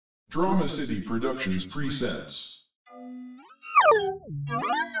Drama City Productions presents.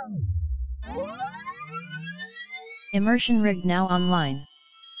 Immersion Rig now online.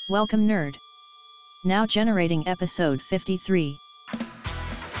 Welcome nerd. Now generating episode 53.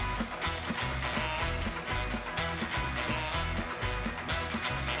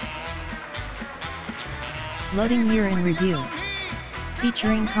 Loading year in review.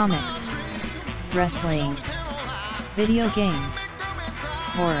 Featuring comics, wrestling, video games,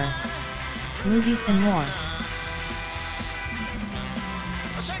 horror, movies and more.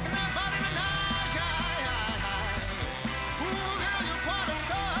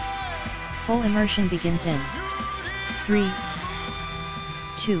 Full immersion begins in 3,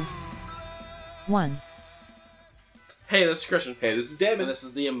 2, 1. Hey, this is Christian. Hey, this is Damon. And this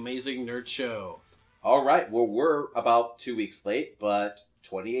is the Amazing Nerd Show. All right, well, we're about 2 weeks late, but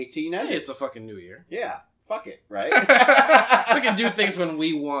 2018 ended. Hey, it's a fucking new year. Yeah, fuck it, right? We can do things when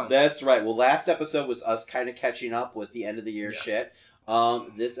we want. That's right. Well, last episode was us kind of catching up with the end of the year shit.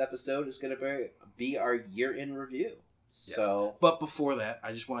 This episode is going to be our year-in review. Yes. So, but before that,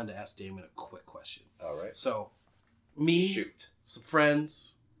 I just wanted to ask Damon a quick question. All right. So, some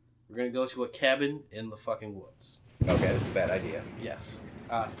friends, we're going to go to a cabin in the fucking woods. Okay, that's a bad idea. Yes.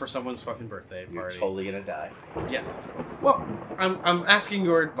 For someone's fucking birthday party. You're totally going to die. Yes. Well, I'm asking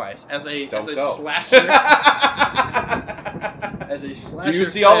your advice as a slasher. As a slasher. Do you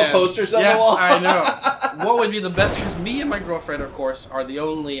see all the posters on the wall? Yes, I know. What would be the best? Because me and my girlfriend, of course, are the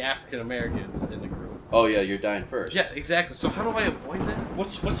only African Americans in the group. Oh yeah, you're dying first. Yeah, exactly. So how do I avoid that?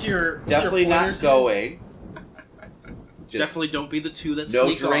 What's your definitely not going? Definitely don't be the two that no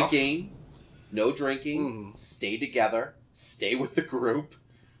sneak drinking. off. No drinking. Stay together. Stay with the group.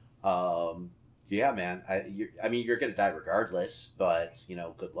 Yeah, man. I mean, you're gonna die regardless, but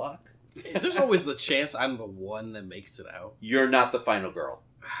good luck. There's always the chance I'm the one that makes it out. You're not the final girl,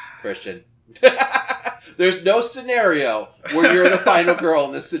 Christian. There's no scenario where you're the final girl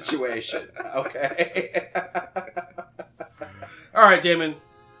in this situation. Okay. All right, Damon.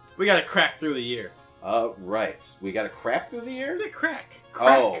 We gotta crack through the year. Right. We gotta crack through the year? Yeah, crack.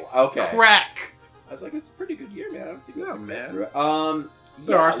 Oh, okay. Crack. I was like, it's a pretty good year, man. I don't think we have to crack man. through it.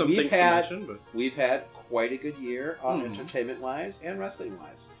 There are some things to mention, but we've had quite a good year entertainment-wise and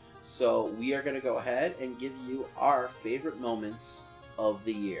wrestling-wise. So we are going to go ahead and give you our favorite moments of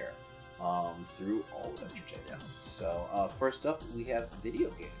the year through all of entertainment. Yes. So first up, we have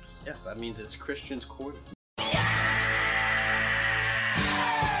video games. Yes, that means it's Christian's Corner.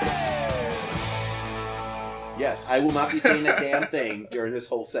 Yes, I will not be saying a damn thing during this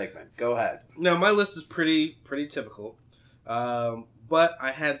whole segment. Go ahead. Now, my list is pretty typical, but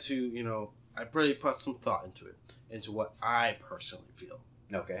I had to, I really put some thought into what I personally feel.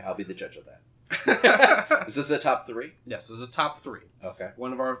 Okay, I'll be the judge of that. Is this a top 3? Yes, this is a top 3. Okay.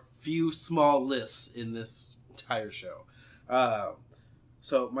 One of our few small lists in this entire show.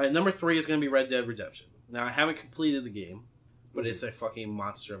 So my number 3 is going to be Red Dead Redemption. Now, I haven't completed the game, but it's a fucking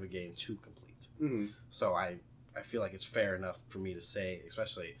monster of a game to complete. Mm-hmm. So I feel like it's fair enough for me to say,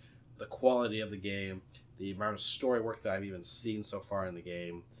 especially the quality of the game, the amount of story work that I've even seen so far in the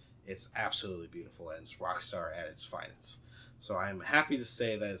game. It's absolutely beautiful, and it's Rockstar at its finest. So I'm happy to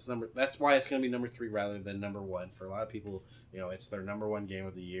say that that's why it's going to be number 3 rather than number 1. For a lot of people, it's their number 1 game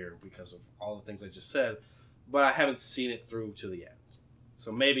of the year because of all the things I just said. But I haven't seen it through to the end.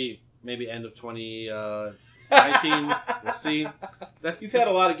 So maybe end of 2019, we'll see. You've had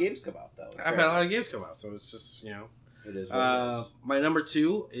a lot of games come out, though. I've had a lot of games come out, so it's just, It is what it is. My number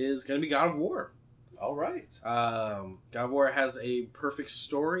 2 is going to be God of War. All right. God of War has a perfect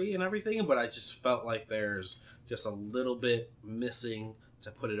story and everything, but I just felt like there's just a little bit missing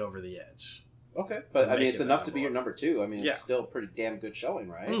to put it over the edge. Okay, but I mean, it's enough to be your number 2. I mean, it's still a pretty damn good showing,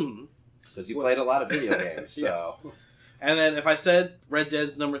 right? Because you played a lot of video games, so. Yes. And then if I said Red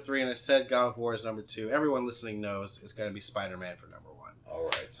Dead's number 3 and I said God of War is number 2, everyone listening knows it's going to be Spider-Man for number 1. All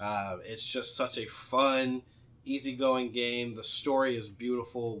right. It's just such a fun, easygoing game. The story is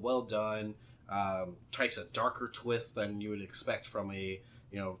beautiful, well done. Takes a darker twist than you would expect from a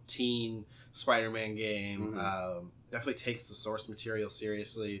teen Spider-Man game. Mm-hmm. Definitely takes the source material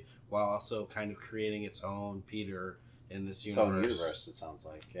seriously while also kind of creating its own Peter in this universe. Its own universe, it sounds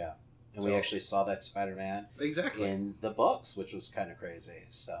like, yeah. And we actually saw that Spider-Man in the books, which was kind of crazy.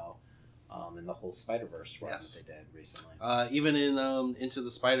 So, in the whole Spider-Verse run that they did recently. Even in Into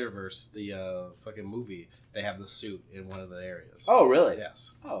the Spider-Verse, the fucking movie, they have the suit in one of the areas. Oh, really?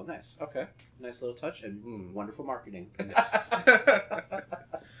 Yes. Oh, nice. Okay. Nice little touch and wonderful marketing. Yes.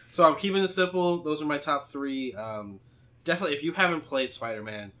 So I'm keeping it simple. Those are my top 3. Definitely, if you haven't played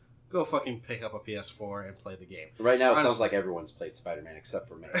Spider-Man, go fucking pick up a PS4 and play the game. Right now, it Honestly. sounds like everyone's played Spider-Man except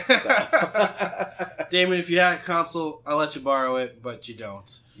for me. So. Damon, if you had a console, I'll let you borrow it, but you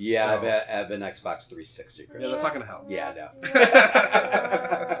don't. Yeah, So- I have an Xbox 360. Yeah, that's not gonna help. Yeah, I know.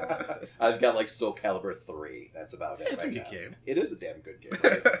 I've got like Soul Calibur 3. That's about it. It's right a good now. game. It is a damn good game.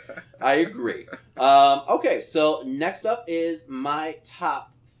 Right? I agree. Okay, so next up is my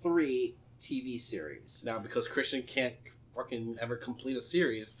top 3 TV series. Now, because Christian can't fucking ever complete a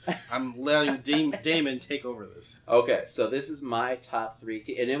series, I'm letting Damon take over this. Okay, so this is my top 3,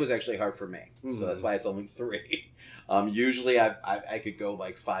 and it was actually hard for me, so that's why it's only 3. Usually I could go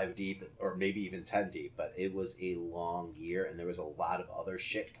like 5 deep or maybe even 10 deep, but it was a long year and there was a lot of other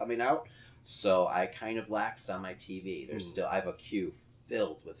shit coming out, so I kind of laxed on my TV. There's still, I have a queue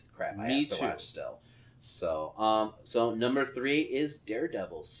filled with crap I have to watch still. So, so number 3 is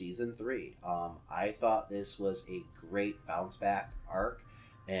Daredevil season 3. I thought this was a great bounce back arc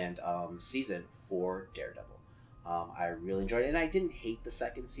and season for Daredevil. I really enjoyed it, and I didn't hate the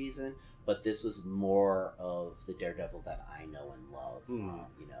second season, but this was more of the Daredevil that I know and love.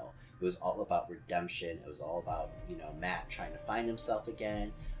 You know, it was all about redemption. It was all about, you know, Matt trying to find himself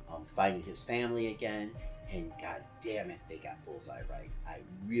again, finding his family again, and god damn it, they got Bullseye right. I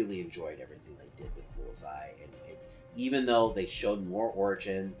really enjoyed everything they did with Bullseye, and even though they showed more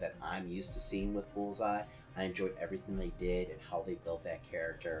origin that I'm used to seeing with Bullseye, I enjoyed everything they did and how they built that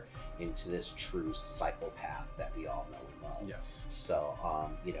character into this true psychopath that we all know and love. Yes.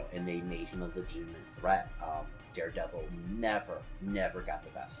 So, you know, and they made him a legitimate threat. Daredevil never got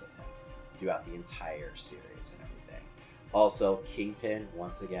the best of him throughout the entire series and everything. Also, Kingpin,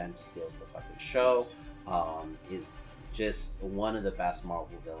 once again, steals the fucking show. Is just one of the best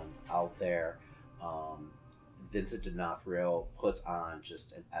Marvel villains out there. Vincent D'Onofrio puts on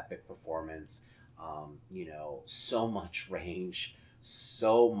just an epic performance. You know, so much range,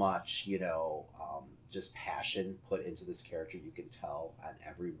 so much, you know, just passion put into this character. You can tell on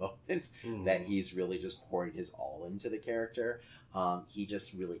every moment that he's really just pouring his all into the character. He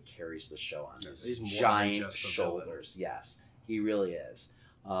just really carries the show on his giant shoulders. Yes, he really is.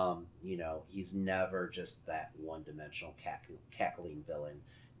 You know, he's never just that one-dimensional cackling villain,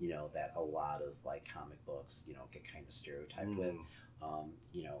 you know, that a lot of like comic books, you know, get kind of stereotyped with.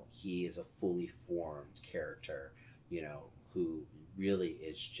 You know, he is a fully formed character, you know, who really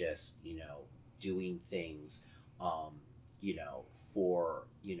is just, you know, doing things, you know, for,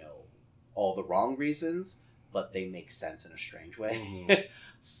 you know, all the wrong reasons, but they make sense in a strange way.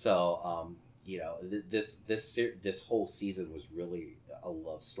 So, you know, this whole season was really a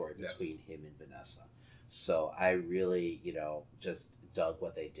love story between him and Vanessa. So I really, you know, just dug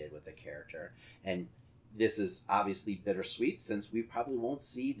what they did with the character. And this is obviously bittersweet since we probably won't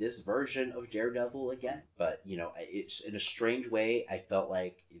see this version of Daredevil again. But, you know, it's in a strange way, I felt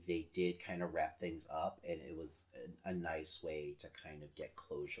like they did kind of wrap things up, and it was a nice way to kind of get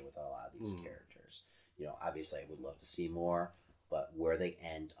closure with a lot of these characters. You know, obviously I would love to see more, but where they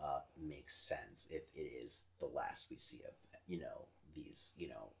end up makes sense if it is the last we see of, you know, these, you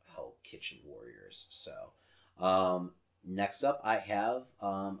know, Hell Kitchen warriors. So, next up I have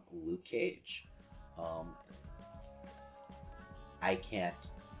Luke Cage. I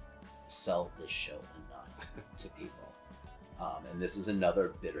can't sell this show enough to people. And this is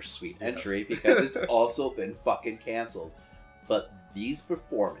another bittersweet entry because it's also been fucking canceled. But these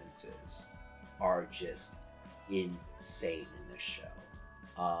performances are just insane in this show.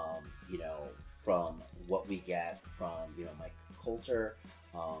 You know, from what we get from, you know, Mike Coulter,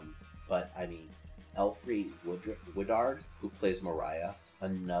 but I mean, Elfrey Woodard, who plays Mariah,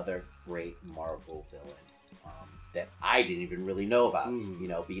 another great Marvel villain that I didn't even really know about, you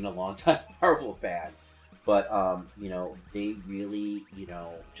know, being a longtime Marvel fan. But, you know, they really, you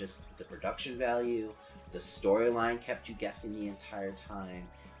know, just the production value, the storyline kept you guessing the entire time.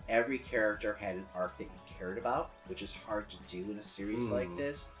 Every character had an arc that you cared about, which is hard to do in a series like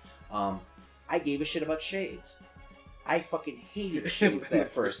this. I gave a shit about Shades. I fucking hated Shades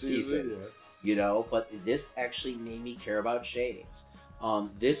that first season. You know, but this actually made me care about Shades.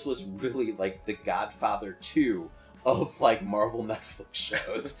 This was really like the Godfather 2 of like Marvel Netflix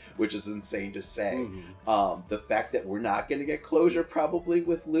shows, which is insane to say. The fact that we're not going to get closure probably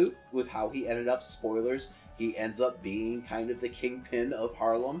with Luke, with how he ended up, spoilers, he ends up being kind of the kingpin of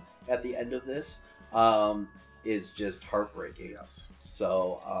Harlem at the end of this, is just heartbreaking. Yes.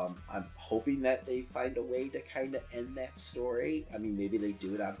 So I'm hoping that they find a way to kind of end that story. I mean, maybe they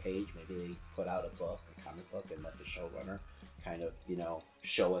do it on page, maybe they put out a book, a comic book, and let the showrunner kind of, you know,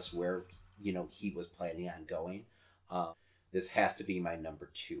 show us where, you know, he was planning on going. This has to be my number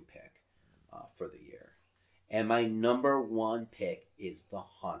 2 pick for the year. And my number one pick is The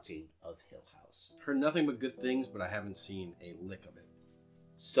Haunting of Hill House. Heard nothing but good things, but I haven't seen a lick of it.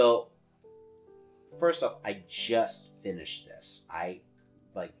 So, first off, I just finished this. I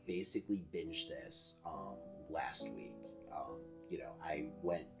basically binged this last week. I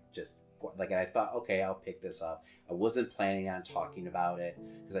went just and I thought, okay, I'll pick this up. I wasn't planning on talking about it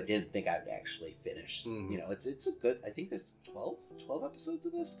because I didn't think I would actually finish. Mm-hmm. It's a good. I think there's 12 episodes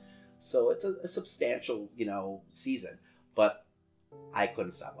of this, so it's a substantial season. But I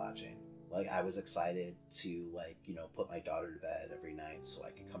couldn't stop watching. I was excited to put my daughter to bed every night so I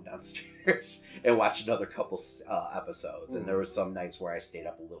could come downstairs and watch another couple episodes. And there were some nights where I stayed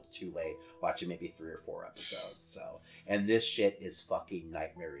up a little too late watching maybe 3 or 4 episodes. So, and this shit is fucking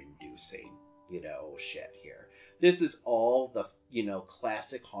nightmare inducing, shit here. This is all the,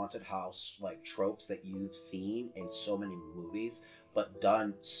 classic haunted house tropes that you've seen in so many movies, but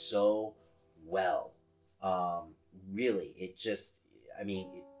done so well. Really, it just,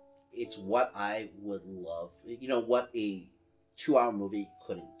 it's what I would love, what a 2-hour movie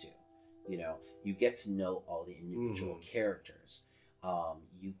couldn't do. You get to know all the individual characters.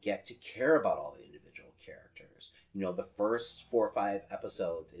 You get to care about all the individual characters. The first 4 or 5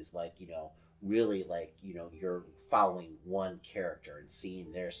 episodes is really you're following one character and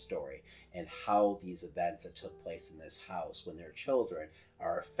seeing their story and how these events that took place in this house when they're children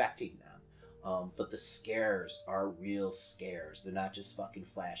are affecting them. But the scares are real scares. They're not just fucking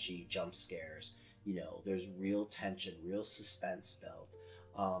flashy jump scares. There's real tension, real suspense built.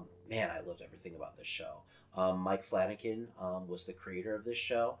 Man, I loved everything about this show. Mike Flanagan was the creator of this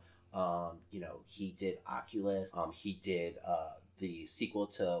show. He did Oculus. He did the sequel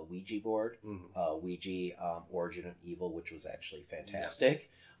to Ouija board, Ouija Origin of Evil, which was actually fantastic.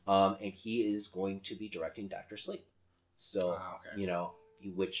 Yes. And he is going to be directing Dr. Sleep. So,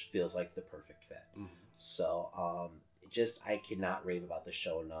 which feels like the perfect fit. Mm-hmm. So, I cannot rave about the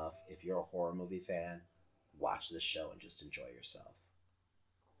show enough. If you're a horror movie fan, watch this show and just enjoy yourself.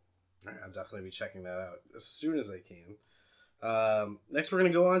 All right, I'll definitely be checking that out as soon as I can. Next, we're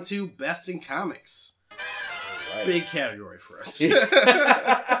going to go on to Best in Comics. Right. Big category for us.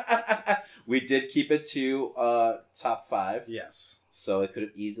 We did keep it to top 5. Yes. So it could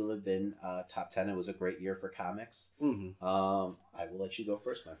have easily been top 10. It was a great year for comics. Mm-hmm. I will let you go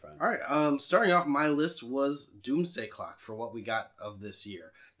first, my friend. All right. Starting off, my list was Doomsday Clock for what we got of this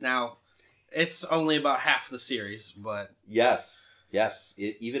year. Now, it's only about half the series, but... Yes.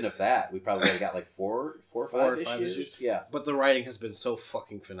 Even if that, we probably only got 4 or 5 issues. Yeah. But the writing has been so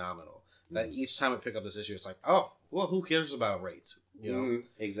fucking phenomenal that each time I pick up this issue, it's oh, well, who cares about rates?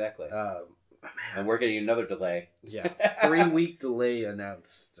 Exactly. And we're getting another delay. Yeah. 3-week delay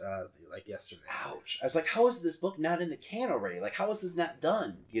announced yesterday. Ouch. I was like, how is this book not in the can already? How is this not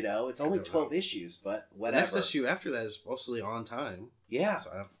done? It's only 12 issues, but whatever. The next issue after that is mostly on time. Yeah. So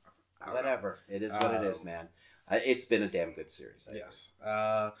I don't whatever. Know. It is what it is, man. It's been a damn good series. Yes.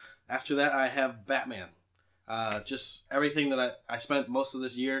 After that, I have Batman. Just everything that I spent most of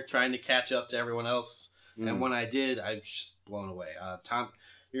this year trying to catch up to everyone else. And when I did, I'm just blown away.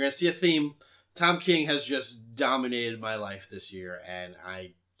 You're going to see a theme. Tom King has just dominated my life this year, and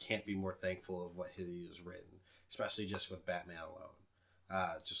I can't be more thankful of what he has written, especially just with Batman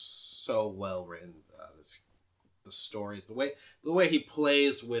alone. Just so well written. The stories, the way he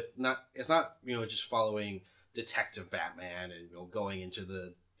plays with it's not just following Detective Batman and going into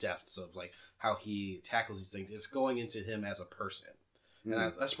the depths of how he tackles these things. It's going into him as a person,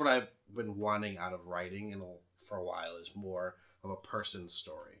 and that's what I've been wanting out of writing for a while, is more of a person's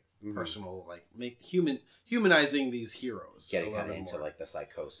story. Personal, humanizing these heroes. Getting kind of into the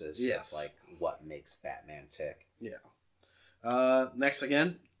psychosis of what makes Batman tick. Yeah. Next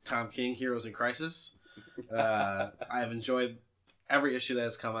again, Tom King, Heroes in Crisis. I've enjoyed every issue that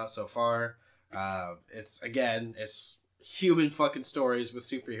has come out so far. It's human fucking stories with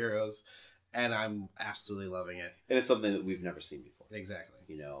superheroes, and I'm absolutely loving it. And it's something that we've never seen before. Exactly.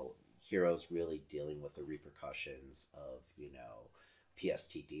 Heroes really dealing with the repercussions of,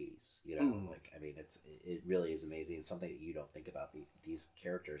 PSTDs, it really is amazing. It's something that you don't think about. These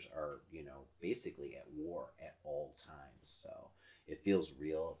characters are, basically at war at all times. So it feels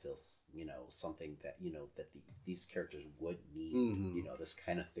real. It feels, something that, these characters would need, this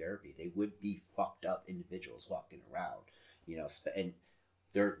kind of therapy. They would be fucked up individuals walking around, and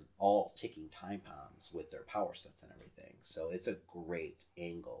they're all ticking time bombs with their power sets and everything. So it's a great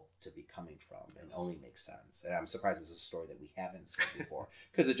angle to be coming from, and only makes sense. And I'm surprised it's a story that we haven't seen before,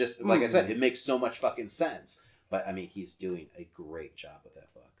 because it just, like I said, it makes so much fucking sense. But he's doing a great job with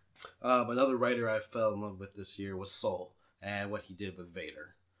that book. Another writer I fell in love with this year was Soul, and what he did with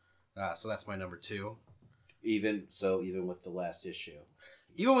Vader. So that's my number 2. Even with the last issue.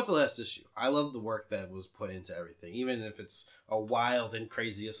 Even with the last issue, I love the work that was put into everything. Even if it's a wild and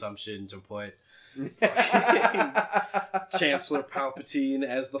crazy assumption to put Chancellor Palpatine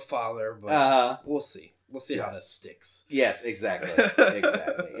as the father, but we'll see. We'll see how that sticks. Yes, exactly.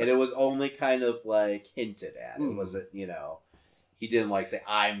 Exactly. And it was only kind of like hinted at. It wasn't, he didn't like say,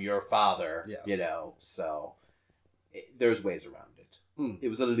 I'm your father, so there's ways around it. It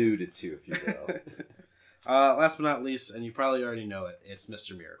was alluded to, if you will. Last but not least, and you probably already know it, it's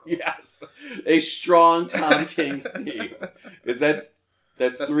Mr. Miracle. Yes. A strong Tom King theme. Is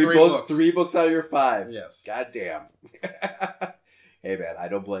that's three books out of your 5. Yes. God damn. Hey man, I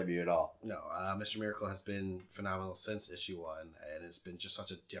don't blame you at all. No, Mr. Miracle has been phenomenal since issue 1, and it's been just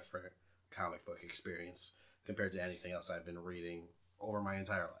such a different comic book experience compared to anything else I've been reading over my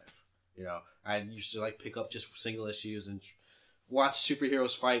entire life. I used to pick up just single issues and watch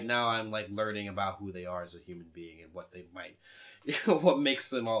superheroes fight. Now I'm learning about who they are as a human being and what they might, what makes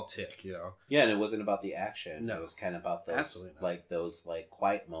them all tick. Yeah, and it wasn't about the action. No, it was kind of about those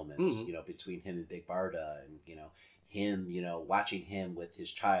quiet moments. Between him and Big Barda, and him, watching him with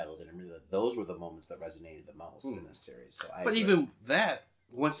his child, and I remember those were the moments that resonated the most in this series. So, even that,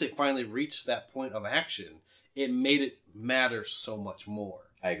 once they finally reached that point of action, it made it matter so much more.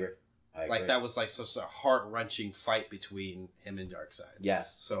 I agree. That was such a heart-wrenching fight between him and Darkseid.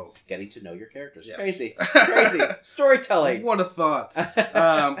 Yes. So getting to know your characters. Yes. Crazy. Storytelling. What a thought.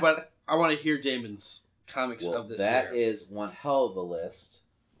 But I want to hear Damon's comics of this year. That is one hell of a list.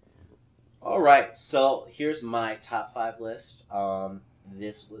 All right. So here's my top 5 list.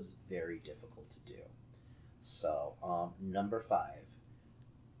 This was very difficult to do. So number 5,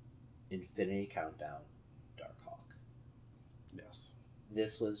 Infinity Countdown, Darkhawk. Yes.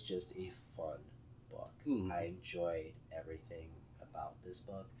 This was just a fun book. I enjoyed everything about this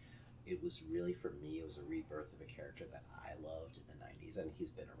book. It was really, for me, it was a rebirth of a character that I loved in the 90s, and he's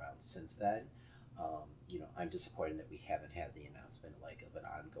been around since then. I'm disappointed that we haven't had the announcement of an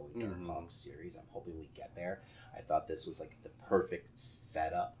ongoing Darkhawk series. I'm hoping we get there. I thought this was the perfect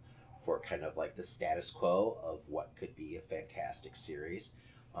setup for kind of the status quo of what could be a fantastic series.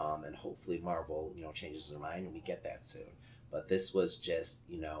 And hopefully Marvel, changes their mind and we get that soon. But this was just,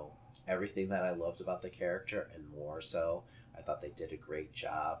 everything that I loved about the character and more so. I thought they did a great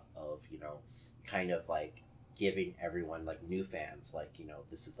job of, kind of giving everyone new fans,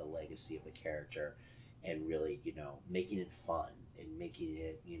 this is the legacy of the character, and really, making it fun and making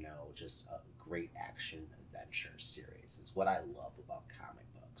it, just a great action adventure series. It's what I love about comic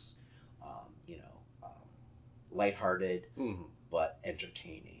books. Lighthearted, but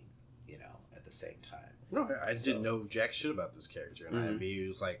entertaining, at the same time. No, I didn't know jack shit about this character, and I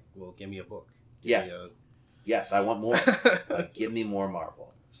was like, "Well, give me a book." Yes, I want more. Give me more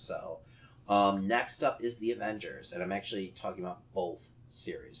Marvel. So, next up is the Avengers, and I'm actually talking about both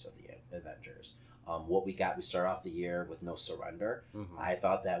series of the Avengers. What we start off the year with No Surrender. I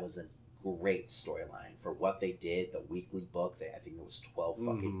thought that was a great storyline for what they did. The weekly book, I think it was 12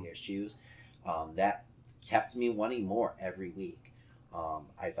 fucking issues. That kept me wanting more every week.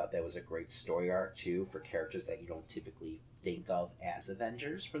 I thought that was a great story arc too for characters that you don't typically think of as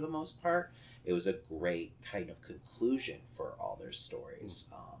Avengers for the most part. It was a great kind of conclusion for all their stories.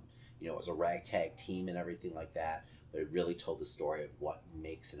 It was a ragtag team and everything like that, but it really told the story of what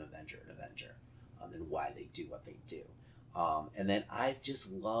makes an Avenger, and why they do what they do. And then I've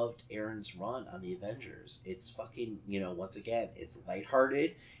just loved Aaron's run on the Avengers. It's fucking, once again, it's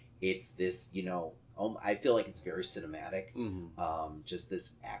lighthearted. It's this, I feel like it's very cinematic. Just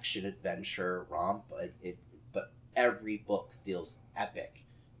this action adventure romp, but every book feels epic,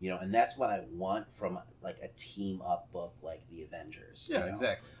 and that's what I want from a team up book like the Avengers. Yeah,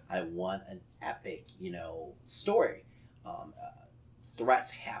 exactly. I want an epic, story.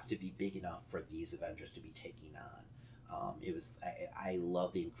 Threats have to be big enough for these Avengers to be taking on. I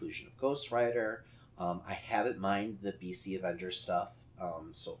love the inclusion of Ghost Rider. I haven't minded the BC Avengers stuff.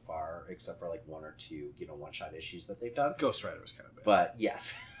 So far, except for 1 or 2, one-shot issues that they've done. Ghost Rider was kind of bad. But,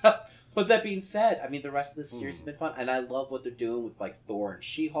 yes. But that being said, the rest of this series has been fun, and I love what they're doing with, Thor and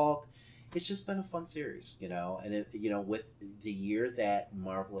She-Hulk. It's just been a fun series, and, with the year that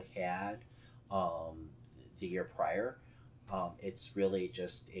Marvel had, the year prior, it's really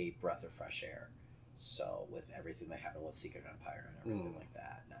just a breath of fresh air. So, with everything that happened with Secret Empire and everything like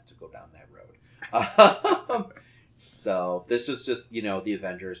that, not to go down that road. So this was just, the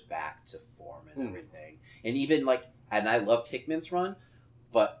Avengers back to form and everything. And even and I loved Hickman's run,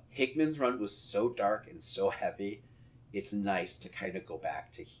 but Hickman's run was so dark and so heavy. It's nice to kind of go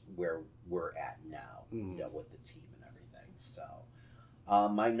back to where we're at now, with the team and everything. So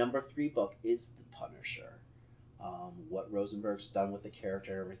my number 3 book is The Punisher. what Rosenberg's done with the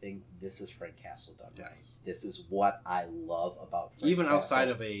character and everything, this is Frank Castle done right. Yes. This is what I love about Frank Even Castle. outside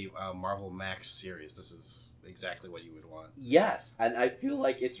of a Marvel Max series, this is exactly what you would want. Yes, and I feel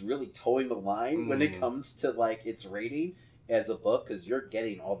like it's really towing the line when it comes to like its rating as a book, because you're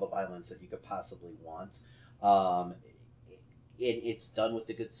getting all the violence that you could possibly want. It's done with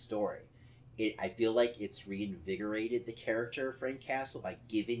a good story. I feel like it's reinvigorated the character of Frank Castle by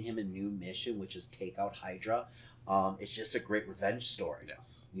giving him a new mission, which is take out Hydra. It's just a great revenge story.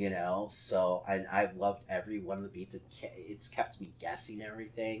 Yes. You know, so and I've loved every one of the beats. It's kept me guessing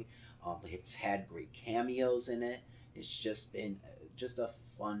everything. It's had great cameos in it. It's just been just a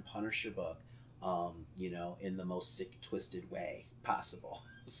fun Punisher book. You know, in the most sick, twisted way possible.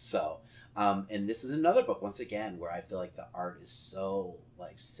 So, and this is another book once again where I feel like the art is so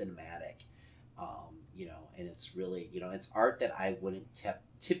like cinematic. You know, and it's really, you know, it's art that I wouldn't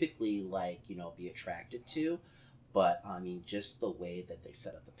typically like, you know, be attracted to. But I mean, just the way that they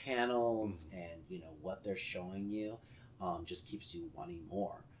set up the panels and, you know, what they're showing you just keeps you wanting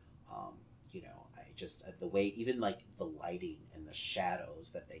more. You know, the way, even like the lighting and the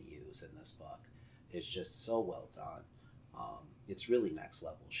shadows that they use in this book is just so well done. It's really next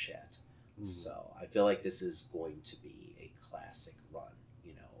level shit. So I feel like this is going to be a classic run,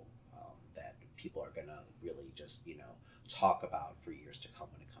 you know, that people are going to really just, you know, talk about for years to come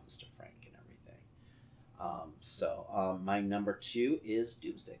when it comes to Frank and everything. My number 2 is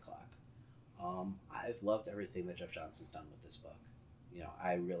Doomsday Clock. I've loved everything that Jeff Johnson's done with this book. You know,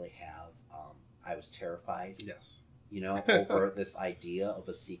 I really have. I was terrified. Yes. You know, over this idea of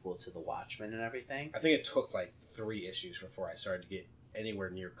a sequel to The Watchmen and everything. I think it took like 3 issues before I started to get anywhere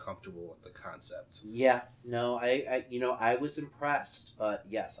near comfortable with the concept. Yeah, no, I you know, I was impressed, but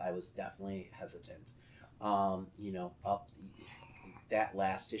yes, I was definitely hesitant. You know, that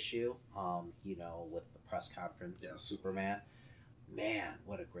last issue, you know, with the press conference of Superman, man,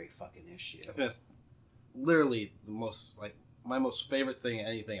 what a great fucking issue. I think that's literally the most, like, my most favorite thing,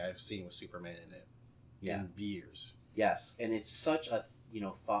 anything I've seen with Superman in it in years. Yes, and it's such a, you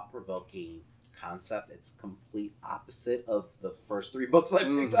know, thought-provoking concept. It's complete opposite of the first 3 books I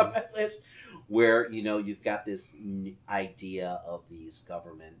picked on my list, where, you know, you've got this idea of this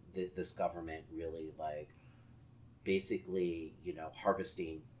government really, like, basically, you know,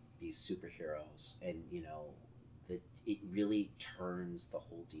 harvesting these superheroes, and, you know, that it really turns the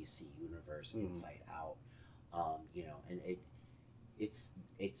whole DC universe inside out. You know, and it's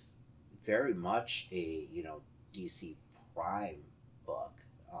very much a, you know, DC Prime book,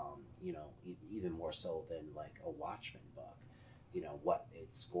 you know, even more so than like a Watchmen book, you know, what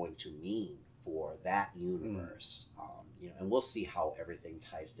it's going to mean for that universe. You know, and we'll see how everything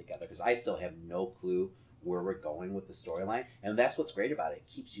ties together, because I still have no clue where we're going with the storyline, and that's what's great about it.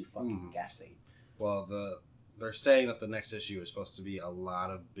 It keeps you fucking guessing. Well, they're saying that the next issue is supposed to be a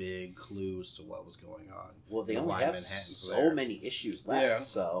lot of big clues to what was going on. Well, they only have so many issues left,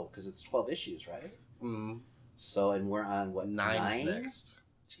 so, because it's 12 issues, right? So, and we're on, what, 9 next?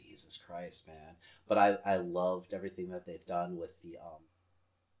 Jesus Christ, man. But I loved everything that they've done with the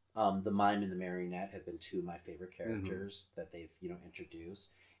Mime and the Marionette have been 2 of my favorite characters that they've, you know, introduced.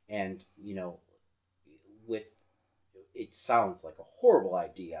 And, you know, it sounds like a horrible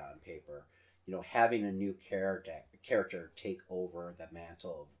idea on paper, you know, having a new character take over the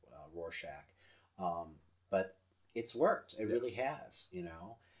mantle of Rorschach. But it's worked. It really has, you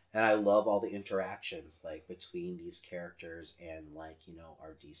know. And I love all the interactions, like, between these characters and, like, you know,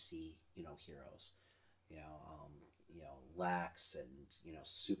 our DC, you know, heroes. You know, Lex and, you know,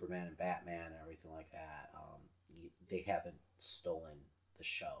 Superman and Batman and everything like that. They haven't stolen the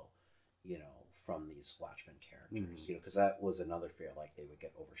show, you know, from these Watchmen characters. You know, because that was another fear, like, they would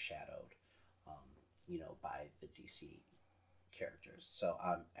get overshadowed, you know, by the DC characters. So,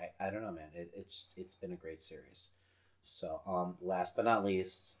 I don't know, man. It's been a great series. So, last but not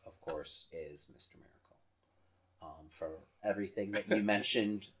least, of course, is Mr. Miracle. For everything that you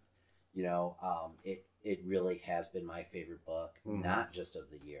mentioned, you know, it really has been my favorite book, not just of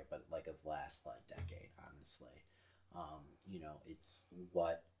the year, but like of last decade, honestly. You know, it's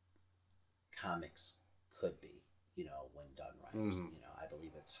what comics could be, you know, when done right. You know, I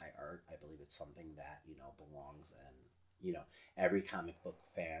believe it's high art. I believe it's something that, you know, belongs in, you know, every comic book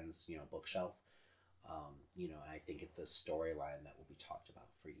fan's, you know, bookshelf. You know, I think it's a storyline that will be talked about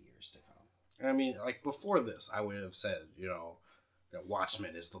for years to come. I mean, like, before this, I would have said, you know,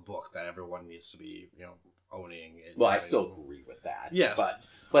 Watchmen is the book that everyone needs to be, you know, owning. Well, I still agree with that. Yes.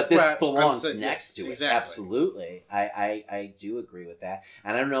 But this belongs next to it. Exactly. Absolutely. I do agree with that.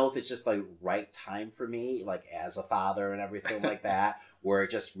 And I don't know if it's just like right time for me, like as a father and everything like that, where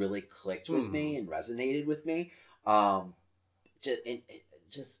it just really clicked with me and resonated with me.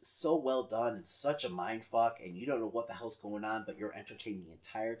 Just so well done. It's such a mind fuck, and you don't know what the hell's going on, but you're entertained the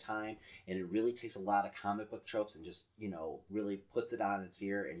entire time. And it really takes a lot of comic book tropes and just, really puts it on its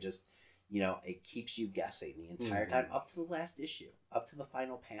ear and just, it keeps you guessing the entire time up to the last issue, up to the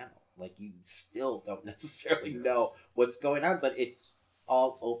final panel. Like, you still don't necessarily know what's going on, but it's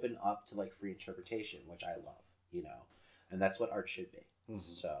all open up to like free interpretation, which I love, and that's what art should be. Mm-hmm.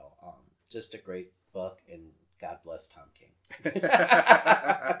 So, just a great book, and God bless Tom King.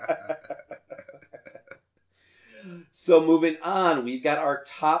 So moving on, we've got our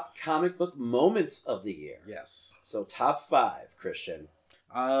top comic book moments of the year. Yes. So top 5, Christian.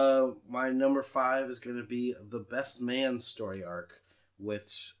 My number 5 is going to be the Best Man story arc,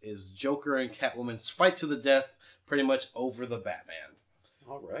 which is Joker and Catwoman's fight to the death, pretty much over the Batman.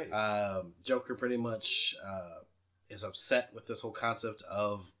 All right. Joker pretty much is upset with this whole concept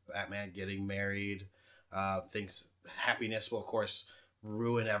of Batman getting married. Thinks happiness will, of course,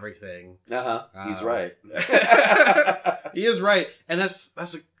 ruin everything. He's right. He is right, and that's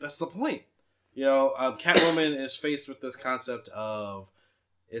the point. Catwoman is faced with this concept of,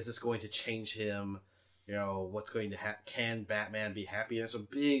 is this going to change him? What's going to can Batman be happy? And it's a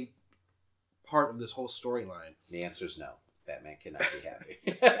big part of this whole storyline. The answer is no. Batman cannot be happy.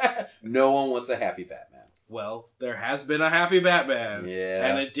 No one wants a happy Batman. Well, there has been a happy Batman. Yeah.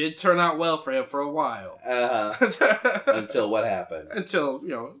 And it did turn out well for him for a while. Until what happened? Until,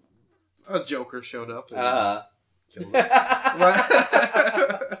 a Joker showed up. And killed him.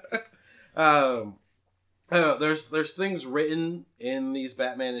 I don't know, there's things written in these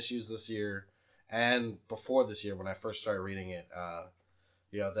Batman issues this year and before this year when I first started reading it,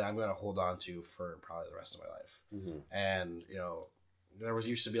 that I'm going to hold on to for probably the rest of my life. Mm-hmm. And, there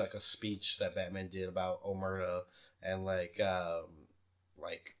used to be like a speech that Batman did about omerta and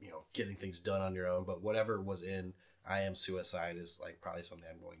getting things done on your own. But whatever was in I Am Suicide is like probably something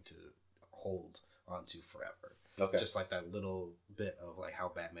I'm going to hold on to forever. Okay. Just like that little bit of like how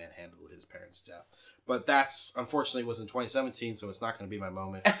Batman handled his parents' death. But that's unfortunately was in 2017, so it's not going to be my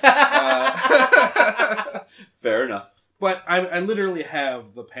moment. Fair enough. But I literally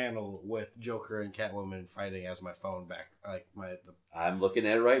have the panel with Joker and Catwoman fighting as my phone back. I'm looking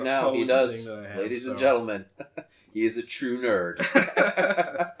at it right now. He does, ladies and gentlemen. He is a true nerd.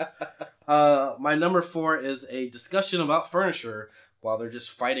 My number 4 is a discussion about furniture while they're just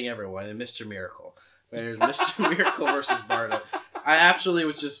fighting everyone in Mr. Miracle. There's Mr. Miracle versus Barda. I absolutely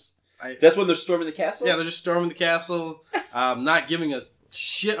was just... That's when they're storming the castle? Yeah, they're just storming the castle, not giving a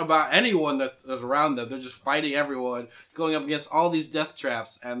shit about anyone that's around them. They're just fighting everyone, going up against all these death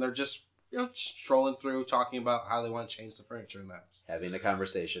traps, and they're just strolling through, talking about how they want to change the furniture and that. Having a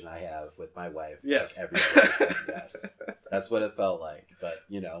conversation I have with my wife. Yes. Like, every day. Yes. That's what it felt like. But,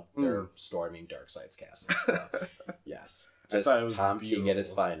 they're storming Darkseid's castle. So, yes. Just Tom King at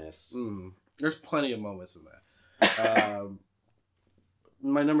his finest. There's plenty of moments in that.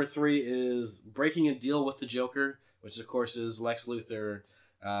 My number 3 is breaking a deal with the Joker, which of course is Lex Luthor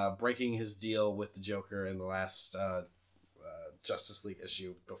breaking his deal with the Joker in the last Justice League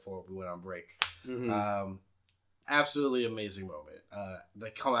issue before we went on break. Mm-hmm. Absolutely amazing moment.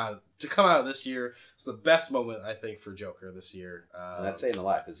 To come out of this year, it's the best moment I think for Joker this year. That's saying a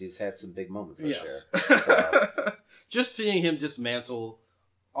lot because he's had some big moments this year. So. Just seeing him dismantle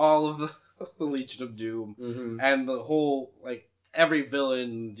all of the Legion of Doom and the whole every villain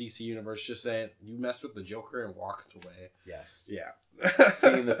in the DC universe just saying, you messed with the Joker and walked away. Yes. Yeah.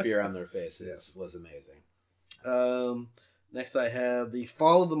 Seeing the fear on their faces was amazing. Next I have the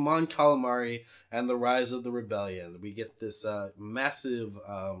fall of the Mon Calamari and the rise of the rebellion. We get this massive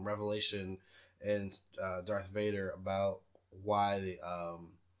revelation in Darth Vader about why the...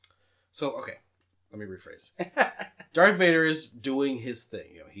 okay, let me rephrase. Darth Vader is doing his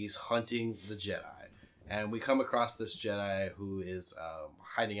thing. He's hunting the Jedi. And we come across this Jedi who is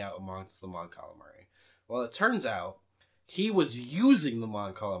hiding out amongst the Mon Calamari. Well, it turns out he was using the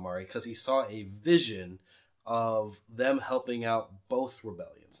Mon Calamari because he saw a vision of them helping out both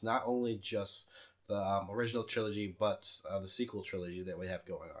rebellions. Not only just the original trilogy, but the sequel trilogy that we have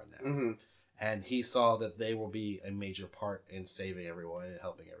going on now. Mm-hmm. And he saw that they will be a major part in saving everyone and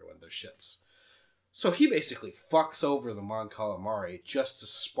helping everyone, their ships. So he basically fucks over the Mon Calamari just to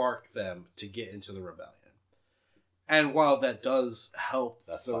spark them to get into the rebellion. And while that does help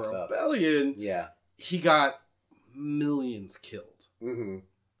the rebellion, he got millions killed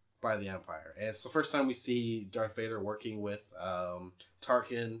by the Empire. And it's the first time we see Darth Vader working with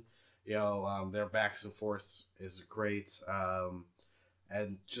Tarkin. Their backs and forths is great.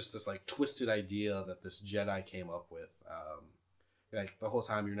 And just this twisted idea that this Jedi came up with. Like the whole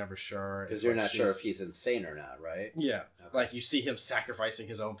time, you're never sure because you're not sure if he's insane or not, right? Yeah, Okay. like you see him sacrificing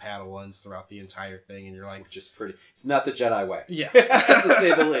his own Padawans throughout the entire thing, and you're like, which is pretty. It's not the Jedi way. Yeah, to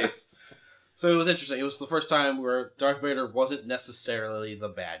say the least. So it was interesting. It was the first time where Darth Vader wasn't necessarily the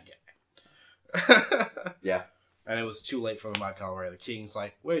bad guy. Yeah. And it was too late for the Mod Calvary. The King's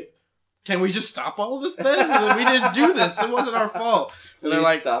like, wait, can we just stop all of this then? We didn't do this. It wasn't our fault. And they're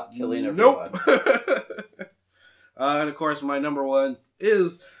like, stop killing everyone. Nope. And of course, my number one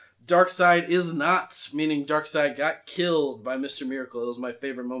is Darkseid is not, meaning Darkseid got killed by Mr. Miracle. It was my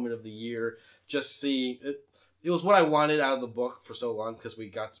favorite moment of the year. Just seeing it. It was what I wanted out of the book for so long because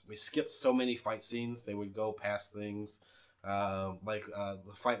we skipped so many fight scenes. They would go past things, like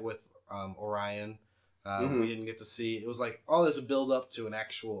the fight with Orion. We didn't get to see. It was like all this build up to an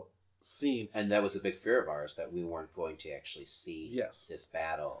actual scene, and that was a big fear of ours that we weren't going to actually see this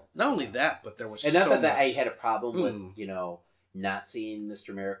battle. Not only that, but there was and so not that much. I had a problem with not seeing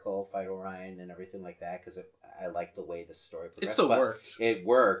Mr. Miracle fight Orion and everything like that because I liked the way the story progressed. It still worked. It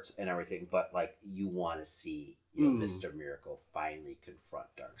worked and everything, but like you want to see Mr. Miracle finally confront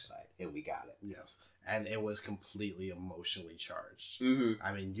Darkseid, and we got it. Yes, and it was completely emotionally charged. Mm-hmm.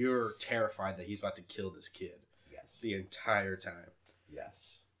 I mean, you're terrified that he's about to kill this kid. Yes, the entire time.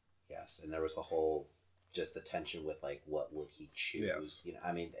 Yes, and there was the whole just the tension with like what would he choose? Yes.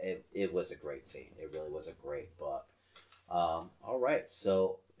 I mean, it was a great scene. It really was a great book. All right,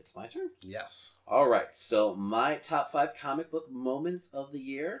 so it's my turn. Yes. All right, so my top 5 comic book moments of the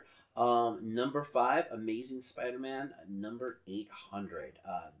year. Number 5, Amazing Spider-Man. Number 800,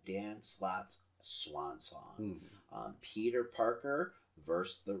 Dan Slott's Swan Song. Peter Parker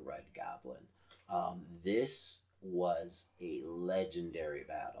versus the Red Goblin. This was a legendary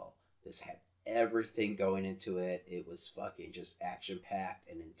battle. This had everything going into it. It was fucking just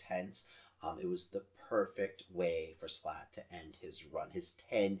action-packed and intense. It was the perfect way for Slott to end his run, his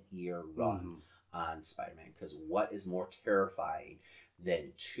 10-year run on Spider-Man. Because what is more terrifying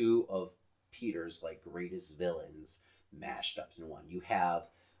than 2 of Peter's like greatest villains mashed up in one? You have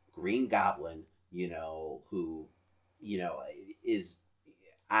Green Goblin, who, is,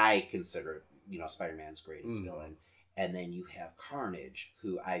 I consider, Spider-Man's greatest villain. And then you have Carnage,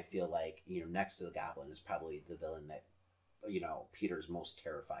 who I feel like, next to the Goblin is probably the villain that, Peter's most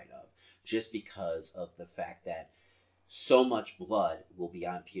terrified of. Just because of the fact that so much blood will be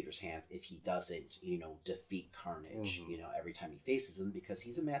on Peter's hands if he doesn't, defeat Carnage, every time he faces him, because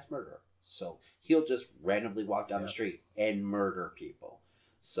he's a mass murderer. So he'll just randomly walk down the street and murder people.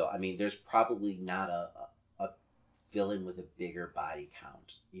 So, I mean, there's probably not a villain with a bigger body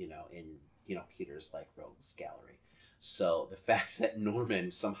count, in, Peter's, like, rogues gallery. So the fact that Norman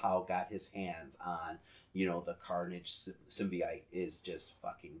somehow got his hands on, the Carnage symbiote is just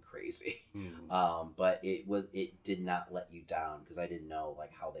fucking crazy. But it did not let you down because I didn't know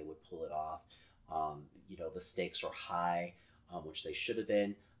like how they would pull it off. The stakes were high, which they should have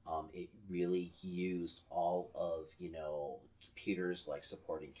been. It really used all of, Peter's like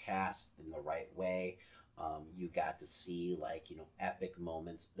supporting cast in the right way. You got to see like, epic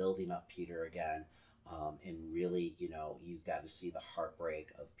moments building up Peter again. And really, you got to see the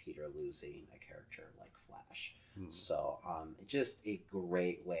heartbreak of Peter losing a character like Flash. So, just a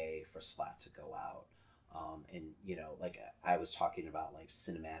great way for Slott to go out. And, like I was talking about like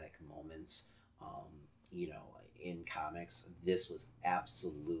cinematic moments, in comics, this was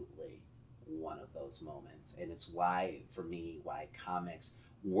absolutely one of those moments. And it's why comics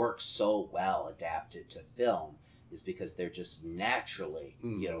work so well adapted to film is because they're just naturally,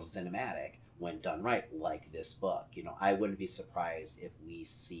 cinematic when done right, like this book. I wouldn't be surprised if we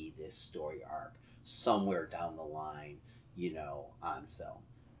see this story arc somewhere down the line, on film.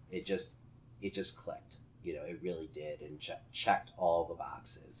 It just clicked. It really did, and checked all the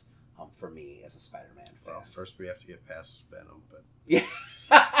boxes for me as a Spider-Man fan. Well, first we have to get past Venom, but yeah,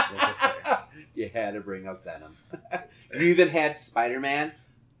 you had to bring up Venom. You even had Spider-Man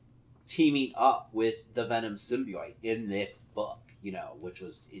teaming up with the Venom symbiote in this book. Which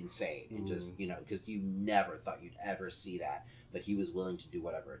was insane. And just, because you never thought you'd ever see that. But he was willing to do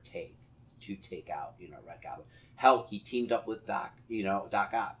whatever it takes to take out, Red Goblin. Hell, he teamed up with Doc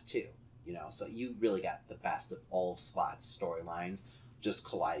Ock, too. So you really got the best of all of Slott's storylines just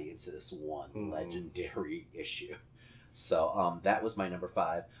colliding into this one legendary issue. So that was my number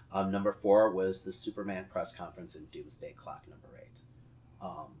 5. Number 4 was the Superman press conference in Doomsday Clock number 8.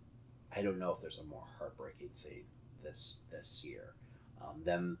 I don't know if there's a more heartbreaking scene this year.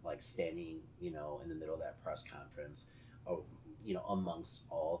 Them like standing, in the middle of that press conference, amongst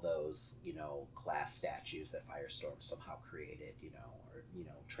all those, glass statues that Firestorm somehow created, or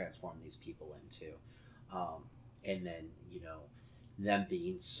transformed these people into. And then, them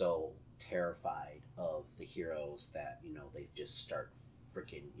being so terrified of the heroes that, they just start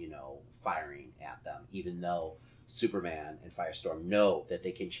freaking, firing at them, even though Superman and Firestorm know that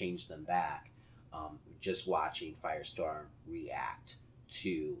they can change them back. Just watching Firestorm react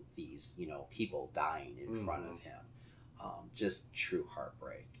to these, people dying in front of him. Just true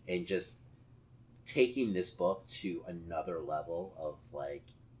heartbreak. And just taking this book to another level of, like,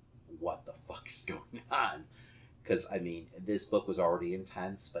 what the fuck is going on. Because, I mean, this book was already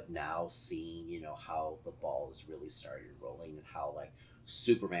intense, but now seeing, how the ball is really started rolling and how, like,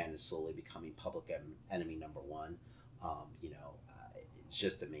 Superman is slowly becoming public enemy number one, it's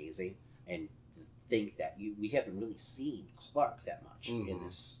just amazing. And think that we haven't really seen Clark that much in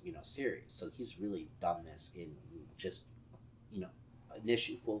this, series. So he's really done this in just, an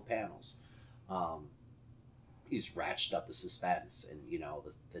issue full of panels. He's ratcheted up the suspense and,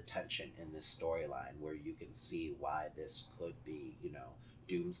 the tension in this storyline where you can see why this could be,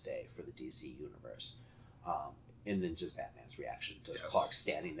 doomsday for the DC universe. And then just Batman's reaction to Clark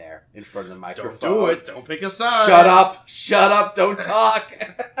standing there in front of the microphone. Don't do it. Don't pick a side. Shut up. Don't talk.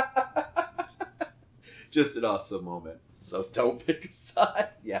 Just an awesome moment. So don't pick a side.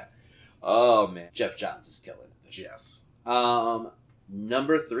 Yeah. Oh, man. Jeff Johns is killing it this year. Yes.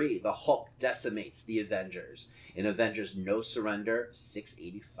 Number 3, the Hulk decimates the Avengers in Avengers No Surrender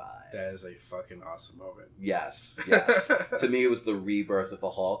 685. That is a fucking awesome moment. Yes. To me, it was the rebirth of the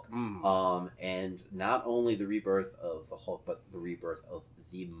Hulk. And not only the rebirth of the Hulk, but the rebirth of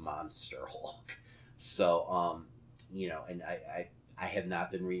the Monster Hulk. So, and I have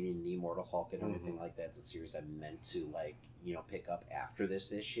not been reading The Immortal Hulk and everything like that. It's a series I meant to, like, pick up after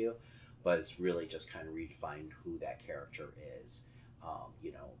this issue. But it's really just kind of redefined who that character is.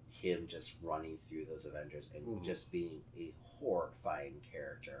 Him just running through those Avengers and just being a horrifying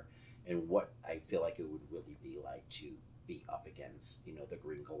character, and what I feel like it would really be like to be up against, the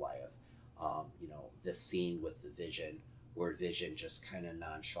Green Goliath. The scene with the Vision, where Vision just kind of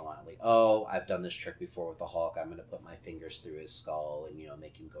nonchalantly, I've done this trick before with the Hulk. I'm going to put my fingers through his skull and,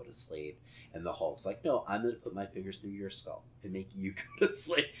 make him go to sleep. And the Hulk's like, no, I'm going to put my fingers through your skull and make you go to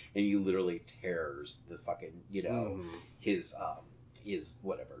sleep. And he literally tears the fucking, his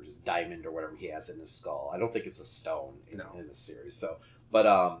whatever, his diamond or whatever he has in his skull. I don't think it's a stone in the series. So,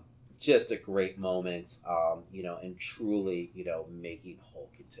 but just a great moment, and truly, making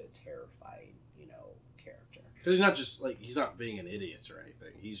Hulk into a terrifying, character. Because he's not just, like, he's not being an idiot or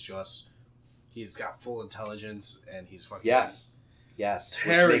anything. He's got full intelligence and he's fucking... Yes.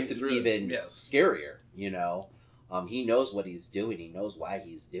 Tearing which makes it even scarier, He knows what he's doing. He knows why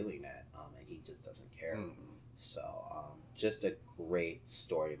he's doing it. And he just doesn't care. So, just a great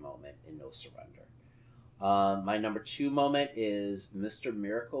story moment in No Surrender. My number 2 moment is Mr.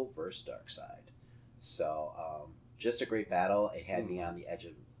 Miracle versus Darkseid. So, just a great battle. It had me on the edge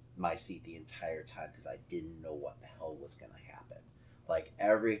of my seat the entire time because I didn't know what the hell was going to happen. Like,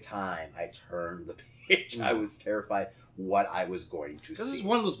 every time I turned the page, I was terrified what I was going to see. This is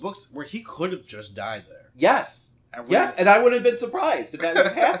one of those books where he could have just died there. Yes, and I would have been surprised if that would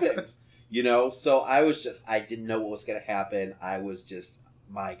have happened. So I didn't know what was going to happen. I was just,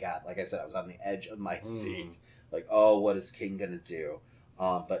 my God, like I said, I was on the edge of my seat. Like, what is King going to do?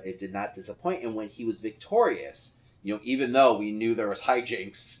 But it did not disappoint. And when he was victorious, even though we knew there was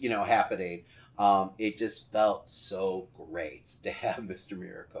hijinks, happening, it just felt so great to have Mr.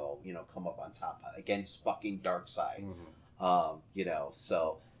 Miracle, come up on top against fucking Darkseid.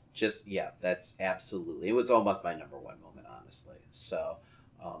 So just, that's absolutely, it was almost my number 1 moment, honestly. So,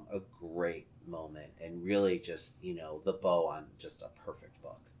 a great moment, and really just, the bow on just a perfect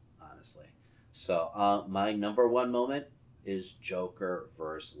book, honestly. So, my number 1 moment is Joker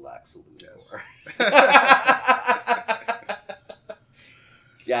versus Lex Luthor. Yes.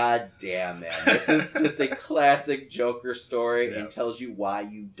 God damn, man. This is just a classic Joker story and tells you why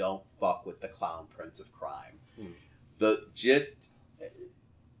you don't fuck with the Clown Prince of Crime. The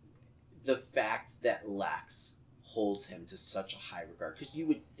fact that Lex holds him to such a high regard, because you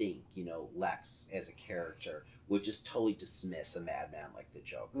would think, Lex as a character would just totally dismiss a madman like the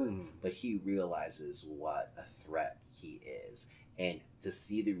Joker, but he realizes what a threat he is. And to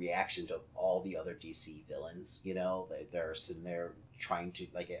see the reaction to all the other DC villains, they're sitting there trying to,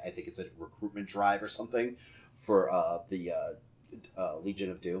 like, I think it's a recruitment drive or something for the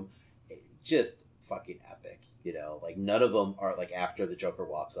Legion of Doom. Just fucking epic, like, none of them are, like, after the Joker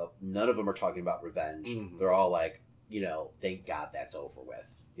walks up, none of them are talking about revenge. They're all like, thank God that's over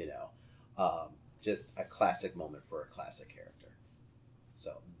with, just a classic moment for a classic character.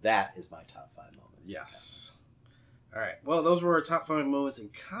 So that is my top 5 moments. Yes. All right. Well, those were our top 5 moments in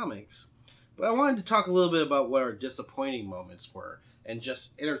comics, But I wanted to talk a little bit about what our disappointing moments were, and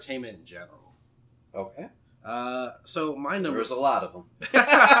just entertainment in general. Okay. So my number... There's a lot of them.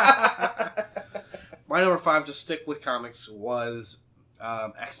 My number 5, to stick with comics, was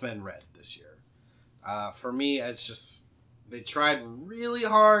X-Men Red this year. For me, it's just... They tried really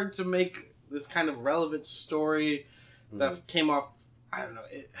hard to make this kind of relevant story that came off... I don't know.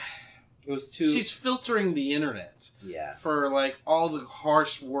 It was too... She's filtering the internet. Yeah. For, like, all the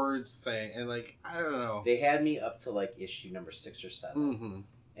harsh words saying... And, like, I don't know. They had me up to, like, issue number 6 or 7. Mm-hmm.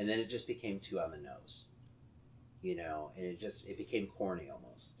 And then it just became too on the nose. You know? And it became corny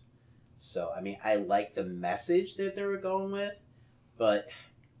almost. So, I mean, I like the message that they were going with, but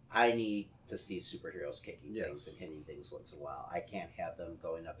I need to see superheroes kicking things and hitting things once in a while. I can't have them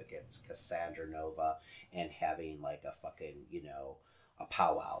going up against Cassandra Nova and having, like, a fucking, you know, a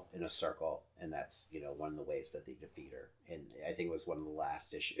powwow in a circle, and that's, you know, one of the ways that they defeat her. And I think it was one of the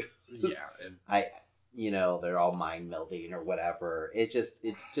last issues. Yeah. You know, they're all mind melding or whatever. It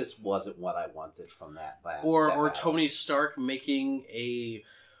just wasn't what I wanted from that. Or Tony Stark making a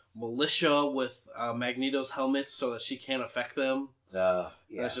militia with Magneto's helmets so that she can't affect them. Yeah.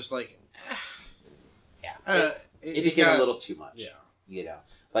 That's just like... Yeah. It became a little too much. Yeah. You know?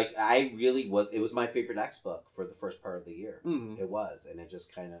 Like, I really was... It was my favorite X book for the first part of the year. Mm-hmm. It was. And it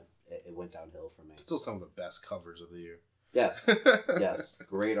just kind of... It went downhill for me. Still some of the best covers of the year. Yes. Yes.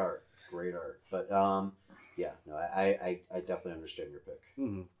 Great art. But, yeah. No, I definitely understand your pick.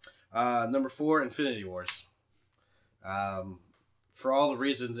 Mm-hmm. Number 4, Infinity Wars. For all the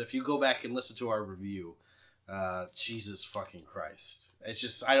reasons, if you go back and listen to our review, Jesus fucking Christ. It's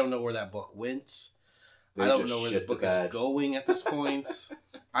just, I don't know where that book went. I don't know where the book is going at this point.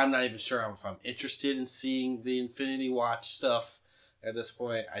 I'm not even sure if I'm interested in seeing the Infinity Watch stuff at this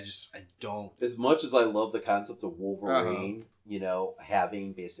point. I don't. As much as I love the concept of Wolverine, you know,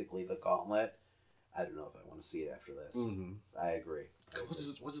 having basically the gauntlet, I don't know if I want to see it after this. Mm-hmm. I agree.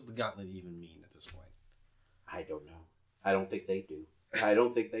 What does the gauntlet even mean at this point? I don't know. I don't think they do. I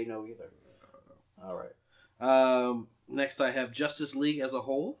don't think they know either. All right. Next, I have Justice League as a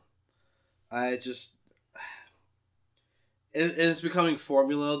whole. It's becoming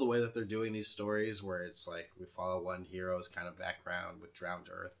formula, the way that they're doing these stories, where it's like we follow one hero's kind of background with Drowned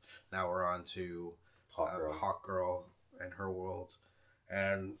Earth. Now we're on to Hawkgirl and her world.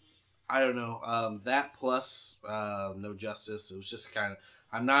 And I don't know, that plus No Justice, it was just kind of...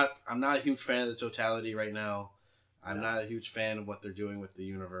 I'm not a huge fan of the totality right now. I'm not a huge fan of what they're doing with the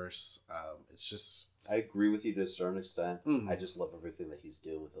universe. It's just... I agree with you to a certain extent. I just love everything that he's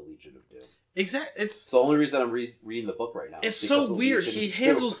doing with the Legion of Doom. Exactly. It's the only reason I'm reading the book right now. It's so weird. He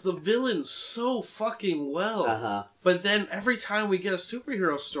handles the villain so fucking well. But then every time we get a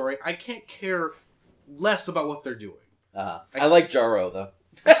superhero story, I can't care less about what they're doing. I like Jarro, though.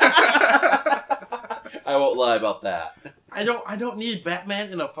 I won't lie about that. I don't need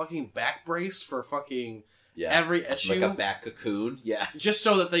Batman in a fucking back brace for fucking... Yeah, every issue. Like a back cocoon. Yeah. Just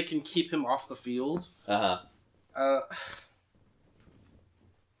so that they can keep him off the field. And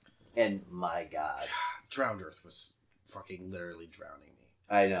my God. Drowned Earth was fucking literally drowning me.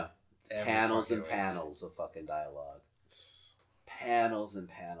 I know. Panels and panels of fucking dialogue. Panels and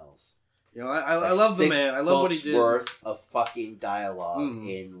panels. You know, I love the man. I love what he did. Worth of fucking dialogue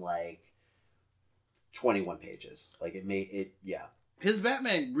in like 21 pages. Like it made it, yeah. His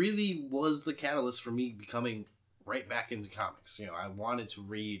Batman really was the catalyst for me becoming right back into comics. You know, I wanted to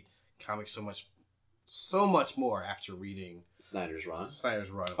read comics so much more after reading Snyder's run. It's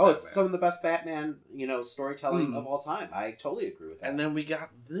Batman. Some of the best Batman, you know, storytelling of all time. I totally agree with that. And then we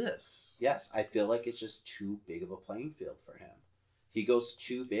got this. Yes, I feel like it's just too big of a playing field for him. He goes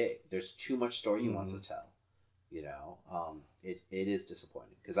too big. There's too much story he wants to tell. You know, it is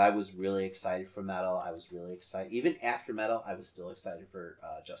disappointing because I was really excited for Metal. I was really excited. Even after Metal, I was still excited for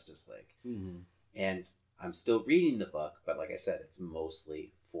Justice League. And I'm still reading the book, but like I said, it's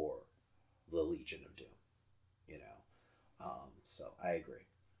mostly for the Legion of Doom. You know, so I agree.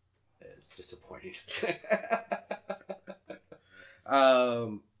 It's disappointing.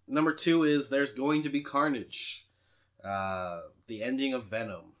 Number 2 is There's Going to Be Carnage. The ending of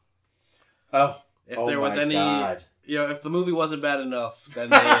Venom. Oh. If there was any, God. You know, if the movie wasn't bad enough, then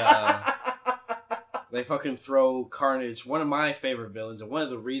they fucking throw Carnage, one of my favorite villains, and one of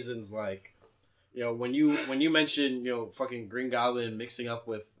the reasons, like, you know, when you mention, you know, fucking Green Goblin mixing up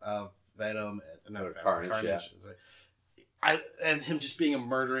with Venom and Carnage, and him just being a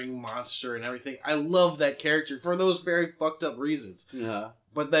murdering monster and everything, I love that character for those very fucked up reasons. Yeah.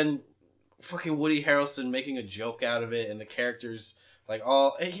 But then, fucking Woody Harrelson making a joke out of it, and the characters. Like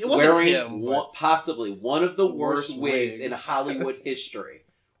all, it wasn't wearing him, possibly one of the worst wigs in Hollywood history.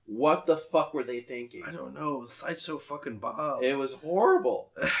 What the fuck were they thinking? I don't know. Sideshow fucking Bob. It was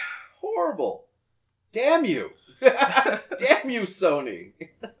horrible. Horrible. Damn you. Damn you, Sony.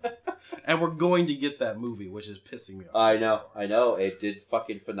 And we're going to get that movie, which is pissing me off. I know. It did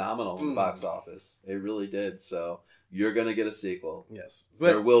fucking phenomenal in the box office. It really did. So you're going to get a sequel. Yes.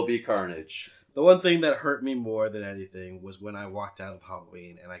 There will be carnage. The one thing that hurt me more than anything was when I walked out of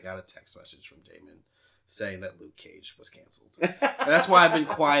Halloween and I got a text message from Damon saying that Luke Cage was canceled. And that's why I've been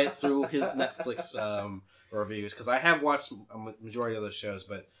quiet through his Netflix reviews, because I have watched a majority of those shows,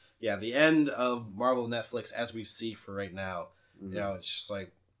 but yeah, the end of Marvel Netflix as we see for right now, you know, it's just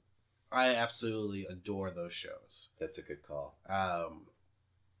like, I absolutely adore those shows. That's a good call.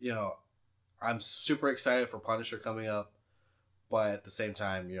 You know, I'm super excited for Punisher coming up, but at the same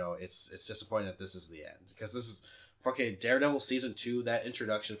time, you know, it's disappointing that this is the end, because this is fucking Daredevil season 2, that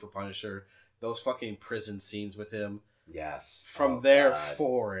introduction for Punisher, those fucking prison scenes with him. Yes. From there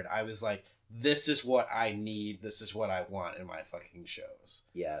forward, I was like, this is what I need. This is what I want in my fucking shows.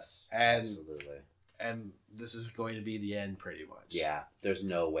 Yes. And, absolutely. And this is going to be the end, pretty much. Yeah. There's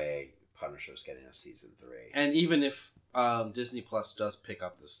no way Punisher's getting a season 3. And even if Disney Plus does pick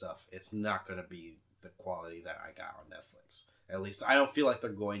up this stuff, it's not going to be the quality that I got on Netflix. At least I don't feel like they're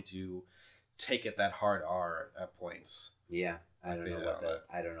going to take it that hard R at points. Yeah. I don't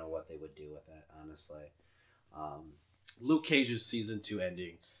know what they would do with it, honestly. Luke Cage's season 2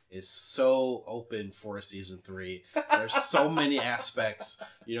 ending is so open for a season 3. There's so many aspects.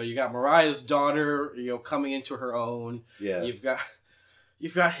 You know, you got Mariah's daughter, you know, coming into her own. Yes.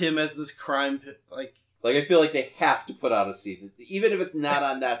 You've got him as this crime, like I feel like they have to put out a season, even if it's not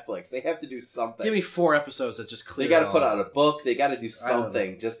on Netflix. They have to do something. Give me 4 episodes that just clear. They got to put out a book. They got to do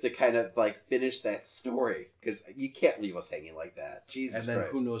something just to kind of like finish that story, because you can't leave us hanging like that. Jesus Christ. And then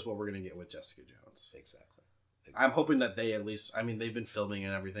who knows what we're gonna get with Jessica Jones? Exactly. I'm hoping that they at least, I mean, they've been filming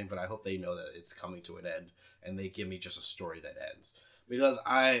and everything, but I hope they know that it's coming to an end and they give me just a story that ends. Because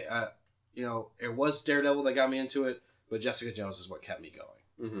you know, it was Daredevil that got me into it, but Jessica Jones is what kept me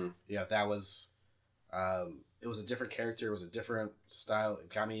going. Mm-hmm. Yeah, that was, it was a different character. It was a different style.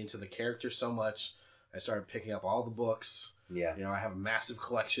 It got me into the character so much. I started picking up all the books. Yeah. You know, I have a massive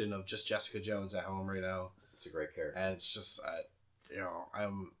collection of just Jessica Jones at home right now. It's a great character. And it's just, you know,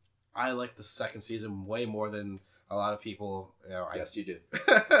 I like the second season way more than a lot of people. You know, yes, you do.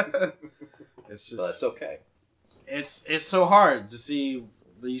 It's just, but it's okay. It's so hard to see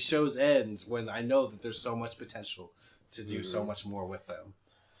these shows end when I know that there's so much potential to do so much more with them.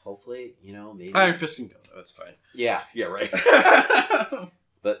 Hopefully, you know, maybe Iron Fist can go though. That's fine. Yeah, right.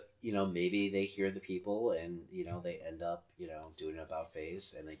 But you know, maybe they hear the people, and you know, they end up, you know, doing an about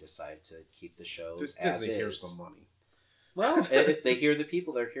face, and they decide to keep the shows as Disney is. hears some money. Well, if they hear the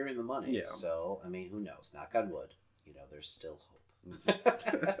people, they're hearing the money. Yeah. So, I mean, who knows? Knock on wood. You know, there's still hope.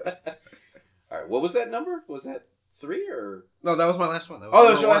 All right. What was that number? Was that 3 or? No, that was my last one. That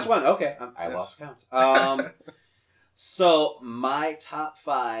was your last one. Okay. I lost count. So, my top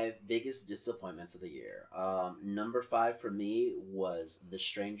 5 biggest disappointments of the year. Number 5 for me was The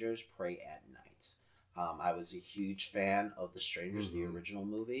Strangers Pray at Night. I was a huge fan of The Strangers, the original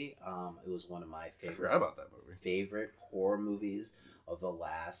movie. It was one of my favorite. I forgot about that movie. Favorite horror movies of the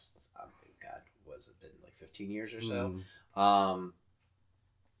last, God, was it been like 15 years or so?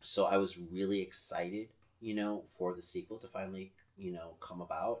 So I was really excited, you know, for the sequel to finally, you know, come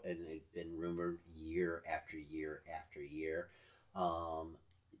about, and it'd been rumored year after year after year.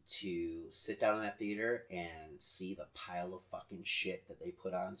 To sit down in that theater and see the pile of fucking shit that they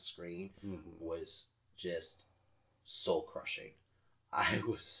put on screen was just soul crushing. I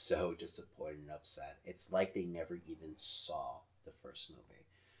was so disappointed and upset. It's like they never even saw the first movie.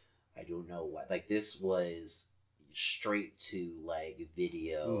 I don't know what. Like, this was straight to like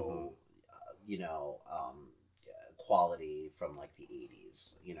video, you know, quality from like the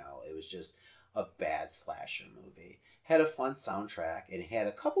 80s. You know, it was just a bad slasher movie. Had a fun soundtrack and had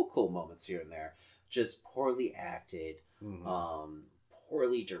a couple cool moments here and there. Just poorly acted,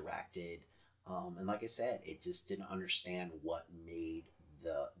 poorly directed. And like I said, it just didn't understand what made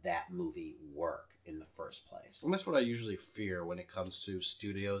that movie work in the first place. And that's what I usually fear when it comes to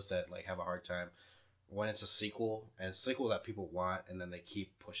studios that like have a hard time when it's a sequel, and it's a sequel that people want, and then they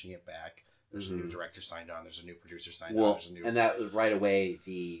keep pushing it back. There's a new director signed on. There's a new producer signed on. There's a new... And that right away,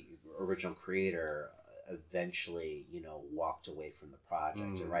 the original creator eventually, you know, walked away from the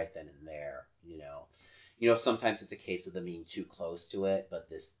project right then and there. You know, sometimes it's a case of them being too close to it, but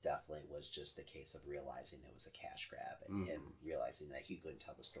this definitely was just a case of realizing it was a cash grab and him realizing that he couldn't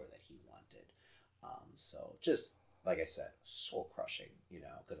tell the story that he wanted. So just like I said, soul crushing, you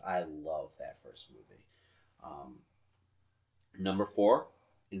know, because I love that first movie. Number 4,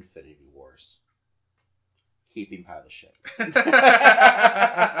 Infinity Wars. Keeping pile of shit.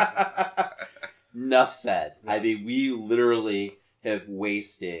 Enough said. Yes. I mean, we literally have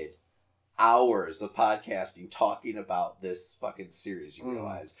wasted hours of podcasting talking about this fucking series, you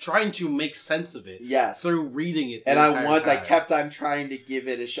realize. Trying to make sense of it. Yes. Through reading it. And I kept on trying to give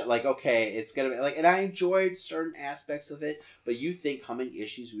it a shot. Like, okay, it's going to be like, and I enjoyed certain aspects of it, but you think how many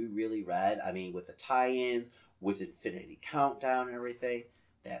issues we really read? I mean, with the tie-ins, with Infinity Countdown and everything,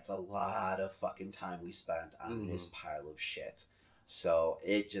 that's a lot of fucking time we spent on this pile of shit. So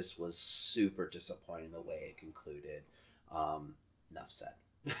it just was super disappointing the way it concluded. Enough said.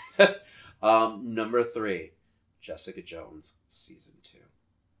 Number 3, Jessica Jones season 2.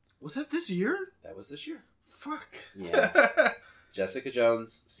 Was that this year? That was this year. Fuck. Yeah. Jessica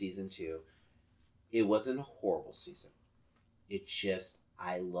Jones season 2. It wasn't a horrible season. It just,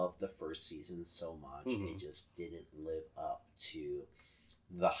 I loved the first season so much. It just didn't live up to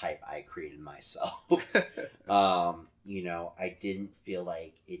the hype I created myself. You know, I didn't feel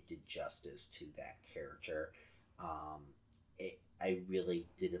like it did justice to that character. I really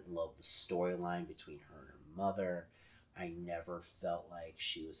didn't love the storyline between her and her mother. I never felt like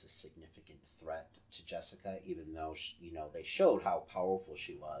she was a significant threat to Jessica, even though, you know, they showed how powerful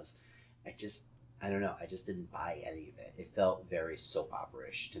she was. I don't know, I just didn't buy any of it. It felt very soap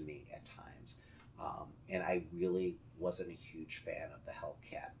opera-ish to me at times. And I really wasn't a huge fan of the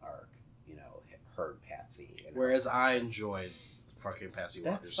Hellcat arc, you know, her and Patsy. Whereas I enjoyed fucking Patsy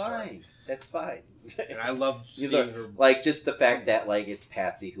Walker's story. That's fine. And I loved seeing her. Like, just the fact that, like, it's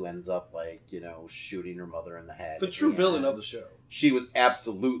Patsy who ends up, like, you know, shooting her mother in the head. The true villain of the show. She was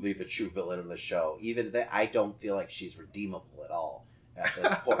absolutely the true villain of the show. Even that, I don't feel like she's redeemable at all at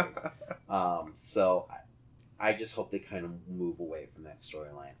this point. So I just hope they kind of move away from that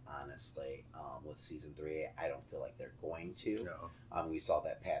storyline, honestly. With season 3, I don't feel like they're going to. No. We saw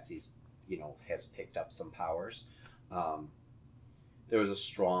that Patsy's, you know, has picked up some powers. There was a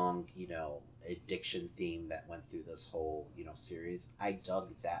strong, you know, addiction theme that went through this whole, you know, series. I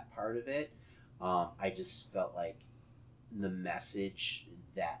dug that part of it. I just felt like the message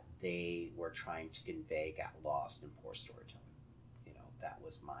that they were trying to convey got lost in poor storytelling. You know, that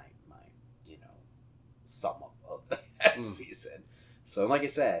was my you know, sum up of that season. So, like I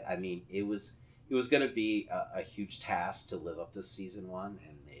said, I mean, it was going to be a huge task to live up to season 1,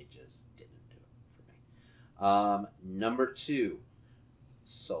 and they just didn't do it for me. Number 2,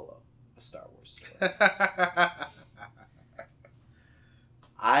 Solo, a Star Wars story.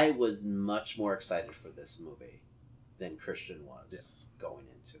 I was much more excited for this movie than Christian was going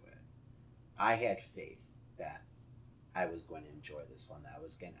into it. I had faith that I was going to enjoy this one. I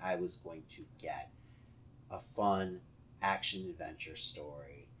was going to get a fun action adventure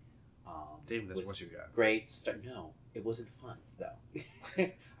story. David, that's what you got. Great start. No, it wasn't fun though.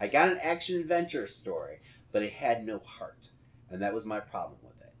 I got an action adventure story, but it had no heart, and that was my problem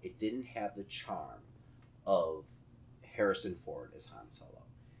with it. It didn't have the charm of Harrison Ford as Han Solo.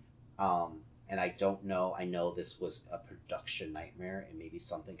 And I don't know. I know this was a production nightmare, and maybe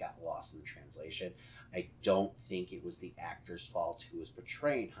something got lost in the translation. I don't think it was the actor's fault who was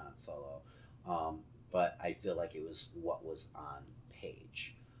portraying Han Solo, but I feel like it was what was on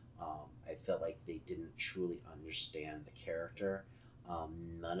page. I felt like they didn't truly understand the character.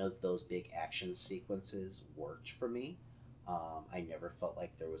 None of those big action sequences worked for me. I never felt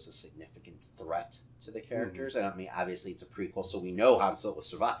like there was a significant threat to the characters. And I mean, obviously it's a prequel, so we know Han Solo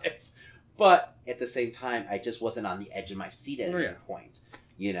survives. But at the same time, I just wasn't on the edge of my seat at any point.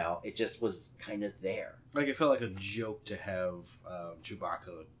 You know, it just was kind of there. Like, it felt like a joke to have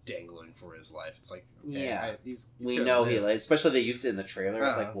Chewbacca dangling for his life. It's like, okay, he's we know he lives. Especially they used it in the trailer.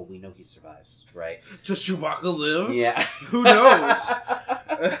 It's like, well, we know he survives, right? Does Chewbacca live? Yeah. Who knows?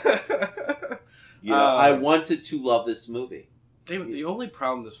 You know, I wanted to love this movie. David, the only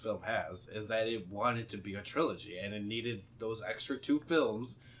problem this film has is that it wanted to be a trilogy, and it needed those extra 2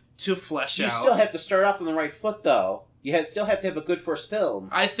 films to flesh out. You still have to start off on the right foot, though. You still have to have a good first film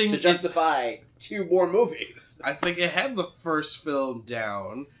to justify 2 more movies. I think it had the first film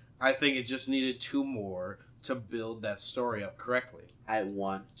down. I think it just needed 2 more to build that story up correctly. I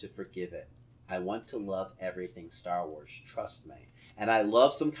want to forgive it. I want to love everything Star Wars, trust me. And I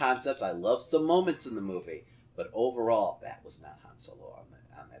love some concepts, I love some moments in the movie, but overall, that was not Han Solo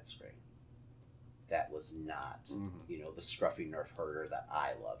on that screen. That was not, you know, the scruffy nerf herder that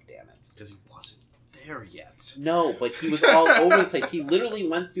I love, damn it. Because he wasn't there yet. No, but he was all over the place. He literally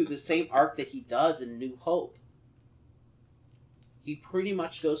went through the same arc that he does in New Hope. He pretty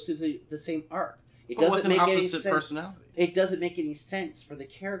much goes through the same arc. It but doesn't with an make opposite any sense. Personality. It doesn't make any sense for the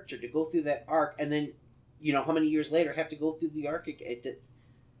character to go through that arc and then, you know, how many years later have to go through the arc again.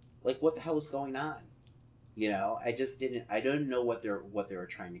 like, what the hell was going on? I just didn't. I don't know what they were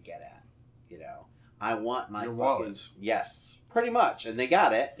trying to get at. I want my Your wallet. Yes, pretty much, and they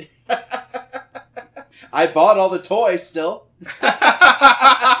got it. I bought all the toys still because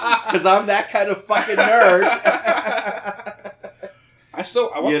I'm that kind of fucking nerd.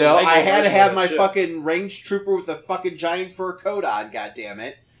 I had to have my fucking range trooper with a fucking giant fur coat on. God damn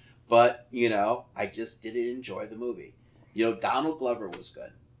it! But I just didn't enjoy the movie. Donald Glover was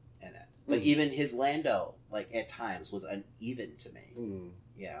good in it, but even his Lando, like at times, was uneven to me.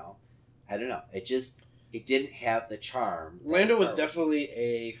 I don't know. It didn't have the charm. Lando was definitely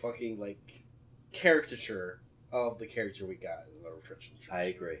a fucking like caricature of the character we got in the original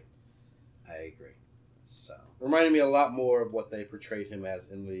trilogy. I agree. So reminded me a lot more of what they portrayed him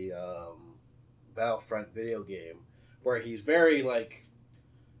as in the Battlefront video game, where he's very like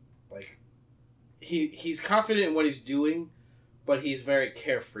he's confident in what he's doing, but he's very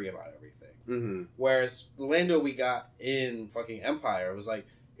carefree about everything. Mm-hmm. Whereas the Lando we got in fucking Empire was like,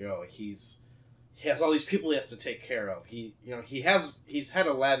 he has all these people he has to take care of. He's had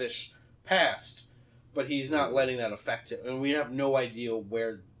a lavish past, but he's not letting that affect him, and we have no idea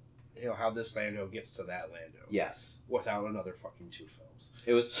where, how this Lando gets to that Lando. Yes, without another fucking 2 films.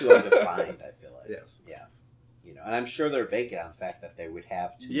 It was too undefined. I feel like. Yes. Yeah. And I'm sure they're banking on the fact that they would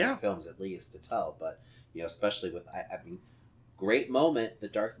have 2 more films at least to tell. But especially with great moment, the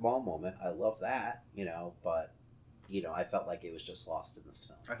Darth Maul moment. I love that. But I felt like it was just lost in this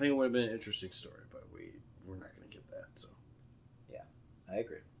film. I think it would have been an interesting story, but we're not going to get that. So, yeah, I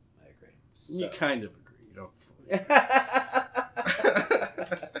agree. So. You kind of agree. You don't fully.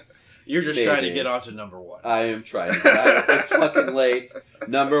 You're just trying to get on to number 1. I am trying. It's fucking late.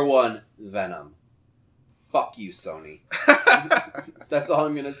 Number 1, Venom. Fuck you, Sony. That's all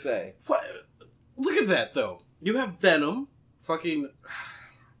I'm gonna say. What? Look at that, though. You have Venom. Fucking.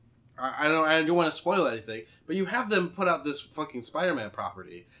 I don't want to spoil anything, but you have them put out this fucking Spider-Man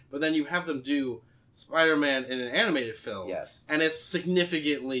property, but then you have them do Spider-Man in an animated film. Yes. And it's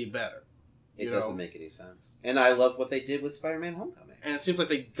significantly better. It doesn't make any sense. And I love what they did with Spider-Man Homecoming. And it seems like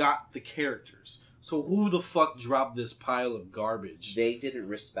they got the characters. So who the fuck dropped this pile of garbage? They didn't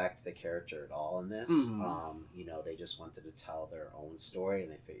respect the character at all in this. Mm-hmm. They just wanted to tell their own story,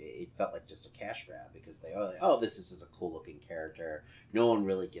 and it felt like just a cash grab because this is just a cool looking character. No one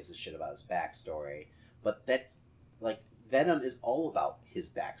really gives a shit about his backstory. But that's like Venom is all about his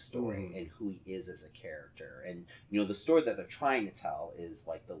backstory and who he is as a character. And the story that they're trying to tell is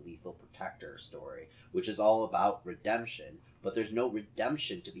like the Lethal Protector story, which is all about redemption. But there's no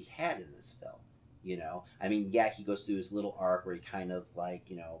redemption to be had in this film. He goes through his little arc where he kind of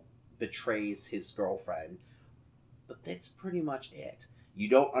betrays his girlfriend, but that's pretty much it. You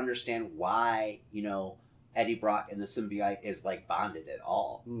don't understand why, Eddie Brock and the symbiote is bonded at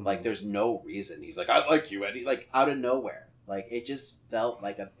all. Mm-hmm. There's no reason. He's like, I like you, Eddie, out of nowhere. It just felt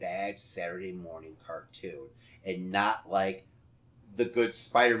like a bad Saturday morning cartoon and not like the good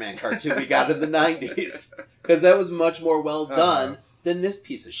Spider-Man cartoon we got in the 90s. Because that was much more well done than this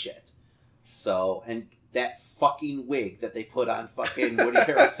piece of shit. So, and that fucking wig that they put on fucking Woody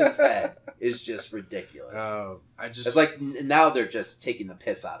Harrelson's head is just ridiculous. It's like now they're just taking the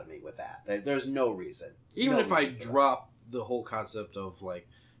piss out of me with that. There's no reason. Even if I drop the whole concept of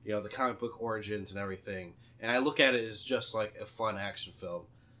the comic book origins and everything, and I look at it as just like a fun action film,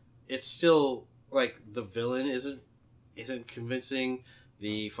 it's still the villain isn't convincing.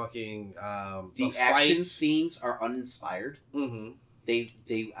 The fucking the action scenes are uninspired. Mm-hmm.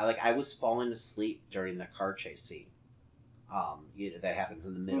 I was falling asleep during the car chase scene. That happens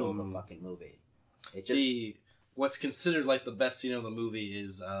in the middle of the fucking movie. It just what's considered the best scene of the movie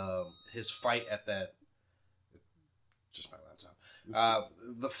is his fight at that. Just my laptop.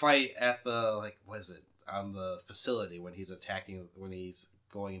 The fight at the what is it on the facility when he's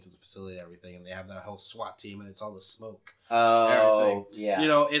going into the facility and everything, and they have that whole SWAT team, and it's all the smoke. Oh, yeah.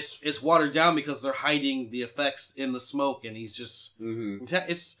 It's watered down because they're hiding the effects in the smoke, and he's just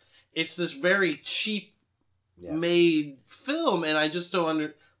it's this very cheap made film, and I just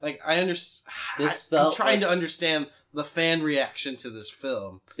don't I'm trying to understand the fan reaction to this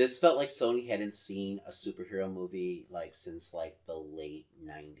film. This felt like Sony hadn't seen a superhero movie since the late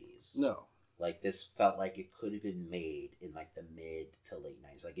 90s. No. This felt like it could have been made in the mid to late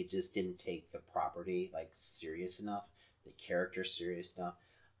 90s. It just didn't take the property serious enough, the character serious enough.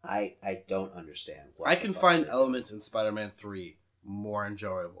 I don't understand. I can find elements in Spider-Man 3 more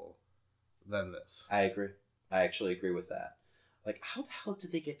enjoyable than this. I agree. I actually agree with that. How the hell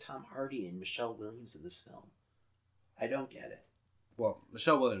did they get Tom Hardy and Michelle Williams in this film? I don't get it. Well,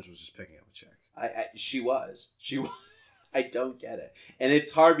 Michelle Williams was just picking up a check. She was. I don't get it. And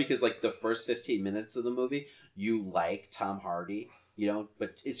it's hard because, like, the first 15 minutes of the movie, you like Tom Hardy, you know,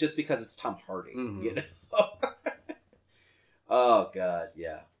 but it's just because it's Tom Hardy, you know? Oh, God,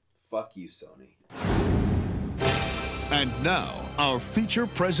 yeah. Fuck you, Sony. And now, our feature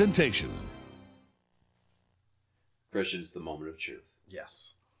presentation. Christian, it's the moment of truth.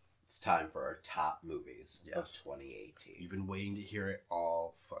 Yes. It's time for our top movies of Yes. 2018. You've been waiting to hear it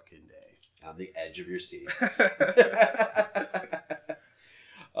all fucking day. On the edge of your seats.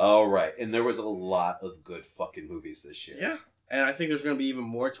 All right. And there was a lot of good fucking movies this year. Yeah. And I think there's going to be even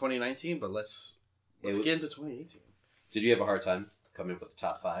more 2019, but let's get into 2018. Did you have a hard time coming up with the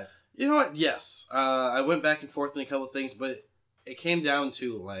top 5? You know what? Yes. I went back and forth on a couple of things, but it came down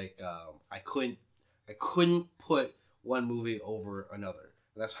to, like, I couldn't put one movie over another.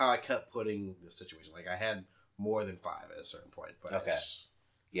 And that's how I kept putting the situation. Like, I had more than 5 at a certain point. But okay.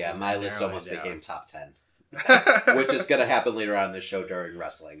 Yeah, my list almost down. became top 10. Which is going to happen later on in the show during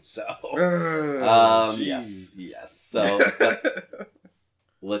wrestling. So, yes. So,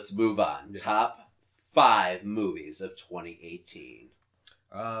 let's move on. Yes. Top 5 movies of 2018.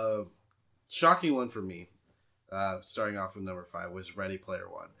 Shocking one for me, starting off with number 5, was Ready Player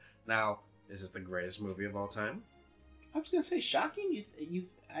One. Now, is it the greatest movie of all time? I was going to say, shocking.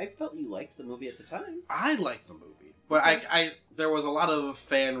 I felt you liked the movie at the time. I liked the movie, but I there was a lot of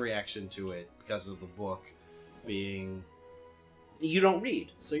fan reaction to it because of the book being. You don't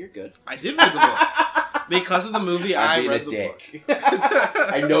read, so you're good. I did read the book because of the movie. I read the book.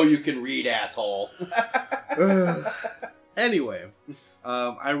 I know you can read, asshole. Anyway,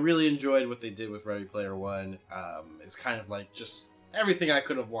 I really enjoyed what they did with Ready Player One. It's kind of like just everything I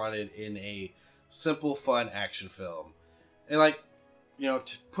could have wanted in a simple, fun action film. And, like, you know,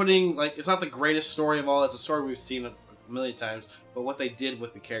 putting, like, it's not the greatest story of all. It's a story we've seen a million times. But what they did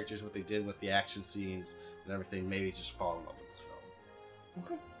with the characters, what they did with the action scenes and everything, made me just fall in love with the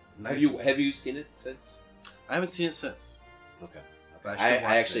film. Okay. Nice. Have you seen it since? I haven't seen it since. Okay. I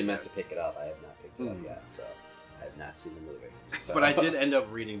actually meant to pick it up. I have not picked it up yet, so I have not seen the movie. So. But I did end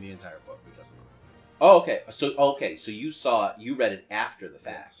up reading the entire book because of the movie. Oh, okay. So you read it after the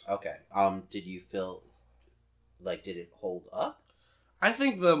fact. Yes. Okay. Did you feel like, did it hold up? I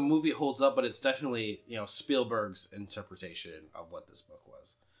think the movie holds up, but it's definitely, you know, Spielberg's interpretation of what this book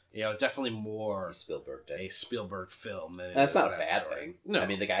was. You know, definitely more a Spielberg film. Than that's not a that bad story. thing. No, I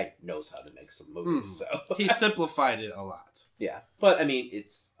mean, the guy knows how to make some movies, so he simplified it a lot. Yeah, but I mean,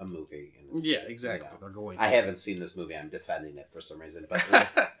 it's a movie. And Yeah, exactly. You know, They're going. I haven't seen this movie. I'm defending it for some reason, but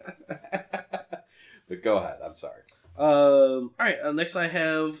but go ahead. I'm sorry. All right. Next, I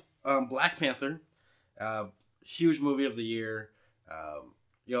have Black Panther. Huge movie of the year.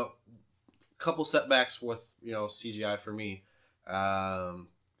 You know, couple setbacks with, you know, CGI for me.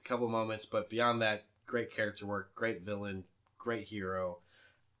 Couple moments, but beyond that, great character work, great villain, great hero.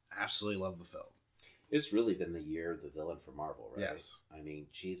 Absolutely love the film. It's really been the year of the villain for Marvel, right? Yes. I mean,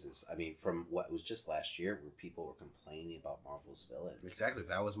 Jesus. I mean, from what was just last year where people were complaining about Marvel's villains. Exactly.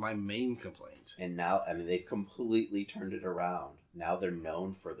 That was my main complaint. And now, I mean, they've completely turned it around. Now they're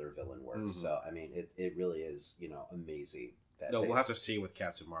known for their villain work. Mm-hmm. So, I mean, it really is, you know, amazing. No, we'll have to see with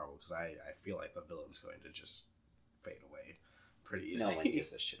Captain Marvel, because I feel like the villain's going to just fade away pretty easy. No one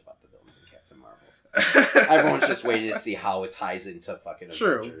gives a shit about the villains in Captain Marvel. Everyone's just waiting to see how it ties into fucking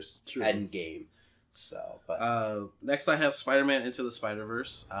Avengers Endgame. So, but next I have Spider-Man Into the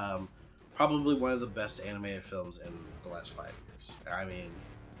Spider-Verse. Probably one of the best animated films in the last 5 years. I mean,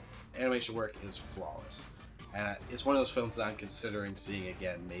 animation work is flawless. And it's one of those films that I'm considering seeing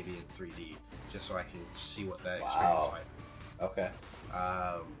again, maybe in 3D, just so I can see what that experience might be. Okay.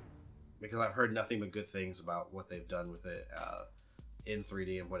 Because I've heard nothing but good things about what they've done with it in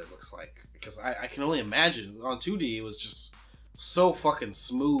 3D and what it looks like. Because I can only imagine on 2D it was just so fucking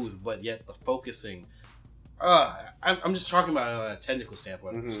smooth, but yet the focusing. I'm just talking about it on a technical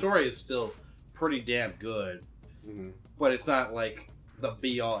standpoint. Mm-hmm. The story is still pretty damn good, but it's not like the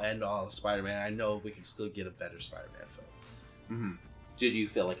be-all, end-all of Spider-Man. I know we can still get a better Spider-Man film. Mm-hmm. Did you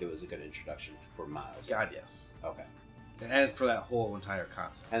feel like it was a good introduction for Miles? God, yes. Okay. And for that whole entire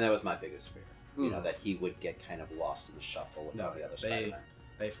concept. And that was my biggest fear. You know, that he would get kind of lost in the shuffle with all the other Spider-Man.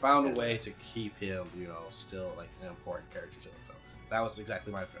 They found a way to keep him, you know, still like an important character to the film. That was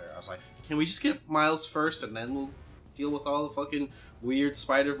exactly my fear. I was like, can we just get Miles first and then we'll deal with all the fucking weird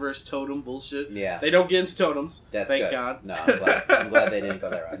Spider-Verse totem bullshit? Yeah. They don't get into totems. Thank good. God. No, I'm glad they didn't go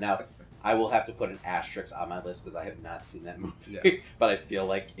that route. Now, I will have to put an asterisk on my list because I have not seen that movie. Yes. But I feel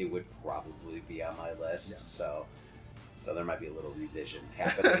like it would probably be on my list. Yes. So there might be a little revision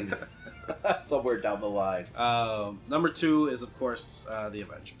happening somewhere down the line. Number 2 is, of course, The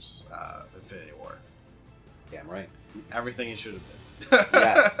Avengers, Infinity War. Damn right. Everything it should have been.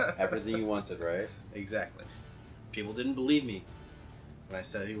 Yes, everything you wanted, right? Exactly. People didn't believe me when I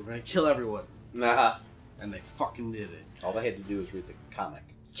said they were going to kill everyone. Nah. And they fucking did it. All they had to do was read the comic.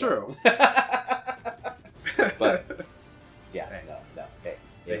 True. But, yeah, Hey. no. Hey,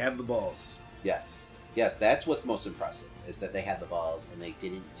 They had the balls. Yes, that's what's most impressive, is that they had the balls and they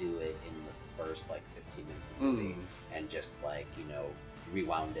didn't do it in the first, 15 minutes of the movie and just,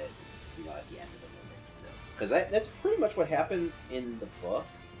 rewound it, at the end of the movie. Yes. Because that's pretty much what happens in the book,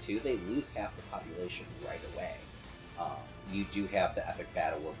 too. They lose half the population right away. You do have the epic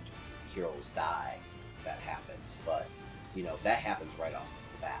battle where heroes die. That happens, but, that happens right off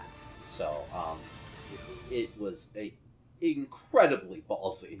the bat. So, it was incredibly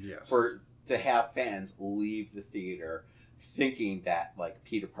ballsy to have fans leave the theater thinking that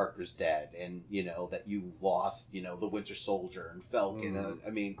Peter Parker's dead and that you lost the Winter Soldier and Falcon. I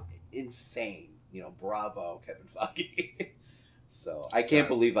mean, insane. Bravo, Kevin Feige. So I can't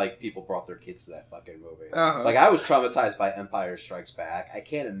believe people brought their kids to that fucking movie. I was traumatized by Empire Strikes Back. I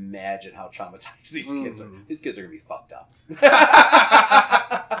can't imagine how traumatized these kids are. These kids are gonna be fucked up.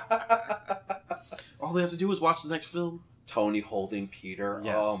 All they have to do is watch the next film. Tony holding Peter.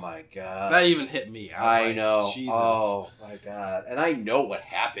 Yes. Oh my god. That even hit me. I know. Jesus. Oh my god. And I know what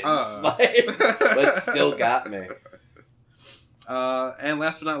happens. But it still got me. And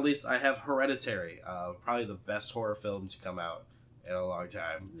last but not least, I have Hereditary. Probably the best horror film to come out in a long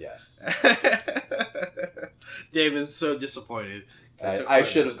time. Yes. David's so disappointed. I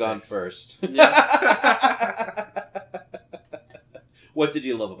should have gone first. Yeah. What did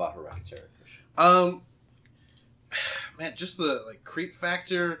you love about Hereditary? Man, just the creep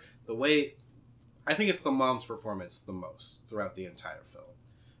factor, the way I think it's the mom's performance the most throughout the entire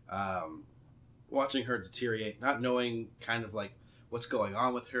film. Watching her deteriorate, not knowing kind of what's going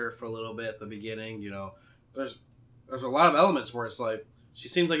on with her for a little bit at the beginning. There's a lot of elements where it's she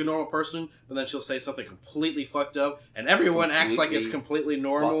seems like a normal person, but then she'll say something completely fucked up, and everyone acts like it's completely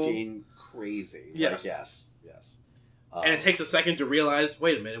normal. Fucking crazy. Yes. Yes. And it takes a second to realize,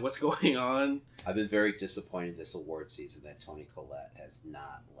 wait a minute, what's going on? I've been very disappointed this award season that Toni Collette has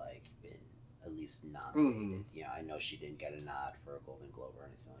not been at least nominated. I know she didn't get a nod for a Golden Globe or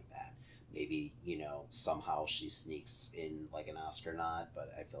anything like that. Maybe, somehow she sneaks in an Oscar nod,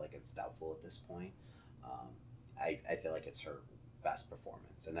 but I feel like it's doubtful at this point. I feel like it's her best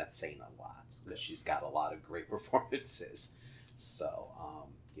performance, and that's saying a lot because she's got a lot of great performances. So,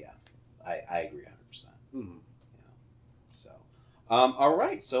 yeah, I agree 100%. So, all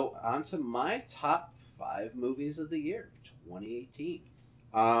right. So on to my top 5 movies of the year, 2018.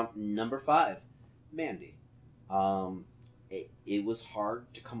 Number 5, Mandy. It was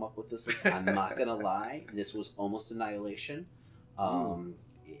hard to come up with this list. I'm not gonna lie. This was almost Annihilation.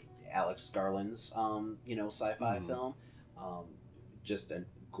 Alex Garland's sci-fi film. Just a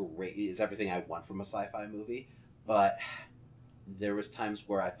great. It's everything I want from a sci-fi movie. But there was times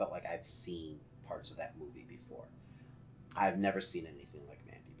where I felt like I've seen parts of that movie before. I've never seen anything like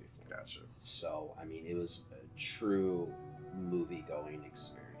Mandy before. Gotcha. So, I mean, it was a true movie-going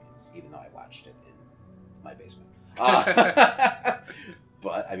experience, even though I watched it in my basement. But,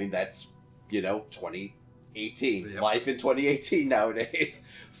 I mean, that's, 2018. Yep. Life in 2018 nowadays.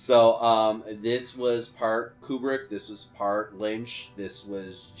 So, this was part Kubrick. This was part Lynch. This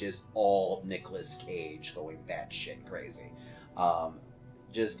was just all Nicolas Cage going batshit crazy.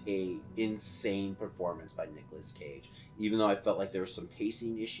 Just a insane performance by Nicolas Cage. Even though I felt like there were some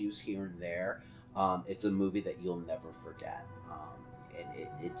pacing issues here and there, it's a movie that you'll never forget, and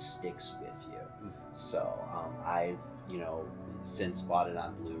it sticks with you. So I've since bought it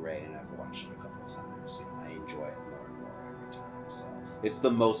on Blu-ray and I've watched it a couple of times. I enjoy it more and more every time. So it's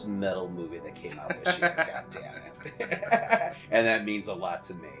the most metal movie that came out this year. God damn it, and that means a lot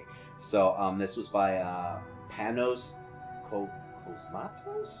to me. So this was by Panos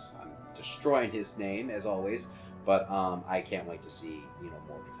Cosmatos. I'm destroying his name as always, but I can't wait to see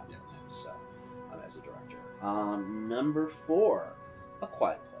more to come. Yes. So as a director, number 4, A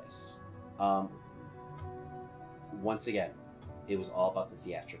Quiet Place. Once again, it was all about the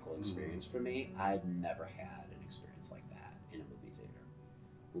theatrical experience for me. I've never had an experience like that in a movie theater.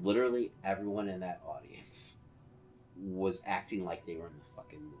 Literally everyone in that audience was acting like they were in the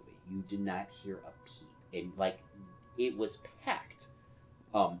fucking movie. You did not hear a peep, and it was packed,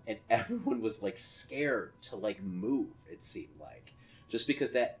 and everyone was scared to move. It seemed just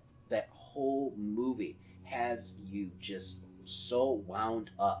because that whole movie has you just so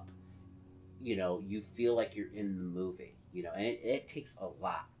wound up. You feel like you're in the movie. And it takes a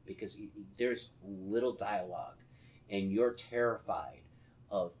lot because there's little dialogue, and you're terrified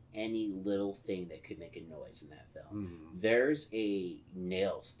of any little thing that could make a noise in that film. Mm-hmm. There's a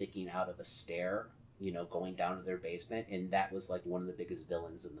nail sticking out of a stair, going down to their basement, and that was like one of the biggest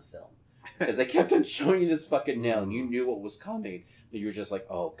villains in the film. Because they kept on showing you this fucking nail, and you knew what was coming, but you were just like,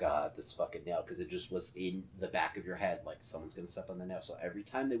 oh god, this fucking nail, because it just was in the back of your head, like someone's gonna step on the nail. So every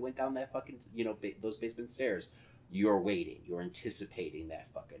time they went down that fucking, those basement stairs, you're waiting, you're anticipating that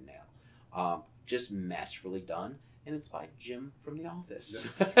fucking nail. Just masterfully done, and it's by Jim from The Office,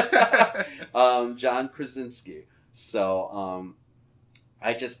 John Krasinski. So,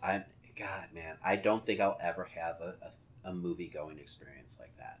 God, man, I don't think I'll ever have a movie going experience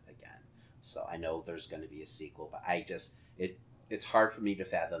like that again. So I know there's going to be a sequel, but it's hard for me to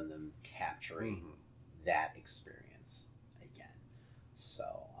fathom them capturing that experience again.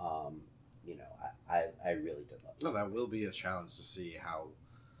 So, I really did love it. No, that will be a challenge to see how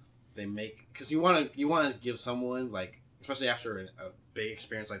they make, because you want to give someone, like, especially after a big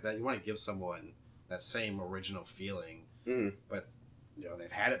experience like that, you want to give someone that same original feeling, but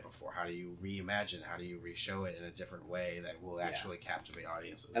they've had it before. How do you reimagine? How do you re-show it in a different way that will actually captivate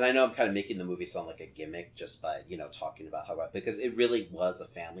audiences? And I know I'm kind of making the movie sound like a gimmick just by, talking about because it really was a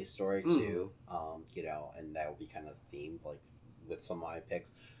family story too, and that will be kind of themed, like, with some of my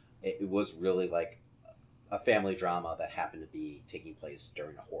picks. It was really like a family drama that happened to be taking place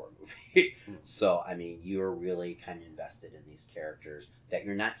during a horror movie. So, I mean, you're really kind of invested in these characters that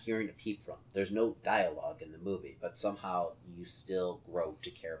you're not hearing a peep from. There's no dialogue in the movie, but somehow you still grow to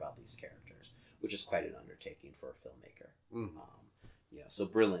care about these characters, which is quite an undertaking for a filmmaker. So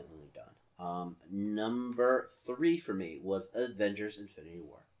brilliantly done. Number 3 for me was Avengers Infinity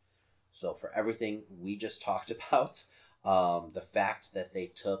War. So for everything we just talked about, the fact that they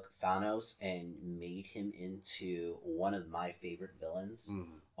took Thanos and made him into one of my favorite villains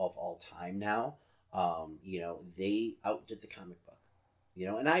of all time now, they outdid the comic book.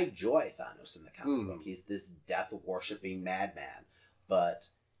 And I enjoy Thanos in the comic book. He's this death-worshipping madman, but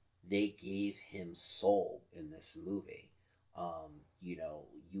they gave him soul in this movie.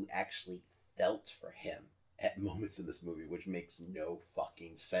 You actually felt for him at moments in this movie, which makes no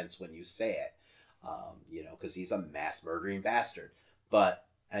fucking sense when you say it. Because he's a mass murdering bastard. But,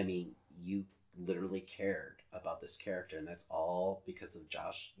 I mean, you literally cared about this character, and that's all because of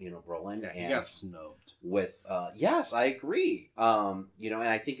Josh, Brolin. Yeah, he got snubbed. With, yes, I agree. And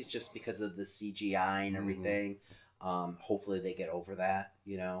I think it's just because of the CGI and everything. Hopefully they get over that,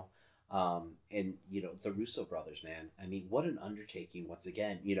 And, the Russo brothers, man. I mean, what an undertaking, once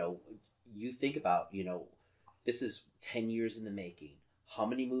again. You think about, this is 10 years in the making. How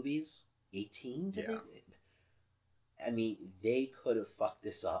many movies? 18? I mean, they could have fucked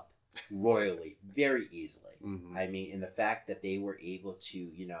this up royally, very easily. I mean, and the fact that they were able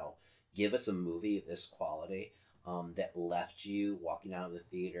to, give us a movie of this quality that left you walking out of the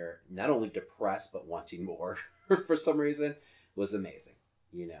theater not only depressed but wanting more for some reason was amazing.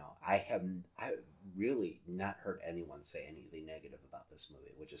 I have really not heard anyone say anything negative about this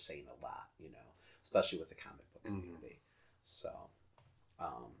movie, which is saying a lot, especially with the comic book community. So,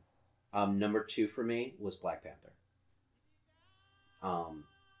 number 2 for me was Black Panther.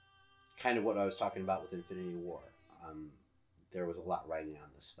 Kind of what I was talking about with Infinity War. There was a lot riding on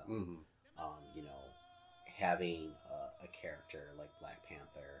this film. Having a character like Black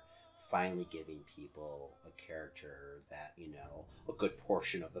Panther, finally giving people a character that, a good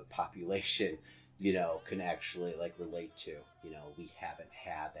portion of the population, can actually, like, relate to. We haven't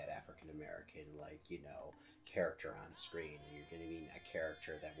had that African American, like, character on screen, and you're getting a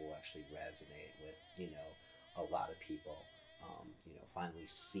character that will actually resonate with, a lot of people, finally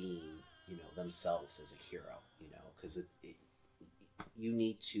seeing, themselves as a hero, because you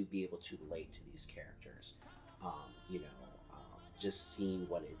need to be able to relate to these characters, just seeing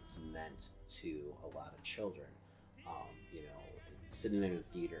what it's meant to a lot of children, sitting in a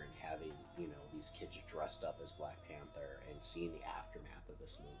theater and having, these kids dressed up as Black Panther and seeing the aftermath of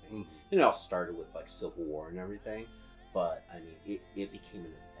this movie. It all started with, like, Civil War and everything, but, I mean, it became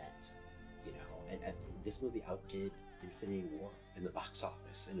an event, and this movie outdid Infinity War in the box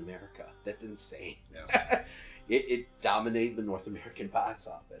office in America. That's insane. Yes. It dominated the North American box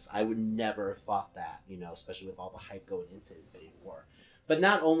office. I would never have thought that, especially with all the hype going into Infinity War. But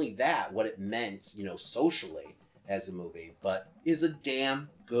not only that, what it meant, socially as a movie, but is a damn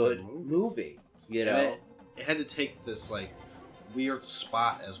good movie. It had to take this, like, weird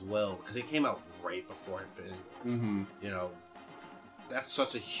spot as well, because it came out right before Infinity War. That's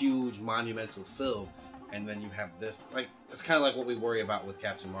such a huge, monumental film. and then you have this, like, it's kind of like what we worry about with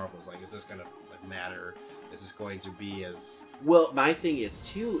Captain Marvel. Is like, is this gonna like matter? Is this going to be as well? My thing is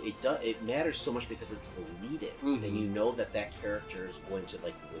too. It matters so much because it's the lead-in, and you know that character is going to,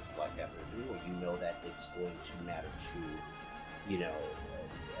 like with Black Panther 3, where you know that it's going to matter to,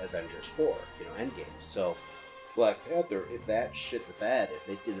 Avengers 4, Endgame. So Black Panther, if that shit the bed, if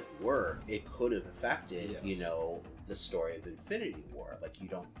it didn't work, it could have affected, the story of Infinity War. Like, you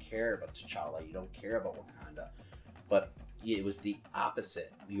don't care about T'Challa, you don't care about Wakanda, but it was the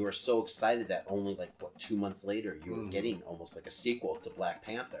opposite. You were so excited that only 2 months later you were getting almost like a sequel to Black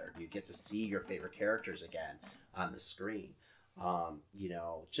Panther. You get to see your favorite characters again on the screen. And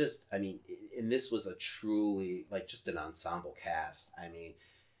this was a truly just an ensemble cast. I mean,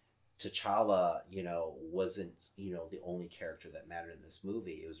 T'Challa, wasn't, the only character that mattered in this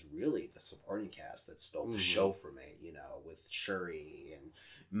movie. It was really the supporting cast that stole the show for me, with Shuri and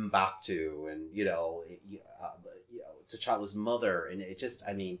M'Baku and, T'Challa's mother. And it just,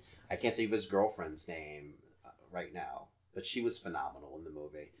 I can't think of his girlfriend's name right now, but she was phenomenal in the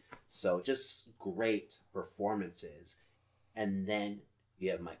movie. So just great performances. And then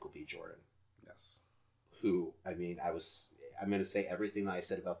you have Michael B. Jordan. Yes. Who, I'm going to say everything that I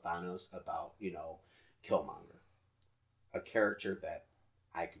said about Thanos, about, Killmonger. A character that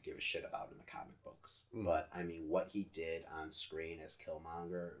I could give a shit about in the comic books. But, what he did on screen as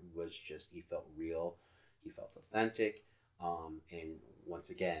Killmonger was just, he felt real. He felt authentic. And once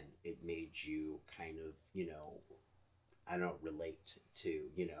again, it made you kind of, relate to,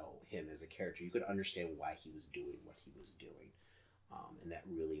 him as a character. You could understand why he was doing what he was doing. And that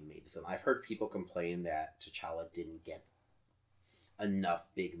really made the film. I've heard people complain that T'Challa didn't get enough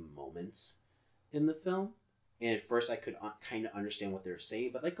big moments in the film. And at first I could kind of understand what they were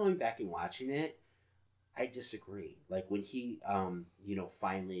saying, but going back and watching it, I disagree. When he,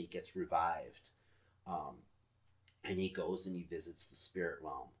 finally gets revived, and he goes and he visits the spirit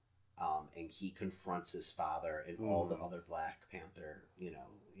realm, and he confronts his father and all the other Black Panther,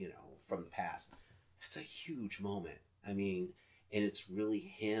 from the past. It's a huge moment. And it's really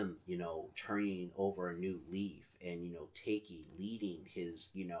him, turning over a new leaf and, leading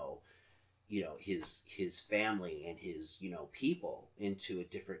his, his family and his, people into a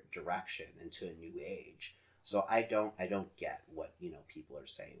different direction, into a new age. So I don't get what, people are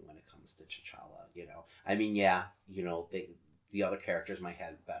saying when it comes to T'Challa, the other characters might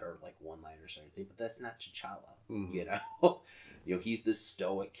have better, one-liners or anything, but that's not T'Challa, he's this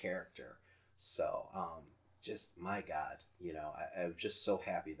stoic character. So, just, my God, I'm just so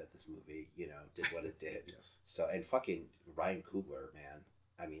happy that this movie, did what it did. Yes. So, and fucking Ryan Coogler, man.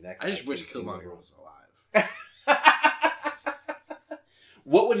 That guy, I just wish Killmonger was alive.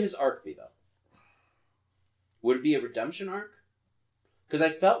 What would his arc be, though? Would it be a redemption arc? Because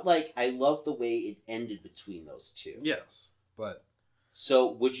I felt like I loved the way it ended between those two. Yes, but...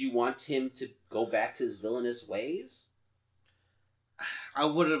 So, would you want him to go back to his villainous ways? I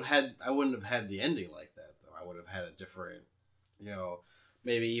wouldn't have had the ending like that, though. I would have had a different,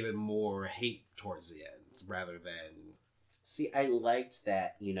 maybe even more hate towards the end, rather than... See, I liked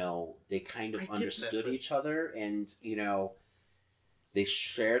that, they kind of understood each other, and, they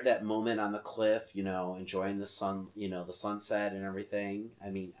shared that moment on the cliff, enjoying the sun, the sunset and everything.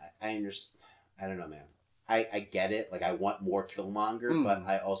 I understand. I don't know, man. I get it. I want more Killmonger, but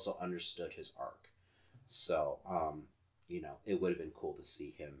I also understood his arc. So, it would have been cool to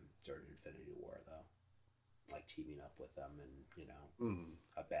see him during Infinity War, though. Teaming up with them and,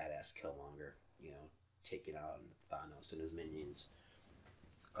 a badass Killmonger, taking out Thanos and his minions.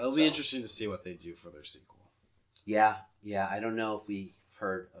 It'll be interesting to see what they do for their sequel. Yeah. I don't know if we've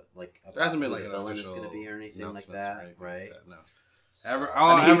heard there hasn't been an official is going to be or anything like that, right? Like that, no. So,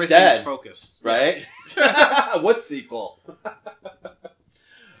 Everything's dead, focused, right? What sequel?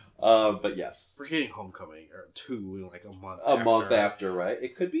 But yes, we're getting Homecoming or 2 in a month. Month after, right?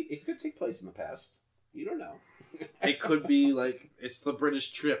 It could be. It could take place in the past. You don't know. It could be it's the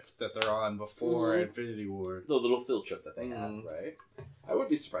British trip that they're on before Infinity War. The little field trip that they had, right? I wouldn't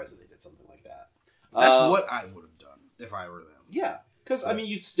be surprised if they did something like that. That's what I would have done if I were them. Yeah, because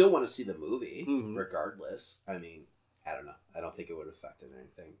you'd still want to see the movie, regardless. I don't know. I don't think it would have affected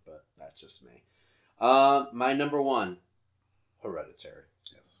anything, but that's just me. My number 1, Hereditary.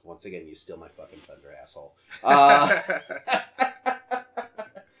 Yes. Once again, you steal my fucking thunder, asshole.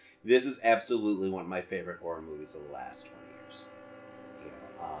 This is absolutely one of my favorite horror movies of the last 20 years.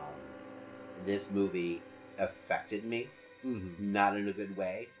 This movie affected me, not in a good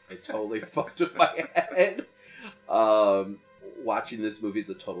way. It totally fucked with my head. Watching this movie is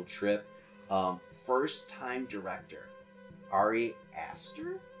a total trip. First time director, Ari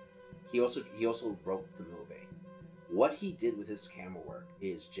Aster. He also wrote the movie. What he did with his camera work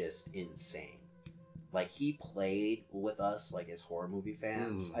is just insane. Like, he played with us, like, as horror movie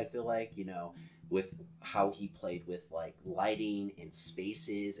fans, I feel like, you know, with how he played with, like, lighting and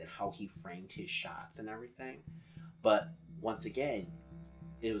spaces and how he framed his shots and everything. But, once again,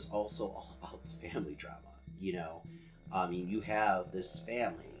 it was also all about the family drama, you know? I mean, you have this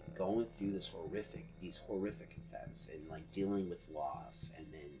family going through these horrific events and, like, dealing with loss, and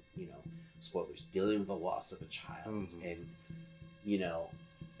then, you know, spoilers, dealing with the loss of a child. And, you know,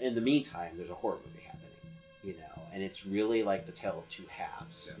 in the meantime, there's a horror movie happening, you know, and it's really like the tale of two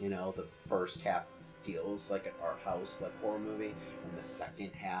halves. You know, the first half feels like an art house, like, horror movie, and the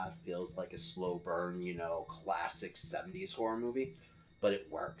second half feels like a slow burn, you know, classic 70s horror movie, but it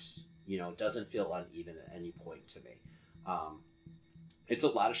works. You know, it doesn't feel uneven at any point to me. It's a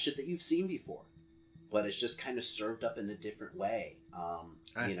lot of shit that you've seen before, but it's just kind of served up in a different way.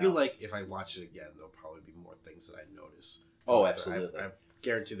 I feel like if I watch it again, there'll probably be more things that I notice. Oh, absolutely. I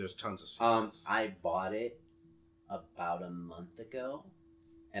guarantee there's tons of scenes. I bought it about a month ago,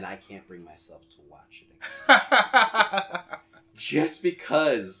 and I can't bring myself to watch it again. Just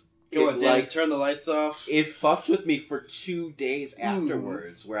because... Go on, Dan, turn the lights off. It fucked with me for 2 days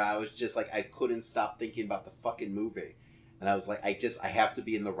afterwards, where I was just like, I couldn't stop thinking about the fucking movie. And I was like, I have to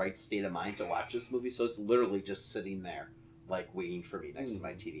be in the right state of mind to watch this movie, so it's literally just sitting there, like, waiting for me next to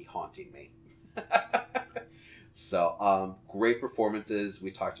my TV, haunting me. So, great performances. We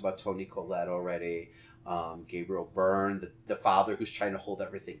talked about Toni Collette already. Gabriel Byrne, the father who's trying to hold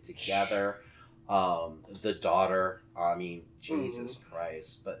everything together. The daughter, I mean, Jesus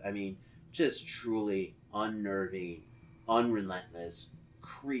Christ. But, I mean, just truly unnerving, unrelentless,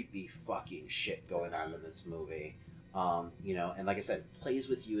 creepy fucking shit going on in this movie. You know, and like I said, plays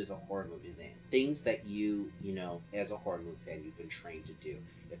with you as a horror movie fan. Things that you know, as a horror movie fan, you've been trained to do.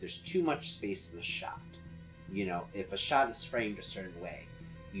 If there's too much space in the shot, you know, if a shot is framed a certain way,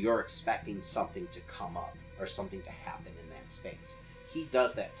 you're expecting something to come up or something to happen in that space. He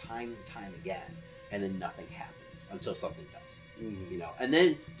does that time and time again, and then nothing happens until something does. You know, and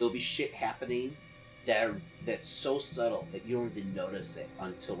then there'll be shit happening that's so subtle that you don't even notice it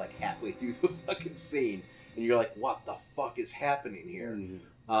until, like, halfway through the fucking scene, and you're like, what the fuck is happening here?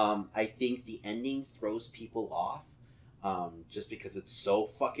 I think the ending throws people off, just because it's so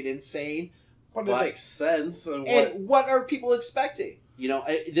fucking insane. But it makes sense. And what are people expecting? You know,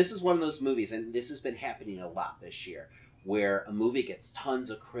 this is one of those movies, and this has been happening a lot this year, where a movie gets tons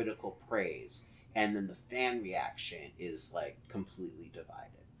of critical praise, and then the fan reaction is, like, completely divided.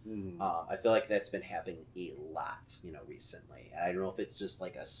 I feel like that's been happening a lot, you know, recently. And I don't know if it's just,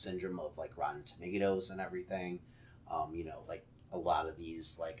 like, a syndrome of, like, Rotten Tomatoes and everything. You know, like, a lot of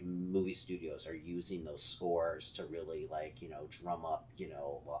these, like, movie studios are using those scores to really, like, you know, drum up, you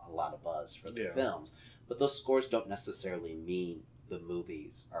know, a lot of buzz for the films. But those scores don't necessarily mean the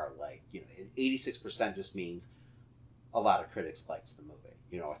movies are, like, you know, 86% just means a lot of critics liked the movie,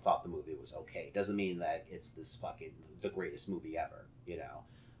 you know, or thought the movie was okay. It doesn't mean that it's this fucking, the greatest movie ever, you know.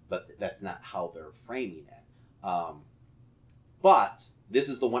 But that's not how they're framing it. But this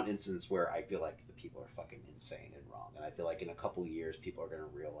is the one instance where I feel like the people are fucking insane and wrong. And I feel like in a couple of years, people are going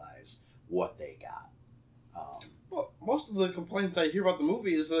to realize what they got. Well, most of the complaints I hear about the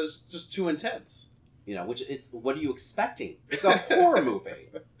movie is that it's just too intense. You know, what are you expecting? It's a horror movie.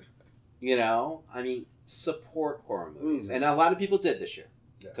 You know? I mean, support horror movies. And a lot of people did this year.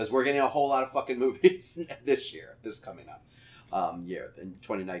 Because we're getting a whole lot of fucking movies this year. This coming up. Year in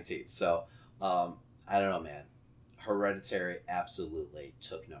 2019. So, I don't know, man. Hereditary absolutely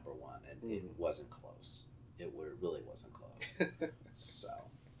took number one, and it wasn't close. It really wasn't close. So,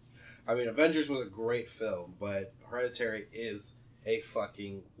 I mean, Avengers was a great film, but Hereditary is a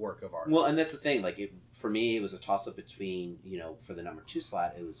fucking work of art. Well, and that's the thing. Like, for me, it was a toss-up between, you know, for the number 2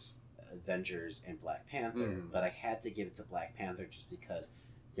 slot, it was Avengers and Black Panther. But I had to give it to Black Panther just because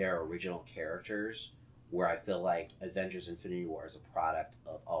they're original characters, where I feel like Avengers Infinity War is a product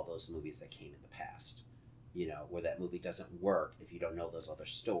of all those movies that came in the past. You know, where that movie doesn't work if you don't know those other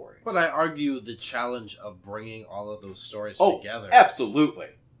stories. But I argue the challenge of bringing all of those stories together... absolutely.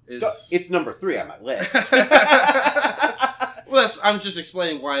 It's number 3 on my list. Well, I'm just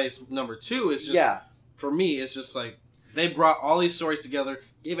explaining why it's number 2. It's just, for me, it's just like, they brought all these stories together,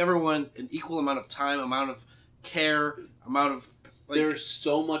 gave everyone an equal amount of time, amount of care, amount of... Like, there's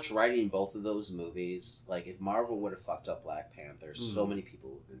so much writing in both of those movies. Like, if Marvel would have fucked up Black Panther, so many people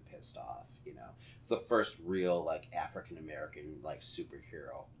would have been pissed off, you know. It's the first real, like, African-American, like,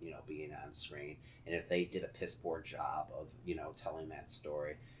 superhero, you know, being on screen. And if they did a piss-poor job of, you know, telling that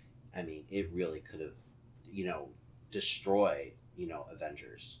story, I mean, it really could have, you know, destroyed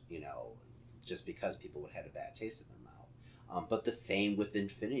Avengers, just because people would have had a bad taste in their mouth. But the same with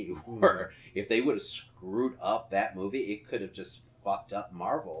Infinity War. If they would have screwed up that movie, it could have just fucked up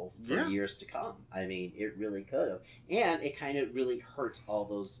Marvel for years to come. I mean, it really could have. And it kind of really hurts all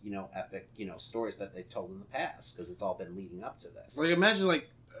those, epic, stories that they've told in the past, because it's all been leading up to this. Like, imagine, like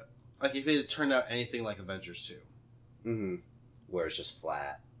if it had turned out anything like Avengers 2. Mm-hmm. Where it's just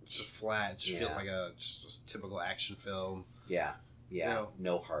flat. It's just flat. It just feels like a typical action film. Yeah.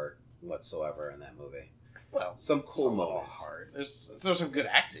 No heart whatsoever in that movie. Well, some cool moments. Hard. There's some good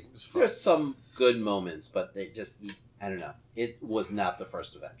acting. There's some good moments, but they just, I don't know. It was not the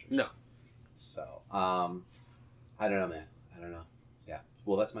first Avengers. No. So, I don't know, man. I don't know. Yeah.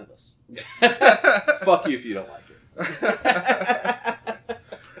 Well, that's my list. Yes. Fuck you if you don't like it.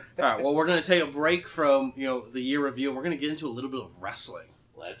 All right. Well, we're gonna take a break from the year review, and we're gonna get into a little bit of wrestling.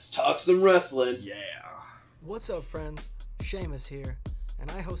 Let's talk some wrestling. Yeah. What's up, friends? Seamus here,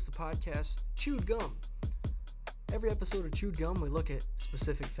 and I host the podcast Chewed Gum. Every episode of Chewed Gum, we look at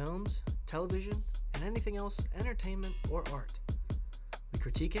specific films, television, and anything else entertainment or art. We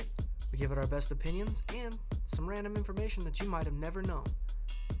critique it, we give it our best opinions, and some random information that you might have never known.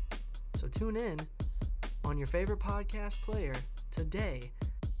 So tune in on your favorite podcast player today,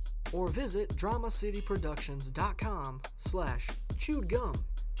 or visit dramacityproductions.com/chewedgum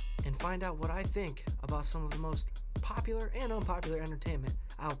and find out what I think about some of the most popular and unpopular entertainment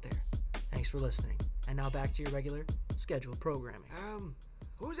out there. Thanks for listening. And now back to your regular scheduled programming.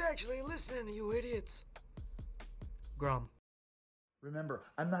 Who's actually listening to you idiots? Grum. Remember,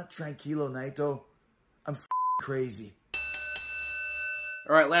 I'm not Tranquilo Naito. I'm crazy.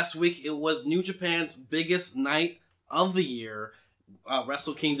 All right, last week it was New Japan's biggest night of the year,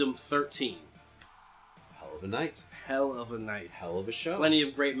 Wrestle Kingdom 13. Hell of a night. Hell of a night. Hell of a show. Plenty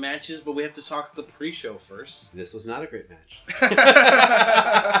of great matches, but we have to talk the pre-show first. This was not a great match.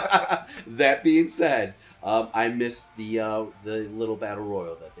 That being said, I missed the little battle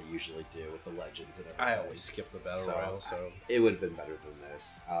royal that they usually do with the legends and everything. I always skip the battle royal, so it would have been better than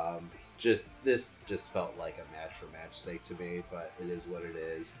this. This just felt like a match for match sake to me, but it is what it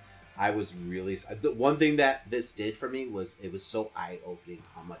is. I was really the one thing that this did for me was it was so eye opening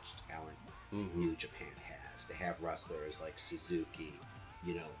how much talent New Japan has. To have wrestlers like Suzuki,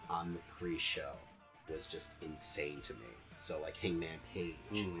 on the pre-show was just insane to me. So like Hangman Page,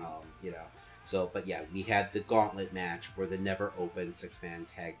 So, but yeah, we had the gauntlet match for the never open 6-man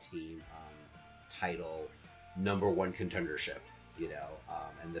tag team title #1 contendership,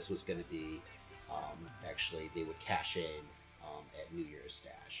 and this was going to be actually they would cash in at New Year's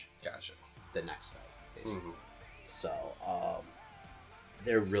Dash. Gotcha. The next night, basically. So,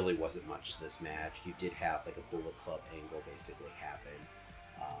 there really wasn't much to this match. You did have like a Bullet Club angle basically happen,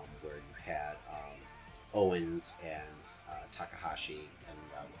 where you had Owens and Takahashi and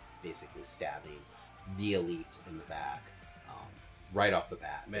basically stabbing the Elite in the back right off the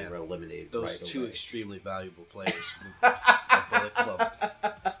bat. Man, they were eliminated. Those right two away. extremely valuable players from the Bullet Club.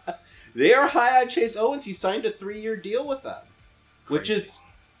 They are high on Chase Owens. He signed a 3-year deal with them, which is,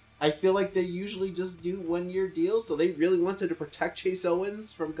 I feel like they usually just do 1-year deals. So they really wanted to protect Chase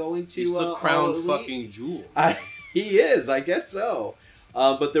Owens from going to. He's the crown fucking jewel. He is, I guess so.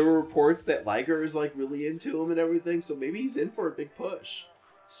 But there were reports that Liger is like really into him and everything. So maybe he's in for a big push.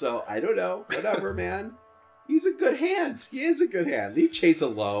 So I don't know. Whatever, man. He's a good hand. He is a good hand. Leave Chase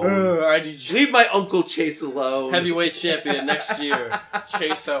alone. Leave my Uncle Chase alone. Heavyweight champion next year.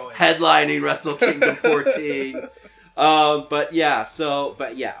 Chase Owens. Headlining Wrestle Kingdom 14.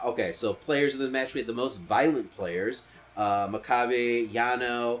 Okay. So players of the match, we had the most violent players. Makabe,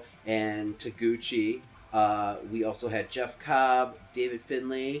 Yano, and Taguchi. We also had Jeff Cobb, David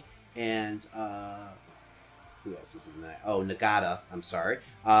Finlay, and who else is in that? Oh, Nagata. I'm sorry.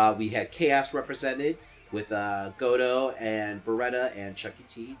 We had Chaos represented with Goto and Beretta and Chucky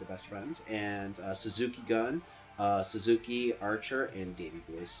T, the best friends, and Suzuki Gun, Suzuki Archer, and Davey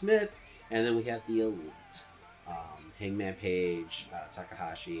Boy Smith. And then we had the Elite, Hangman Page,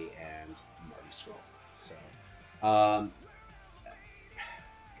 Takahashi, and Marty Scurll. So, God,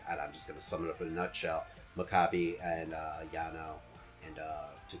 I'm just going to sum it up in a nutshell. Makabe and Yano and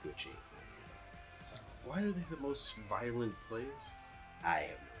Taguchi. So, why are they the most violent players? I have no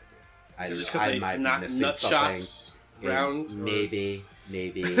idea. I don't Just know. because I might they be not missing nut something. shots round? Maybe.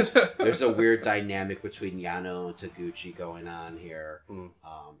 There's a weird dynamic between Yano and Taguchi going on here.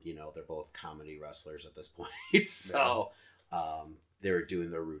 They're both comedy wrestlers at this point. So they were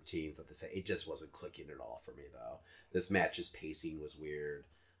doing their routines at the same. It just wasn't clicking at all for me, though. This match's pacing was weird.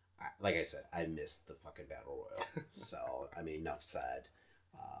 Like I said, I missed the fucking battle royal. So, enough said.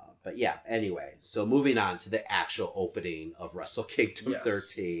 But yeah, anyway, so moving on to the actual opening of Wrestle Kingdom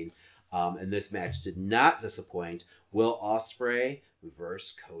 13. And this match did not disappoint. Will Ospreay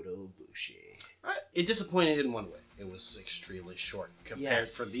versus Kota Ibushi. It disappointed in one way. It was extremely short compared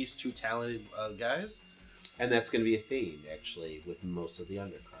for these two talented guys. And that's going to be a theme, actually, with most of the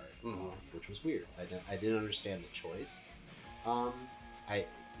undercard, which was weird. I didn't understand the choice. It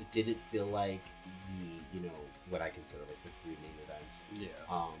didn't feel like what I consider like the 3 main events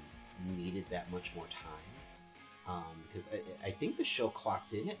needed that much more time. Because I think the show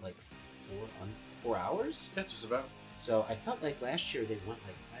clocked in at like 4 hours. Yeah, just about. So I felt like last year they went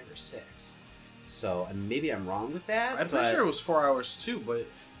like 5 or 6. So maybe I'm wrong with that. I'm pretty sure it was 4 hours too, but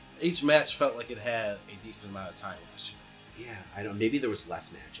each match felt like it had a decent amount of time last year. Yeah, I don't. Maybe there was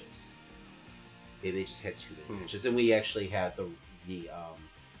less matches. Maybe they just had 2 matches, and we actually had the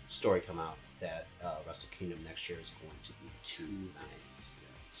story come out that Wrestle Kingdom next year is going to be 2 nights.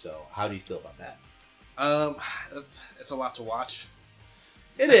 So how do you feel about that? It's a lot to watch.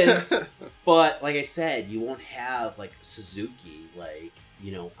 It is, but like I said, you won't have like Suzuki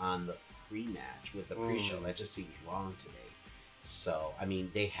on the pre-match with the pre-show. That just seems wrong to me. So I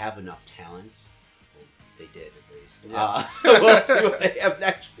mean, they have enough talent. Well, they did at least. Yeah. We'll see what they have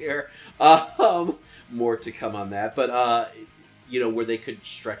next year. More to come on that, but where they could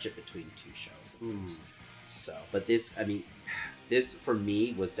stretch it between 2 shows at least. So, but this for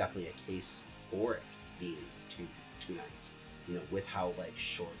me was definitely a case for it being two nights. With how like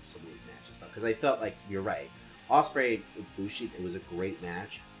short some of these matches felt, because I felt like you're right. Ospreay Ibushi, it was a great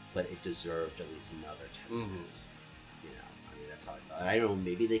match, but it deserved at least another 10 minutes. That's how I felt. And I don't know,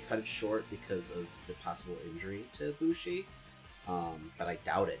 maybe they cut it short because of the possible injury to Ibushi, but I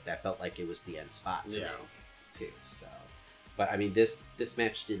doubt it. That felt like it was the end spot to me too. So, but I mean, this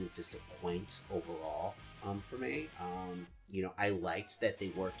match didn't disappoint overall for me. I liked that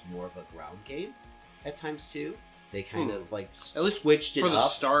they worked more of a ground game at times too. They kind of like at least switched it for the up,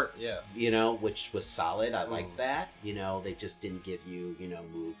 start, which was solid. I liked that. They just didn't give you,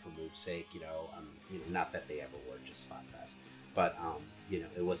 move for move's sake. Not that they ever were just spot fest, but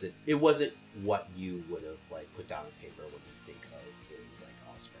it wasn't what you would have like put down on paper when you think of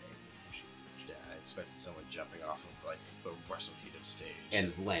like Ospreay. Yeah, I expected someone jumping off of like the Wrestle Kingdom stage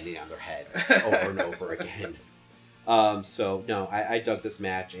and landing on their head over and over again. So no, I dug this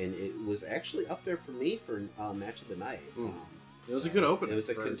match, and it was actually up there for me for match of the night. It was a good opening. It was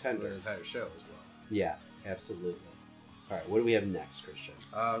a contender. The entire show as well. Yeah, absolutely. All right, what do we have next, Christian?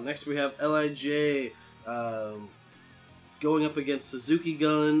 Next we have LIJ going up against Suzuki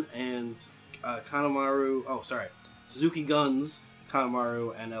Gun and Kanemaru. Oh, sorry, Suzuki Guns,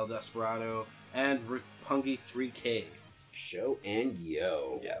 Kanemaru, and El Desperado, and Roppongi 3K. Show and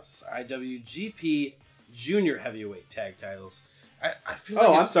yo. Yes, IWGP Junior Heavyweight Tag Titles. I feel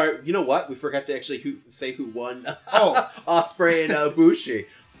like I'm sorry. You know what? We forgot to actually say who won. Ospreay and Ibushi.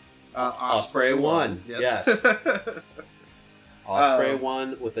 Ospreay won. Yes. Ospreay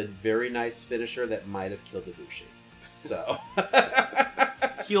won with a very nice finisher that might have killed Ibushi. So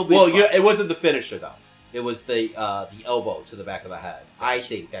he'll be fine. It wasn't the finisher though. It was the elbow to the back of the head. I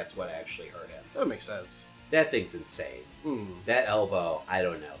think that's what actually hurt him. That makes sense. That thing's insane. That elbow, I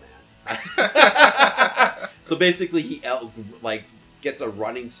don't know, man. So basically, he gets a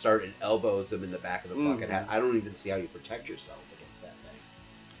running start and elbows him in the back of the fucking head. I don't even see how you protect yourself against that thing.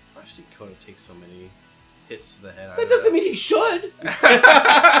 I've seen Kota take so many hits to the head. That doesn't mean he should.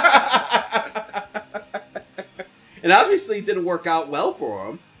 And obviously, it didn't work out well for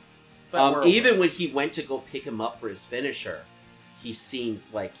him. Even when he went to go pick him up for his finisher, he seemed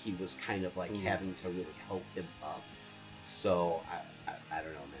like he was kind of like having to really help him up. So I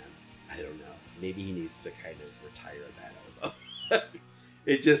don't know, man. I don't know. Maybe he needs to kind of retire that elbow.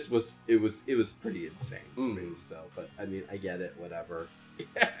 It was pretty insane to me. So, but I mean, I get it. Whatever.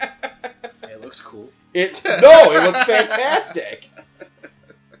 It looks cool. It looks fantastic.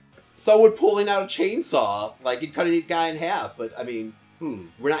 Someone pulling out a chainsaw, like you'd cut a guy in half. But I mean,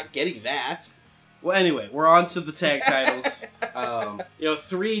 we're not getting that. Well, anyway, we're on to the tag titles.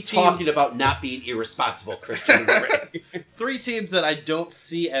 3 teams... Talking about not being irresponsible, Christian. 3 teams that I don't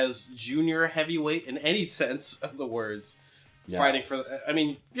see as junior heavyweight in any sense of the words. No. Fighting for... I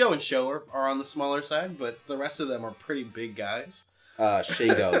mean, Yo and Sho are on the smaller side, but the rest of them are pretty big guys.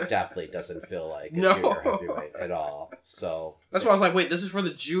 Shingo definitely doesn't feel like a junior heavyweight at all. So that's why I was like, wait, this is for the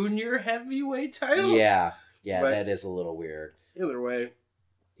junior heavyweight title? Yeah, but that is a little weird. Either way.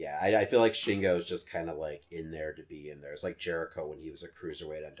 Yeah, I feel like Shingo's just kind of like in there to be in there. It's like Jericho when he was a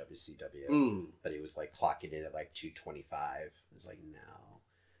cruiserweight on WCW, but he was like clocking in at like 225. It's like, no.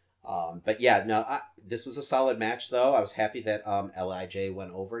 But yeah, no, this was a solid match, though. I was happy that LIJ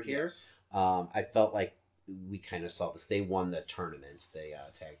went over here. Yes. I felt like we kind of saw this. They won the tournaments, the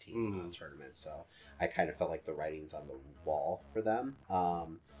tag team tournament, so I kind of felt like the writing's on the wall for them.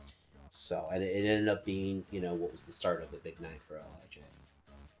 So, and it ended up being, what was the start of the big night for LIJ.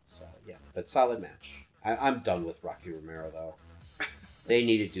 So, yeah, but solid match. I'm done with Rocky Romero, though. They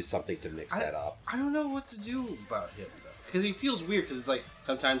need to do something to mix that up. I don't know what to do about him, though. Because he feels weird, because it's like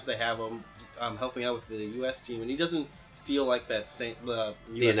sometimes they have him helping out with the U.S. team, and he doesn't feel like that same the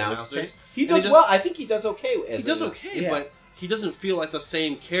U.S. announcers. He does well. I think he does okay. But he doesn't feel like the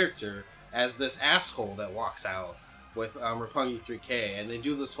same character as this asshole that walks out with Roppongi 3K, and they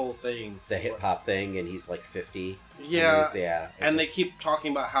do this whole thing, the hip hop thing, and he's like 50. Yeah, and they keep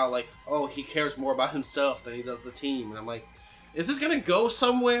talking about how he cares more about himself than he does the team, and I'm like, is this gonna go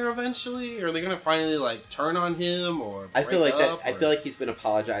somewhere eventually? Or are they gonna finally turn on him or break I feel like up, I feel like he's been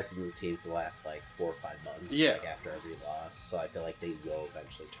apologizing to the team for the last 4 or 5 months. Yeah. After every loss, so I feel like they will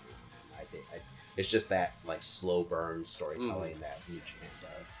eventually turn on him. I think it's just that slow burn storytelling that New Japan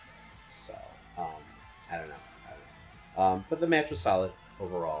does. So I don't know. But the match was solid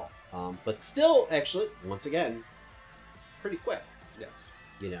overall. But still, actually, once again, pretty quick. Yes.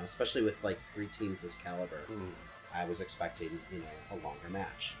 Especially with 3 teams this caliber. I was expecting, a longer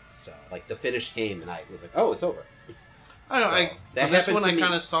match. So, the finish came, and I was like, "Oh, it's over." I don't know. That this one, happened to I me.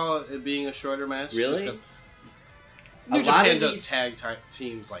 kind of saw it being a shorter match. Really? Just A New lot Japan of does these- tag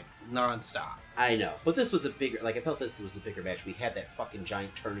teams nonstop. I know, but this was a bigger. I felt this was a bigger match. We had that fucking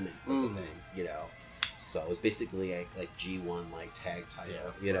giant tournament for the thing, So it was basically a G1 tag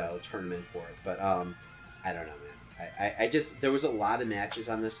title, tournament for it. But I don't know, man. I just there was a lot of matches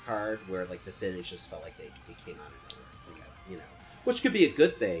on this card where the finish just felt like they came out of nowhere, which could be a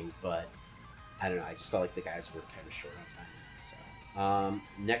good thing, but I don't know. I just felt like the guys were kind of short on time.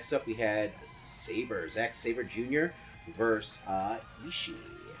 So next up we had Zack Sabre Jr. versus Ishii,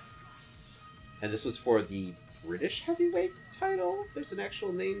 and this was for the British heavyweight title. There's an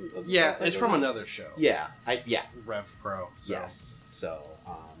actual name of it's from another show. Yeah, Rev Pro. So. Yes. So,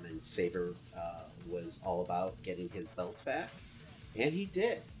 and Sabre was all about getting his belt back, and he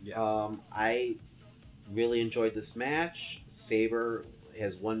did. Yes. I really enjoyed this match. Sabre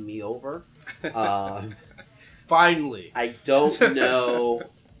has won me over. Finally. I don't know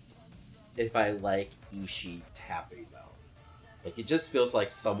if I like Ishii tapping though. It just feels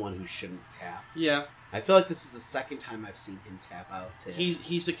like someone who shouldn't tap. Yeah. I feel like this is the second time I've seen him tap out.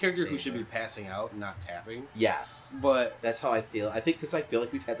 He's a character who should Sabre. be passing out, not tapping. Yes. But That's how I feel. I think because I feel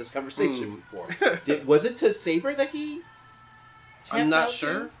like we've had this conversation before. Was it to Sabre that he tapped I'm not out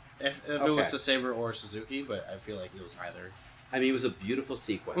sure to? if it was to Sabre or Suzuki, but I feel like it was either. I mean, it was a beautiful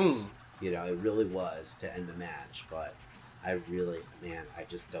sequence. It really was to end the match. But I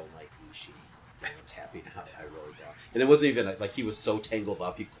just don't like Ishii tapping out. I really don't. And it wasn't even he was so tangled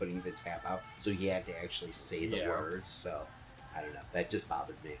up he couldn't even tap out. So he had to actually say the words. So I don't know. That just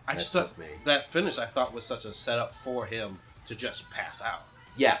bothered me. That's just me. That finish I thought was such a setup for him to just pass out.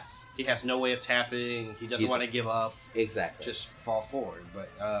 Yes. He has no way of tapping. He doesn't want to give up. Exactly. Just fall forward. But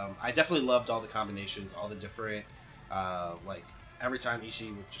I definitely loved all the combinations, all the different, every time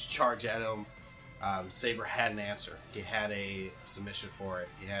Ishii would just charge at him, Sabre had an answer. He had a submission for it.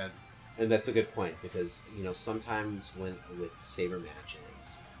 And that's a good point because, sometimes with Sabre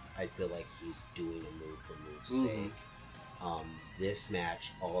matches, I feel like he's doing a move for move's sake. This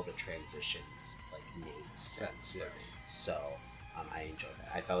match, all the transitions made sense. Yes. So I enjoyed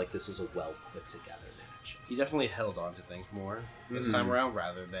that. I felt like this was a well put together match. He definitely held on to things more this time around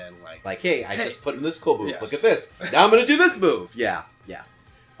rather than hey, I just put in this cool move. Yes. Look at this. Now I'm going to do this move. Yeah.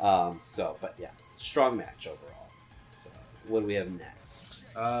 But yeah, strong match overall. So what do we have next?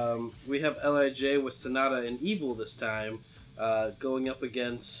 We have LIJ with Sonata and Evil this time, going up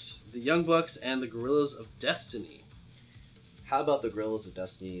against the Young Bucks and the Gorillas of Destiny. How about the Gorillas of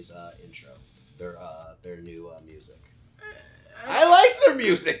Destiny's intro? Their new music. I like their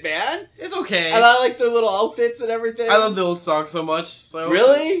music, man. It's okay. And I like their little outfits and everything. I love the old song so much. So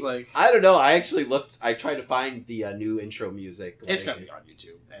really? It's I don't know. I actually looked. I tried to find the new intro music. It's gotta be on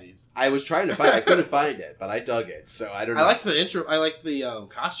YouTube. I was trying to find. I couldn't find it, but I dug it. So I don't know. I like the intro. I like the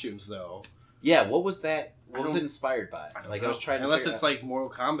costumes though. Yeah. What was that? What was it inspired by? I was trying to. Unless it's Mortal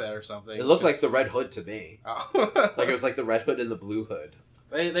Kombat or something. It looked like the Red Hood to me. Oh. It was like the Red Hood and the Blue Hood.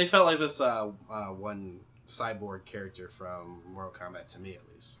 They felt like this one cyborg character from Mortal Kombat to me, at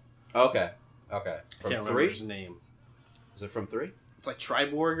least. Okay. From Can't remember 3? his name. Is it from 3? It's like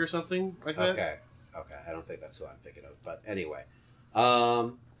Triborg or something like that. Okay. I don't think that's who I'm thinking of. But anyway.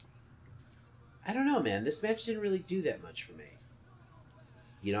 I don't know, man. This match didn't really do that much for me.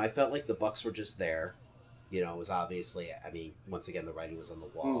 You know, I felt like the Bucks were just there. You know, it was obviously, I mean, once again, the writing was on the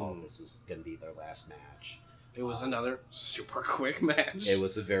wall. This was going to be their last match. It was another super quick match. It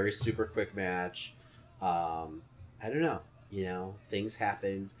was a very super quick match. I don't know. You know, things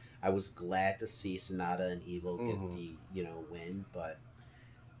happened. I was glad to see Sonata and Evil get the, you know, win, but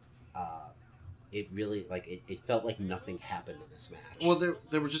it really, like, it felt like nothing happened in this match. Well,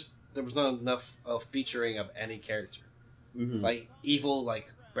 there was not enough of featuring of any character. Like, Evil,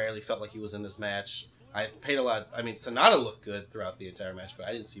 like, barely felt like he was in this match. I paid a lot. I mean, Sonata looked good throughout the entire match, but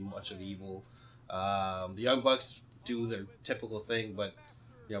I didn't see much of Evil. The Young Bucks do their typical thing, but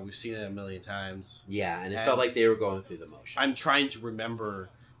you know, we've seen it a million times. Yeah, and it felt like they were going through the motions. I'm trying to remember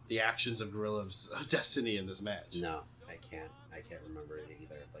the actions of Gorillas of Destiny in this match. No, I can't remember it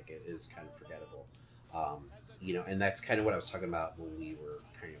either. Like, it is kind of forgettable. You know, and that's kind of what I was talking about when we were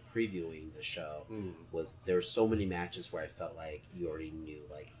kind of previewing the show. Was there were so many matches where I felt like you already knew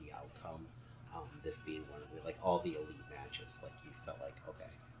like the outcome. This being one of the, like, all the elite matches, like, you felt like, okay,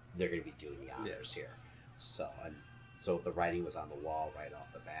 they're going to be doing the honors here. So the writing was on the wall right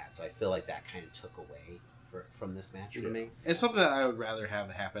off the bat. So I feel like that kind of took away from this match for me. It's something that I would rather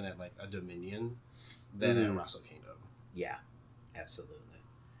have happen at like a Dominion than at Wrestle Kingdom. Yeah, absolutely.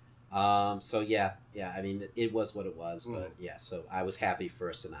 So yeah. I mean, it was what it was, but yeah. So I was happy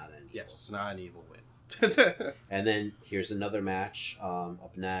for Sonata and Evil. Yes, Sonata and Evil win. And then here's another match.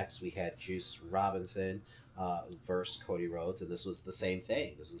 Up next, we had Juice Robinson versus Cody Rhodes, and this was the same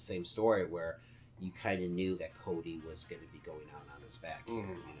thing. This was the same story where you kind of knew that Cody was going to be going out on his back here. You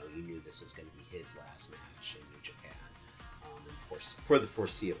know, you knew this was going to be his last match in New Japan, and for the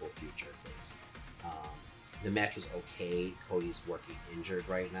foreseeable future, basically. The match was okay. Cody's working injured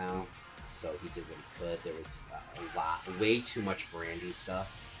right now, so he did what he could. There was way too much Brandy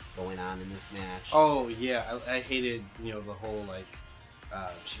stuff going on in this match. Oh yeah, I hated, you know, the whole like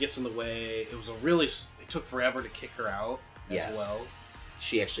she gets in the way. It took forever to kick her out as well.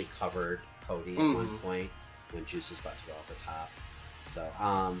 She actually covered Cody at one point when Juice was about to go off the top. So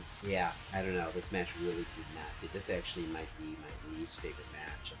yeah, I don't know. This match really did not. This actually might be my least favorite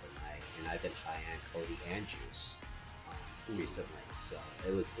match of the night, and I've been high on Cody and Juice recently, so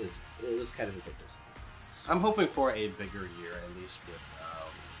it was kind of a big disappointment. So, I'm hoping for a bigger year, at least with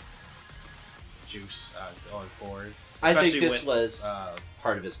Juice going forward. I think Especially this with, was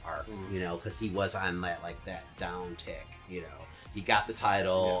part of his arc, you know, because he was on that down tick. You know, he got the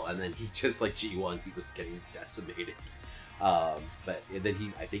title, and then he just like G1, he was getting decimated. But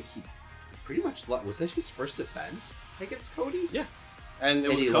then I think he pretty much was that his first defense against Cody? Yeah, and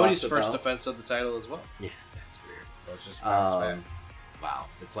it was Cody's first defense of the title as well. Yeah, that's weird. So it's just bounce back. Wow,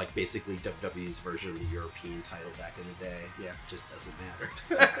 it's like basically WWE's version of the European title back in the day. Yeah, it just doesn't matter.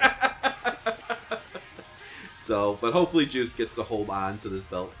 So, but hopefully Juice gets to hold on to this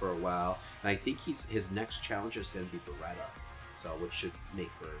belt for a while, and I think his next challenger is going to be Beretta, so which should make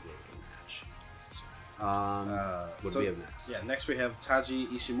for a really good match. What do we have next? Yeah, next we have Taiji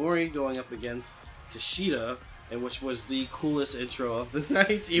Ishimori going up against Kushida, and which was the coolest intro of the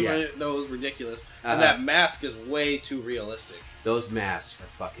night, even though it was ridiculous. And that mask is way too realistic. Those masks are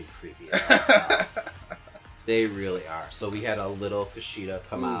fucking creepy. They really are. So we had a little Kushida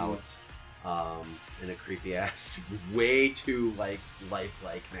come out in a creepy ass, way too like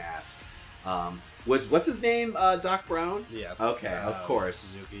lifelike mask. What's his name? Doc Brown? Yes. Okay, of course.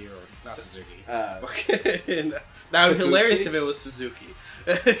 Suzuki or not Suzuki. Okay. That would be hilarious if it was Suzuki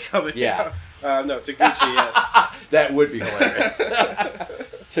coming out. No, Taguchi, yes. That would be hilarious.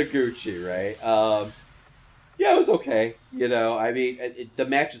 Taguchi, right? Yeah, it was okay. You know, I mean, the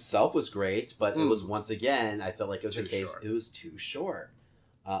match itself was great, but it was, once again, I felt like it was it was too short.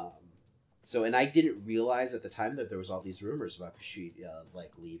 So, and I didn't realize at the time that there was all these rumors about Kushida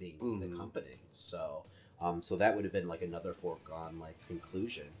like leaving the company. So, so that would have been like another foregone like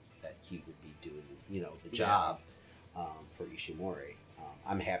conclusion that he would be doing, you know, the job for Ishimori.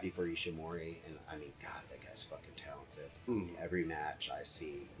 I'm happy for Ishimori, and I mean, God, that guy's fucking talented. Every match I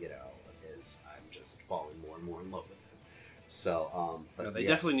see, you know, of his, I'm just falling more and more in love with him. So, but they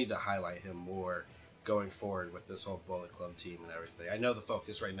definitely need to highlight him more going forward with this whole Bullet Club team and everything. I know the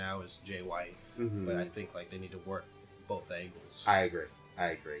focus right now is Jay White, but I think like they need to work both angles. I agree.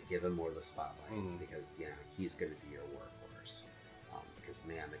 Give him more of the spotlight because he's going to be your workhorse. Because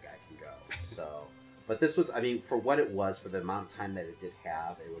man, the guy can go. So, but this was, I mean, for what it was, for the amount of time that it did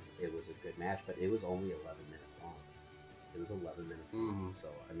have, it was a good match. But it was only 11 minutes long. It was 11 minutes long. So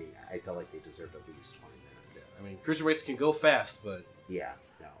I mean, I felt like they deserved at least 20 minutes. Yeah, I mean, cruiserweights can go fast, but yeah.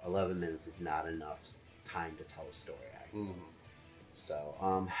 No, 11 minutes is not enough time to tell a story. I think. So,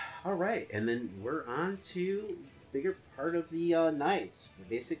 all right, and then we're on to bigger part of the night.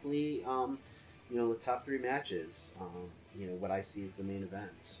 Basically, the top 3 matches. What I see as the main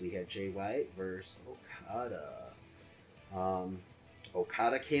events. We had Jay White versus Okada.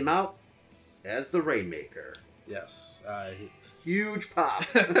 Okada came out as the Rainmaker. Yes. Huge pop.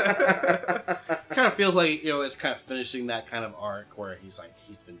 Kind of feels like, it's kind of finishing that kind of arc where he's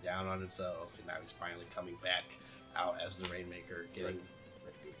been down on himself, and now he's finally coming back out as the Rainmaker, getting...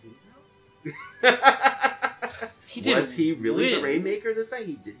 Was he really the Rainmaker this time?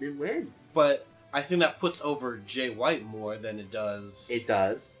 He didn't win. But I think that puts over Jay White more than it does... It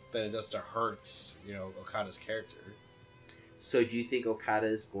does. Than it does to hurt, Okada's character. So do you think Okada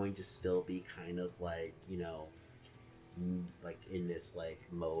is going to still be kind of like, like in this like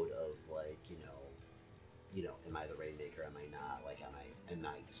mode of like, am I the Rainmaker? Am I not? Like, am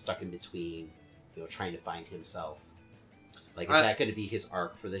I stuck in between, trying to find himself? Like, is that going to be his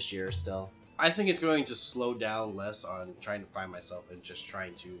arc for this year still? I think it's going to slow down less on trying to find myself and just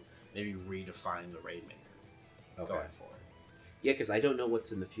trying to maybe redefine the Rainmaker going forward. Yeah, because I don't know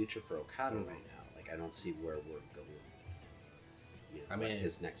what's in the future for Okada right now. Like, I don't see where we're going. What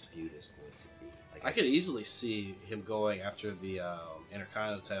his next feud is going to be. Like, I could easily see him going after the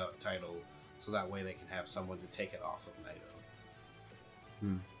Intercontinental title, so that way they can have someone to take it off of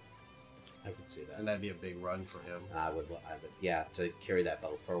Naito. I could see that, and that'd be a big run for him. I would, to carry that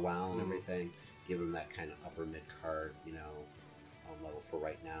belt for a while and everything, give him that kind of upper mid card, level for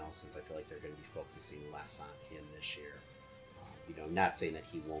right now. Since I feel like they're going to be focusing less on him this year. Not saying that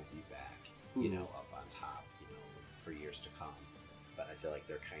he won't be back, up on top, for years to come. But I feel like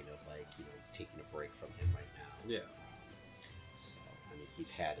they're kind of like, taking a break from him right now. Yeah. So,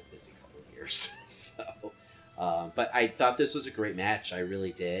 he's had a busy couple of years. So, but I thought this was a great match. I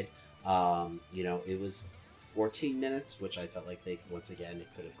really did. It was 14 minutes, which I felt like it could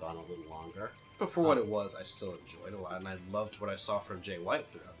have gone a little longer. But for what it was, I still enjoyed a lot, and I loved what I saw from Jay White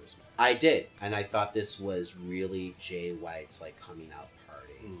throughout this match. I did, and I thought this was really Jay White's like coming out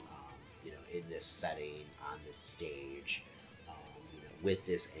party, in this setting, on this stage, with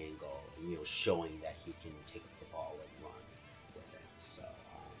this angle, showing that he can take the ball and run with it. So,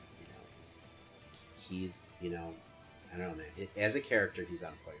 he's, I don't know, man. As a character, he's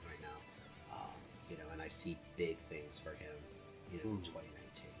on point right now. And I see big things for him, in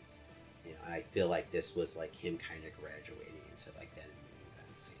 2019. And I feel like this was like him kind of graduating into like that main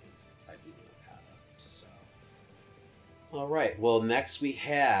event scene by beating Okada. So, all right. Well, next we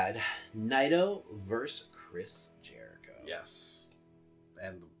had Naito versus Chris Jericho. Yes,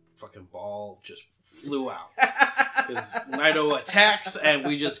 and the fucking ball just flew out because Naito attacks and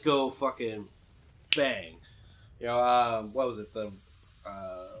we just go fucking bang. What was it?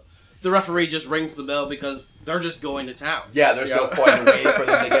 The referee just rings the bell because they're just going to town. Yeah, there's no point in waiting for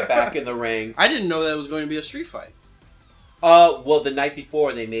them to get back in the ring. I didn't know that it was going to be a street fight. Well, the night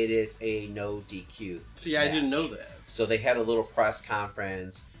before they made it a no DQ. See, I didn't know that. So they had a little press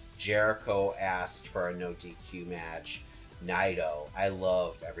conference. Jericho asked for a no DQ match. Naito, I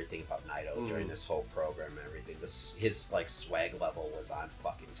loved everything about Naito during this whole program and everything. His like swag level was on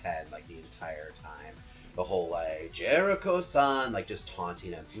fucking 10 like the entire time. The whole like Jericho-san, like just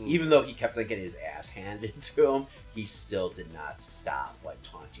taunting him. Even though he kept like getting his ass handed to him, he still did not stop like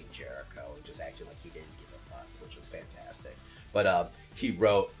taunting Jericho and just acting like he didn't give a fuck, which was fantastic. But he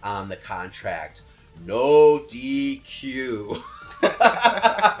wrote on the contract, no DQ.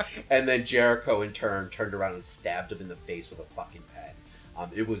 And then Jericho in turn turned around and stabbed him in the face with a fucking pen.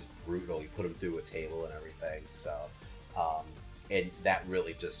 It was brutal. He put him through a table and everything. So, and that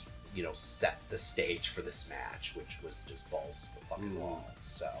really just, set the stage for this match, which was just balls to the fucking wall.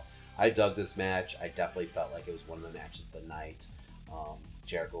 So I dug this match. I definitely felt like it was one of the matches of the night.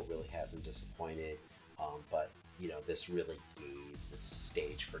 Jericho really hasn't disappointed. But, this really gave the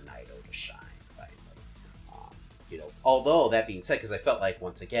stage for Naito to shine, finally. Although that being said, because I felt like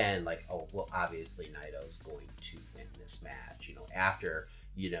once again, like, oh, well, obviously Naito's going to win this match, after,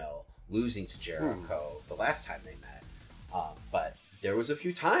 losing to Jericho the last time they met. But there was a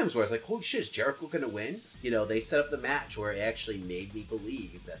few times where I was like, holy shit, is Jericho going to win? They set up the match where it actually made me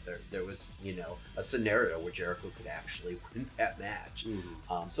believe that there was, a scenario where Jericho could actually win that match.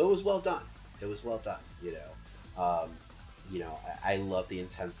 So it was well done. It was well done, I love the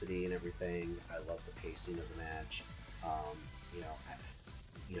intensity and everything. I love the pacing of the match.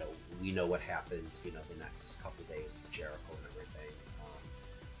 We know what happened, the next couple days with Jericho and everything.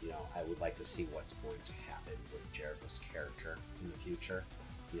 I would like to see what's going to happen with Jericho's character in the future.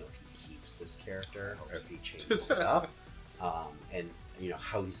 If he keeps this character or if he changes it up. And,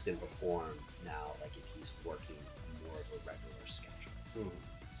 how he's going to perform now, like if he's working more of a regular schedule.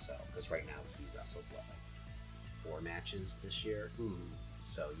 So, because right now he wrestled, 4 matches this year.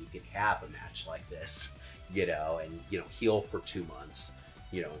 So you could have a match like this, you know, and, you know, heal for 2 months,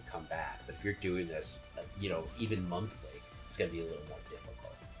 you know, and come back. But if you're doing this, you know, even monthly, it's going to be a little more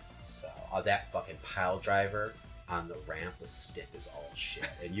difficult. So that fucking pile driver on the ramp was stiff as all shit.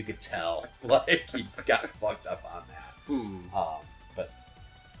 And you could tell, like, he got fucked up on that. But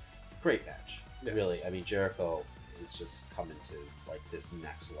great match. Yes. Really, I mean, Jericho is just coming to his, like, this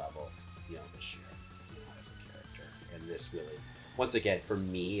next level, you know, this year, you know, as a character. And this really, once again, for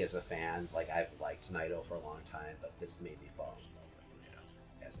me as a fan, like, I've liked Naito for a long time, but this made me fall in love with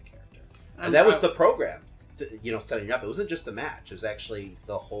Naito as a character. And that was the program, you know, setting it up. It wasn't just the match. It was actually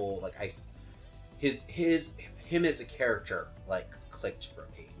the whole, like, him as a character, like, clicked for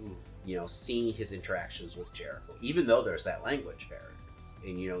me. You know, seeing his interactions with Jericho, even though there's that language barrier.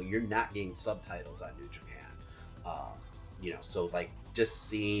 And, you know, you're not getting subtitles on New Japan. You know, so, like, just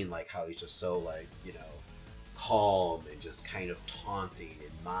seeing, like, how he's just so, like, you know, calm and just kind of taunting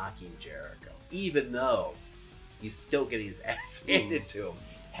and mocking Jericho, even though he's still getting his ass handed to him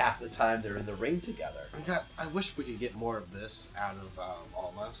half the time they're in the ring together. I wish we could get more of this out of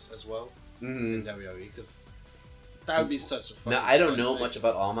Almas as well in WWE, because that would be such a fun. Now, I don't fun know thing. much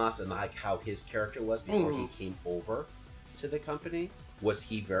about Almas and, like, how his character was before he came over to the company. Was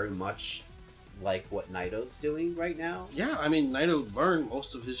he very much like what Naito's doing right now? Yeah, I mean, Naito learned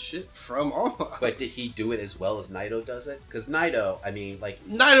most of his shit from Almas. But did he do it as well as Naito does it? Because Naito, I mean, like...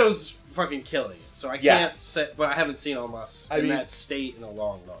 Naito's fucking killing it, so I can't say... But I haven't seen Almas in mean, that state in a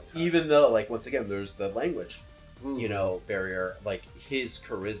long, long time. Even though, like, once again, there's the language, you know, barrier, like, his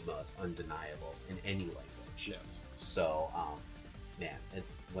charisma is undeniable in any language. Yes. So, man,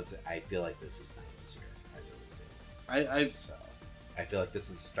 I feel like this is Naito's year. I really do. So, I feel like this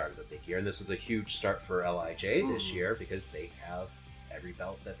is the start of a big year, and this was a huge start for LIJ this year because they have every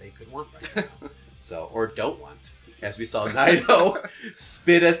belt that they could want right now. So, or don't want, as we saw Naito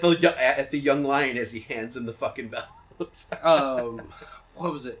spit at the young lion as he hands him the fucking belt.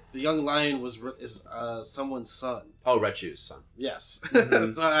 What was it? The young lion is someone's son. Oh, Rechu's son. Yes.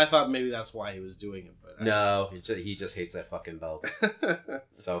 So I thought maybe that's why he was doing it, but no, he just hates that fucking belt.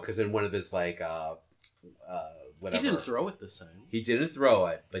 So, because in one of his like whatever. He didn't throw it this time. He didn't throw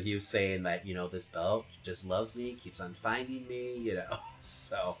it, but he was saying that, you know, this belt just loves me, keeps on finding me, you know.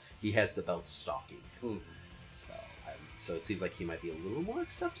 So he has the belt stalking him. So it seems like he might be a little more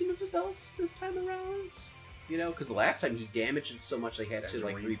accepting of the belts this time around, you know, because the last time he damaged it so much they had to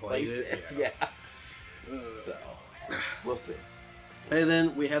like replace it. Yeah. So we'll see. And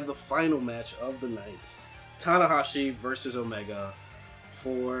then we have the final match of the night: Tanahashi versus Omega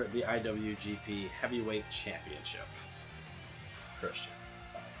for the IWGP Heavyweight Championship. Christian,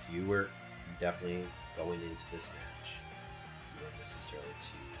 you were definitely going into this match. You weren't necessarily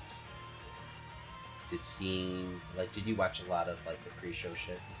too. Did you watch a lot of like the pre-show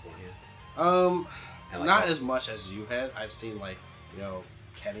shit beforehand? Not as much as you had. I've seen like, you know,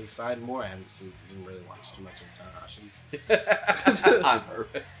 Kenny's side more. I didn't really watch too much of Tanahashi's. On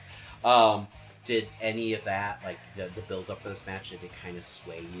purpose. Did any of that, like the build up for this match, did it kind of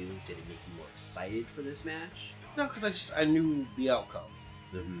sway you? Did it make you more excited for this match? No, because I knew the outcome.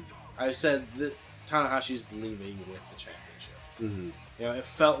 I said that Tanahashi's leaving with the championship. You know, it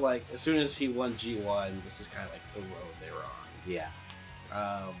felt like as soon as he won G1, this is kind of like the road they were on. Yeah.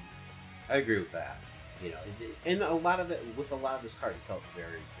 I agree with that. You know, and a lot of this card, it felt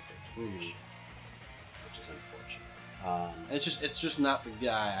very predictable, which is unfortunate. It's just not the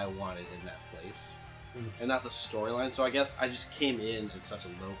guy I wanted in that place, and not the storyline. So I guess I just came in such a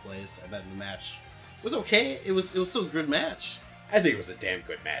low place, and then the match was okay. It was still a good match. I think it was a damn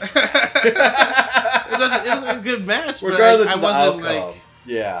good match. it was a good match, regardless but of the wasn't outcome.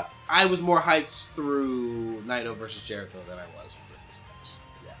 like I was more hyped through Naito versus Jericho than I was for this match.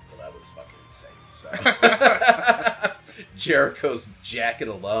 Yeah, well, that was fucking insane. So Jericho's jacket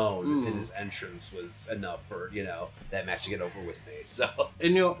alone in his entrance was enough for, you know, that match to get over with me. So,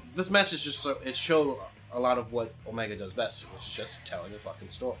 and you know, this match is just it showed a lot of what Omega does best, which is just telling a fucking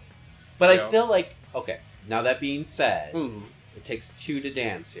story. But I feel like, okay, now that being said, it takes two to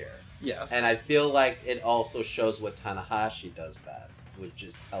dance here. Yes. And I feel like it also shows what Tanahashi does best, which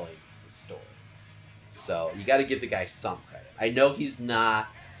is telling the story. So you got to give the guy some credit. I know he's not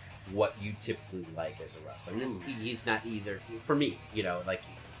what you typically like as a wrestler. He's not either, for me, you know, like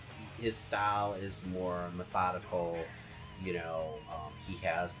his style is more methodical, you know, he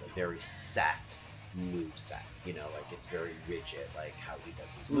has a very set move set, you know, like it's very rigid, like how he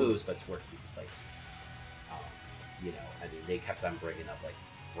does his moves, but it's where he places them. You know, I mean, they kept on bringing up like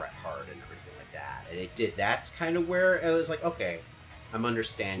Bret Hart and everything like that, and it did. That's kind of where it was like, okay, I'm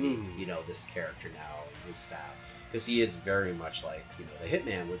understanding, you know, this character now and his style. because he is very much like, you know, the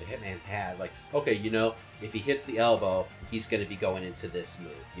Hitman, where the Hitman had like, okay, you know, if he hits the elbow, he's going to be going into this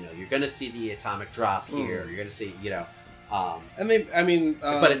move. You know, you're going to see the atomic drop here. You're going to see, you know, and they, I mean,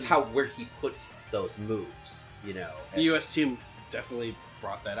 but it's where he puts those moves. You know, the U.S. team definitely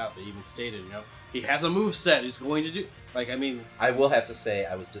brought that out. They even stated, you know, he has a move set he's going to do. Like, I mean, I will have to say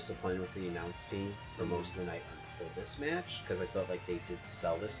I was disappointed with the announce team for most of the night until this match, because I felt like they did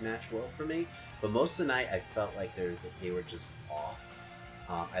sell this match well for me. But most of the night, I felt like they were just off.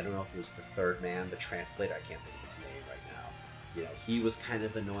 I don't know if it was the third man, the translator. I can't think of his name right now. You know, he was kind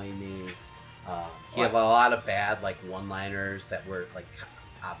of annoying me. He had a lot of bad like one-liners that were like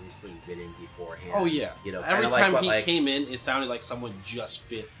obviously written beforehand. oh yeah, you know, every kinda time like he what, came in, it sounded like someone just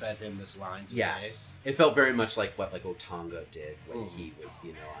fed him this line to say. It felt very much like what like Otunga did when he was,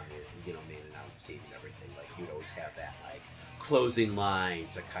 you know, on the main announce team and everything. Like he would always have that like closing line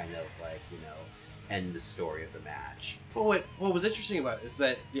to kind of like, you know, end the story of the match. But what was interesting about it is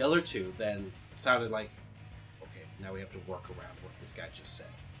that the other two then sounded like, okay, now we have to work around what this guy just said.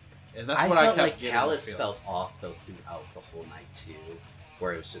 And that's what I felt kept like getting Callis the feel. felt off though throughout the whole night too,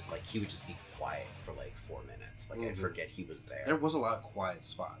 where it was just like he would just be quiet for like 4 minutes. Like I'd forget he was there. There was a lot of quiet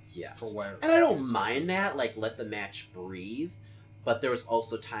spots. Yes. For where, and I don't mind that. Like let the match breathe. But there was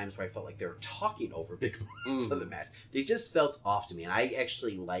also times where I felt like they were talking over big moments of the match. They just felt off to me. And I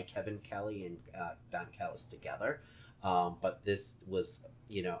actually like Kevin Kelly and Don Callis together. But this was,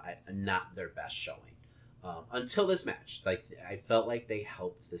 you know, not their best showing. Until this match. Like, I felt like they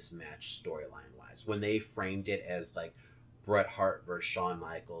helped this match storyline-wise. When they framed it as, like, Bret Hart versus Shawn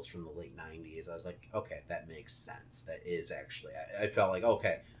Michaels from the late 90s, I was like, okay, that makes sense. That is actually... I felt like,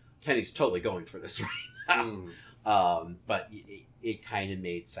 okay, Kenny's totally going for this right now. But it kind of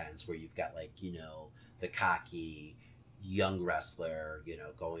made sense where you've got, like, you know, the cocky young wrestler, you know,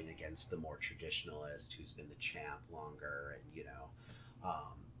 going against the more traditionalist who's been the champ longer and, you know,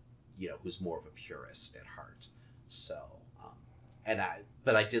 who's more of a purist at heart. So,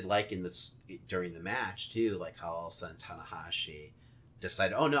 but I did like during the match too, like how all of a sudden Tanahashi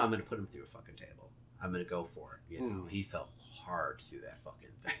decided, oh no, I'm going to put him through a fucking table. I'm going to go for it. You know, he fell hard through that fucking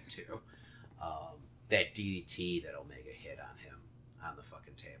thing too. That DDT that Omega hit on him on the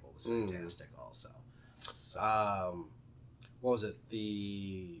fucking table was fantastic also. So, what was it?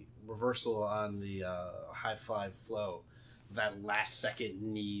 The reversal on the high five flow. That last second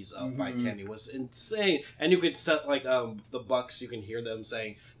knees up by Kenny was insane. And you could set like the Bucks, you can hear them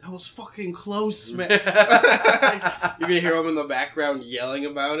saying, that was fucking close, man. You can hear them in the background yelling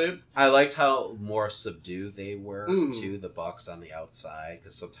about it. I liked how more subdued they were too, the Bucks on the outside,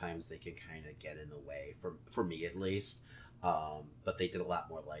 because sometimes they can kind of get in the way, for me at least. But they did a lot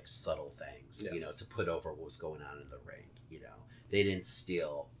more like subtle things, you know, to put over what was going on in the ring. You know, they didn't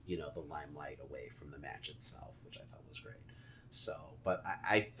steal, you know, the limelight away from the match itself, which I thought was great. So, but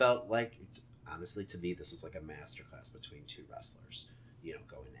I felt like, honestly, to me, this was like a masterclass between two wrestlers, you know,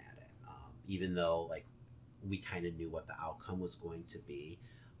 going at it. Even though, like, we kind of knew what the outcome was going to be,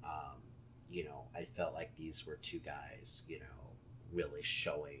 you know, I felt like these were two guys, you know, really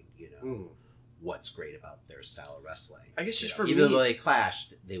showing, you know, what's great about their style of wrestling. I guess just for even me, though they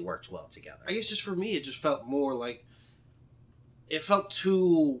clashed, they worked well together. I guess just for me, it just felt more like, it felt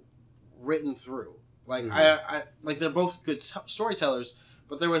too written through. Like, I like, they're both good storytellers,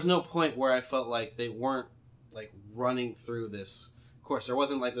 but there was no point where I felt like they weren't, like, running through this course. There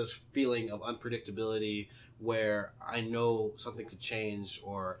wasn't, like, this feeling of unpredictability where I know something could change,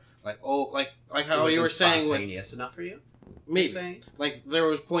 or, like, oh, like how you were saying. Spontaneous enough for you? Maybe. Like, there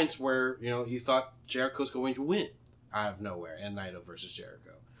was points where, you know, you thought Jericho's going to win out of nowhere in Naito versus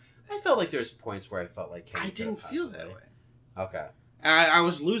Jericho. I felt like there's points where I felt like Kenny I didn't feel that way. Okay. And I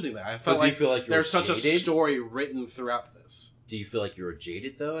was losing that. I felt But do you like feel like you were there's such a jaded? story written throughout this. Do you feel like you were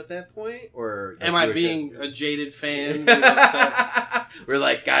jaded though at that point, or like Am I you were being just... a jaded fan? Who's upset? We're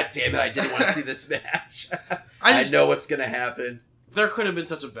like, God damn it! I didn't want to see this match. I I know what's gonna happen. There could have been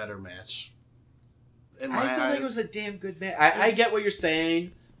such a better match. In my I feel like it was a damn good match. I get what you're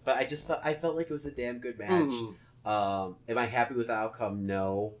saying, but I felt like it was a damn good match. Am I happy with the outcome?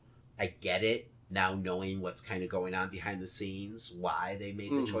 No. I get it now, knowing what's kind of going on behind the scenes, why they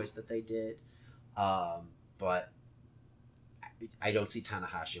made the choice that they did. But I don't see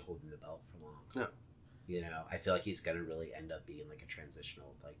Tanahashi holding the belt for long. No. You know, I feel like he's going to really end up being like a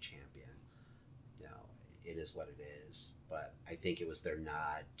transitional like champion. You know, it is what it is. But I think it was their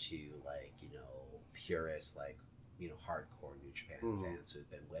nod to like, you know, purists, like, you know, hardcore New Japan fans who've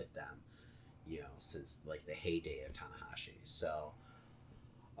been with them, you know, since like the heyday of Tanahashi. So,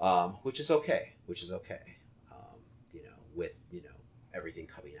 which is okay. You know, with, you know, everything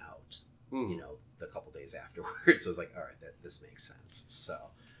coming out you know, the couple days afterwards. So I was like, all right, this makes sense. So,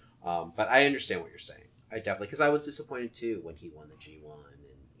 but I understand what you're saying. I definitely, because I was disappointed too when he won the G1, and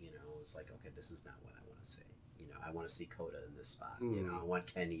you know, it was like, okay, this is not what I want to see. You know, I want to see Coda in this spot. You know, I want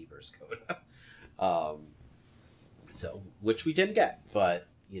Kenny versus Coda. So, which we didn't get, but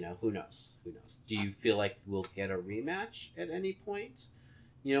you know, who knows? Who knows? Do you feel like we'll get a rematch at any point?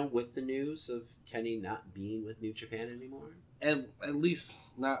 You know, with the news of Kenny not being with New Japan anymore? At least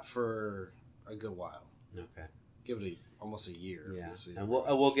not for a good while. Okay. Give it almost a year. Yeah, and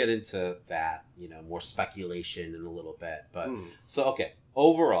we'll get into that, you know, more speculation in a little bit. But so, okay,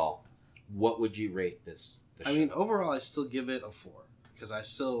 overall, what would you rate this show? I mean, overall, I still give it a 4 because I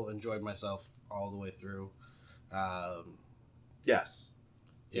still enjoyed myself all the way through. Yes.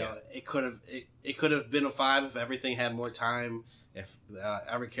 You know, it could have been a 5 if everything had more time, if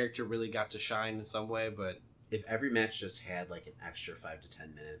every character really got to shine in some way. But if every match just had like an extra 5 to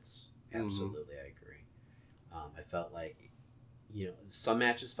 10 minutes, absolutely, I agree. I felt like, you know, some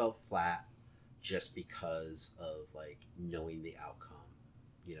matches felt flat just because of like knowing the outcome.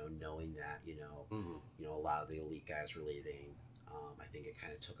 You know, knowing that you know a lot of the elite guys were leaving. I think it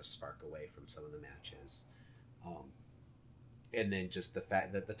kind of took a spark away from some of the matches. And then just the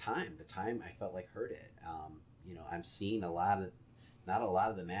fact that the time I felt like hurt it. You know, I'm seeing not a lot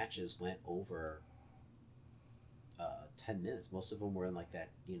of the matches went over 10 minutes. Most of them were in like that,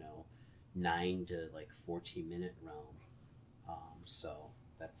 you know, 9 to like 14-minute realm. So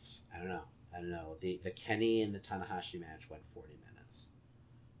that's, I don't know. The Kenny and the Tanahashi match went 40 minutes.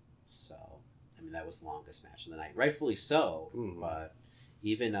 So, I mean, that was the longest match of the night. Rightfully so, but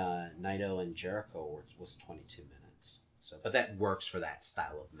even Naito and Jericho was 22 minutes. So, but that works for that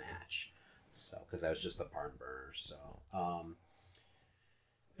style of match. So, because that was just a barn burner. So,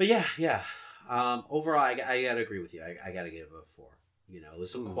 but yeah. Overall, I gotta agree with you. I gotta give it a 4. You know, it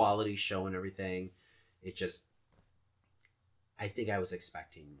was a quality show and everything. It just, I think I was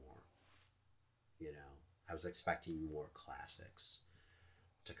expecting more. You know, I was expecting more classics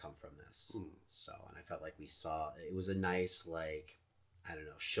to come from this. So, and I felt like we saw, it was a nice, like, I don't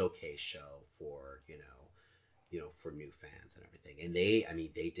know, showcase show for, you know, for new fans and everything. And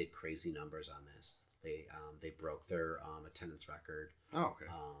they did crazy numbers on this. They broke their attendance record. Oh, okay.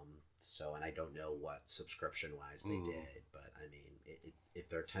 So, and I don't know what subscription wise they did, but I mean, if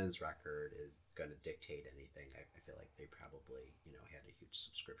their attendance record is going to dictate anything, I feel like they probably, you know, had a huge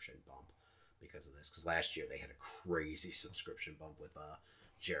subscription bump because of this. Because last year they had a crazy subscription bump with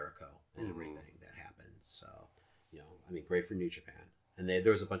Jericho and everything that happened. So, you know, I mean, great for New Japan. And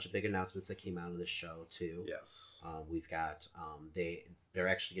there was a bunch of big announcements that came out of this show too. Yes. We've got they're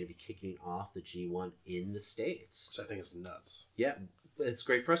actually going to be kicking off the G1 in the States, which I think is nuts. Yeah, it's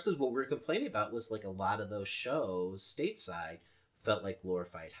great for us because what we were complaining about was like a lot of those shows stateside felt like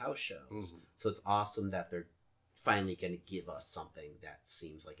glorified house shows. So it's awesome that they're finally going to give us something that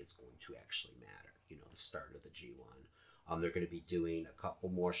seems like it's going to actually matter. You know, the start of the G1. They're going to be doing a couple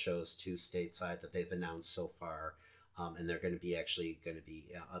more shows too stateside that they've announced so far. And they're going to be they're going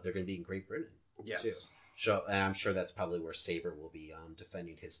to be in Great Britain. Yes. Too. So, and I'm sure that's probably where Sabre will be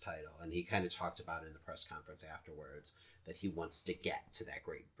defending his title. And he kind of talked about it in the press conference afterwards that he wants to get to that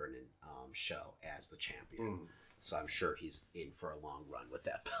Great Britain show as the champion. So I'm sure he's in for a long run with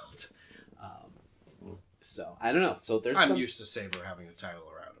that belt. So I don't know. So I'm used to Sabre having a title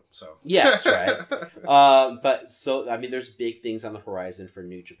around him. So yes, right. But so I mean, there's big things on the horizon for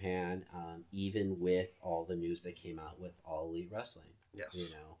New Japan, even with all the news that came out with All Elite Wrestling. Yes,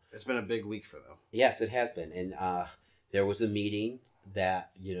 you know, it's been a big week for them. Yes, it has been, and there was a meeting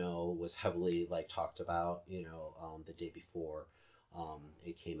that was heavily talked about. The day before,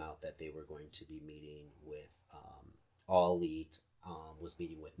 it came out that they were going to be meeting with All Elite. Was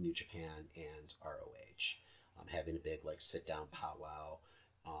meeting with New Japan and ROH, having a big sit down powwow.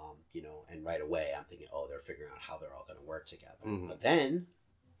 And right away I'm thinking, they're figuring out how they're all going to work together. But then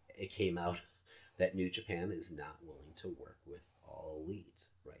it came out that New Japan is not willing to work with All Elite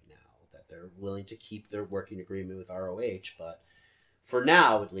right now, that they're willing to keep their working agreement with ROH, but for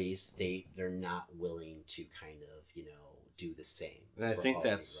now at least they're not willing to kind of do the same. And I think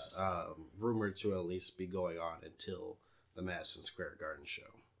that's rumored to at least be going on until the Madison Square Garden show.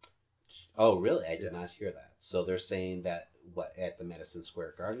 Oh, really? I did not hear that. So they're saying that at the Madison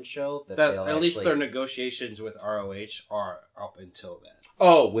Square Garden show that at least their negotiations with ROH are up until that.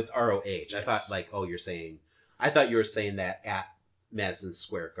 Oh, with ROH. Yes. I thought I thought you were saying that at Madison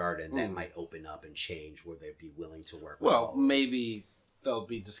Square Garden that might open up and change where they'd be willing to work with Well, maybe they'll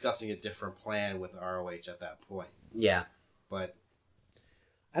be discussing a different plan with ROH at that point. Yeah. But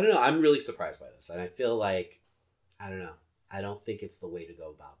I don't know. I'm really surprised by this. And I feel like, I don't know. I don't think it's the way to go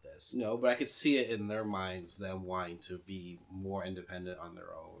about this. No, but I could see it in their minds, them wanting to be more independent on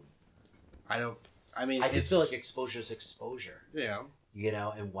their own. I just feel like exposure's exposure. Yeah. You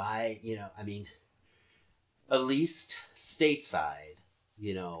know, and why, you know, I mean, at least stateside,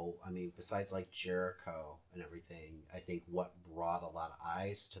 you know, I mean, besides like Jericho and everything, I think what brought a lot of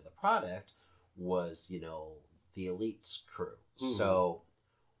eyes to the product was, you know, the Elite's crew. Mm-hmm. So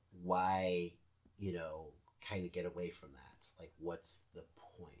why, you know, kind of get away from that? Like, what's the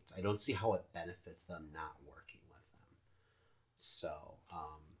point? I don't see how it benefits them not working with them. So,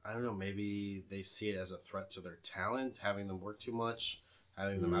 I don't know, maybe they see it as a threat to their talent, having them work too much,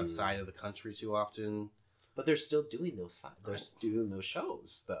 having them outside of the country too often. But they're still doing those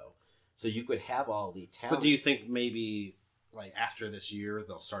shows, though. So you could have all the talent. But do you think maybe, like, after this year,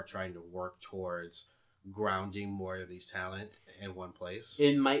 they'll start trying to work towards grounding more of these talent in one place?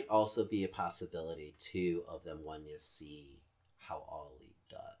 It might also be a possibility, too, of them wanting to see how All Elite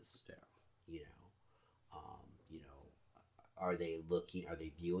does. Yeah. You know, are they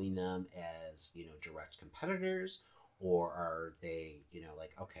viewing them as, you know, direct competitors? Or are they, you know,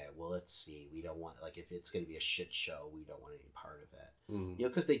 like, okay, well, let's see. We don't want, like, if it's going to be a shit show, we don't want any part of it. Mm. You know,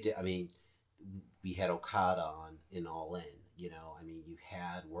 because they did, I mean, we had Okada on in All In, you know. I mean, you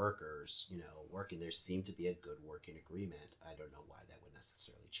had workers, you know, working. There seemed to be a good working agreement. I don't know why that would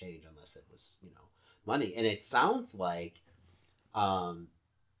necessarily change unless it was, you know, money. And it sounds like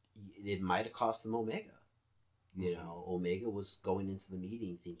it might have cost them Omega. You know, Omega was going into the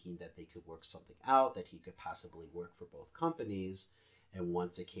meeting thinking that they could work something out, that he could possibly work for both companies. And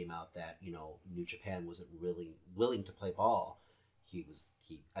once it came out that, you know, New Japan wasn't really willing to play ball, he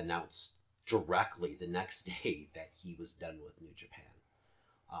announced directly the next day that he was done with New Japan.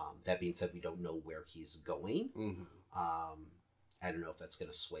 That being said, we don't know where he's going. Mm-hmm. I don't know if that's going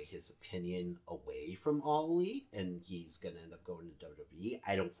to sway his opinion away from All Elite and he's going to end up going to WWE.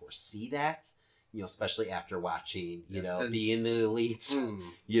 I don't foresee that. You know, especially after watching, you know, being the Elite,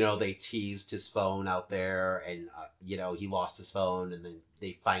 you know, they teased his phone out there and, you know, he lost his phone and then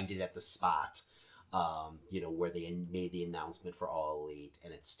they find it at the spot, you know, where they made the announcement for All Elite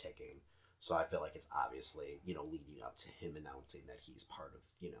and it's ticking. So I feel like it's obviously, you know, leading up to him announcing that he's part of,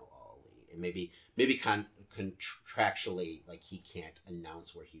 you know, All Elite. And maybe contractually, like, he can't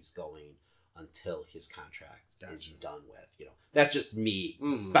announce where he's going until his contract is done with, you know. That's just me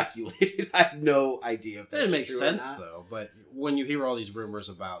speculating. I have no idea if that's true. It makes sense, though. But when you hear all these rumors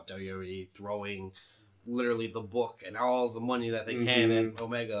about WWE throwing literally the book and all the money that they can at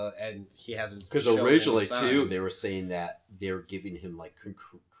Omega, and he hasn't, because originally too they were saying that they were giving him like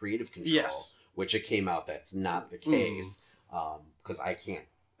creative control, which it came out that's not the case. Because I can't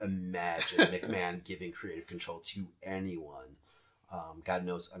imagine McMahon giving creative control to anyone. God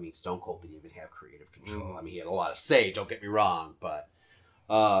knows, I mean, Stone Cold didn't even have creative control. I mean, he had a lot of say, don't get me wrong, but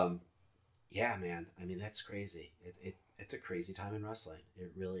yeah, man, I mean, that's crazy. It's a crazy time in wrestling.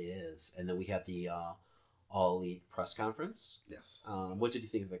 It really is. And then we had the All Elite press conference. Yes. What did you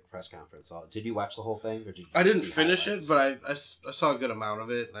think of the press conference? Did you watch the whole thing? Or did you I didn't finish highlights? It, but I saw a good amount of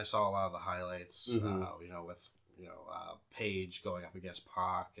it, and I saw a lot of the highlights, you know, with, you know, Paige going up against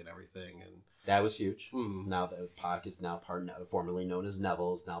Pac and everything, and that was huge. Now that Pac is now formerly known as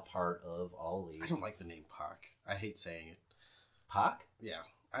Neville, is now part of All Elite. I don't like the name Pac. I hate saying it. Pac? Yeah.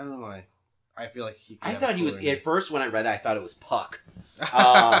 I don't know why. I feel like I thought he was, at first when I read it, I thought it was Puck.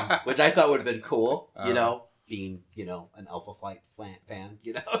 Which I thought would have been cool, you know, being, you know, an Alpha Flight fan,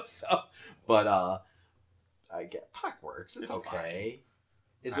 you know, so, but, I get Pac works. It's okay.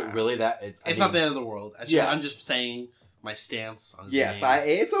 Fine. Is it really that? It's not the end of the world. I'm just saying my stance on his name.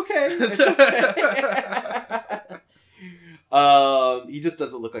 It's okay. It's okay. He just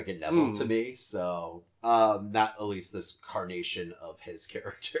doesn't look like a Neville to me, so not at least this carnation of his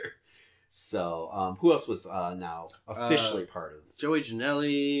character. So who else was now officially part of Joey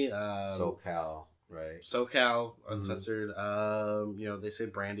Janela, SoCal, right? SoCal Uncensored. You know, they say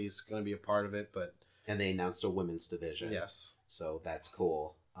Brandy's going to be a part of it, and they announced a women's division. Yes, so that's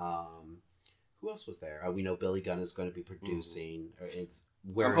cool. Who else was there? We know Billy Gunn is going to be producing.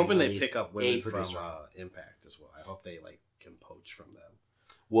 I'm hoping they pick up women from Impact as well. I hope they can poach from them.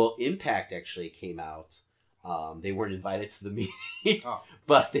 Well, Impact actually came out. They weren't invited to the meeting,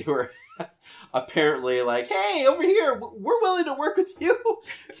 but they were apparently like, "Hey, over here, we're willing to work with you."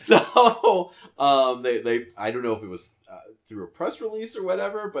 So they I don't know if it was through a press release or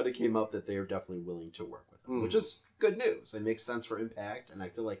whatever, but it came out that they are definitely willing to work with them, which is good news. It makes sense for Impact, and I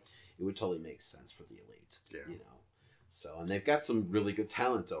feel like it would totally make sense for the Elite. You know, so and they've got some really good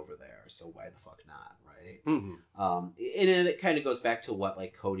talent over there. So why the fuck not, right? right? Mm-hmm. And it kind of goes back to what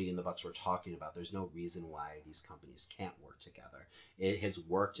like Cody and the Bucks were talking about. There's no reason why these companies can't work together. It has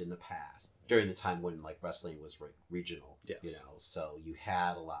worked in the past during the time when like wrestling was regional, yes. You know, so you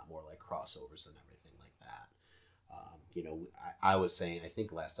had a lot more like crossovers and everything like that. You know, I was saying, I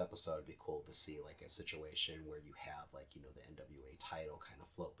think last episode it'd be cool to see like a situation where you have like, you know, the NWA title kind of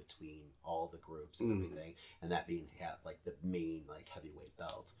float between all the groups and everything, and that being like the main like heavyweight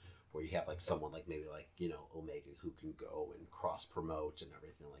belt, where you have like someone like maybe like, you know, Omega who can go and cross promote and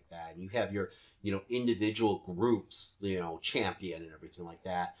everything like that, and you have your, you know, individual groups, you know, champion and everything like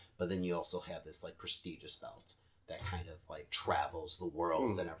that, but then you also have this like prestigious belt that kind of like travels the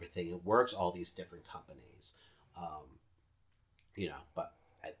world and everything. It works all these different companies. You know, but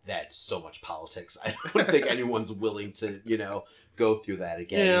that's so much politics. I don't think anyone's willing to, you know, go through that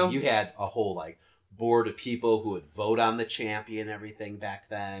again. Yeah. You had a whole like board of people who would vote on the champion and everything back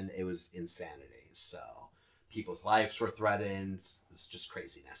then. It was insanity. So people's lives were threatened. It's just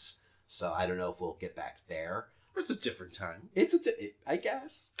craziness. So I don't know if we'll get back there. It's a different time. I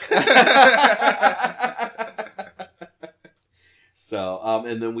guess. So,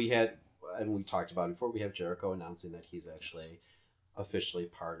 and then we had, and we talked about it before, we have Jericho announcing that he's actually officially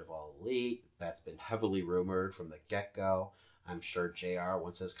part of All Elite. That's been heavily rumored from the get-go. I'm sure JR,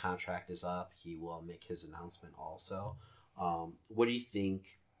 once his contract is up, he will make his announcement also. What do you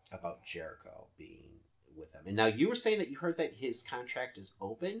think about Jericho being with them? And now you were saying that you heard that his contract is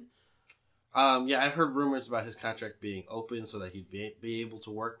open? Yeah, I heard rumors about his contract being open so that he'd be able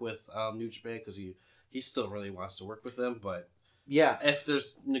to work with New Japan, because he still really wants to work with them, but yeah, if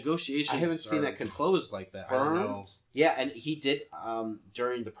there's negotiations, I haven't seen that closed like that. I don't know. Yeah, and he did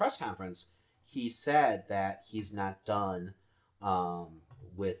during the press conference. He said that he's not done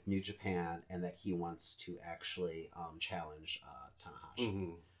with New Japan, and that he wants to actually challenge Tanahashi.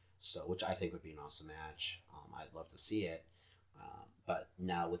 Mm-hmm. So, which I think would be an awesome match. I'd love to see it, but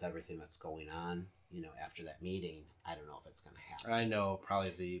now with everything that's going on, you know, after that meeting, I don't know if it's going to happen. I know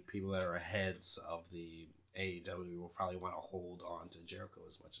probably the people that are heads of the AEW will probably want to hold on to Jericho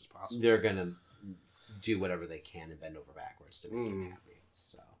as much as possible. They're going to do whatever they can and bend over backwards to make him happy.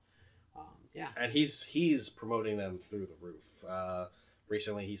 So, yeah. And he's promoting them through the roof.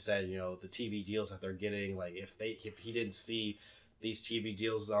 Recently he said, you know, the TV deals that they're getting, like if he didn't see these TV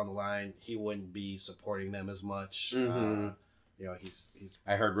deals on the line, he wouldn't be supporting them as much. You know, he's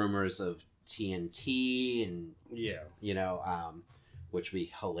I heard rumors of TNT and, yeah, you know, which would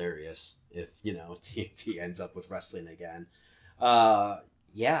be hilarious if, you know, TNT ends up with wrestling again.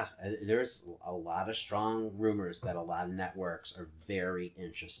 Yeah, there's a lot of strong rumors that a lot of networks are very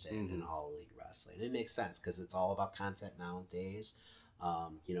interested in All Elite Wrestling. It makes sense because it's all about content nowadays.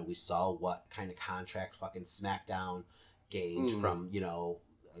 You know, we saw what kind of contract fucking SmackDown gained from, you know,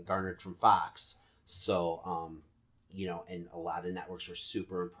 garnered from Fox. So, you know, and a lot of networks were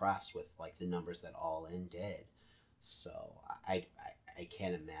super impressed with like the numbers that All In did. So I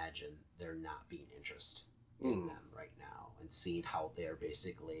can't imagine there not being interest in them right now, and seeing how they're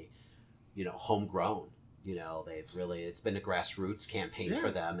basically, you know, homegrown. You know, it's been a grassroots campaign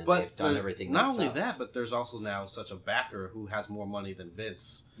for them, and they've done everything not themselves. only that, but there's also now such a backer who has more money than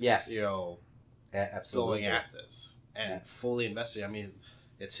Vince. Yes. You know, absolutely. going at this and fully invested. I mean,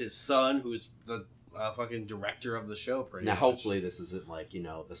 it's his son who's the fucking director of the show, pretty much. Hopefully this isn't like, you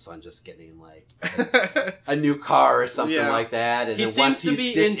know, the son just getting like a new car or something like that, and then once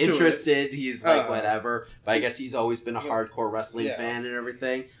he's disinterested, he's like whatever. But I guess he's always been a hardcore wrestling fan and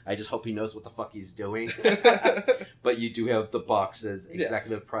everything. I just hope he knows what the fuck he's doing. But you do have the Bucks as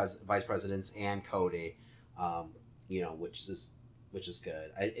executive vice presidents and Cody, you know, which is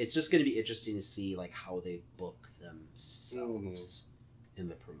good. It's just going to be interesting to see like how they book themselves in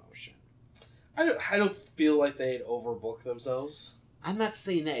the promotion. I don't feel like they'd overbook themselves. I'm not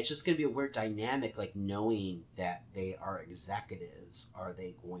saying that. It's just going to be a weird dynamic, like knowing that they are executives. Are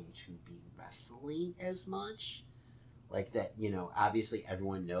they going to be wrestling as much? Like that, you know, obviously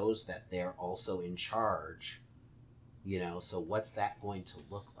everyone knows that they're also in charge, you know, so what's that going to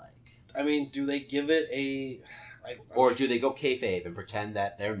look like? I mean, do they give it or do they go kayfabe and pretend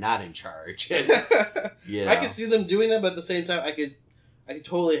that they're not in charge? You know? I could see them doing that, but at the same time, I could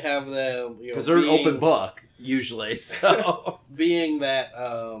totally have them, you know, because they're an open book usually. So being that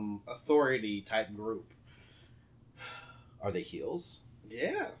authority type group. Are they heels?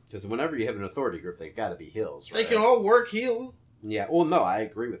 Yeah, because whenever you have an authority group, they got to be heels. Right? They can all work heel. Yeah. Well, no, I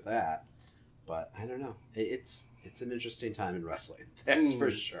agree with that, but I don't know. It's an interesting time in wrestling. That's for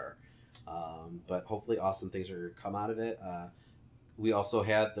sure. But hopefully, awesome things are going to come out of it. We also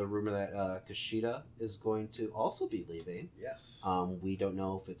had the rumor that Kushida is going to also be leaving. Yes. We don't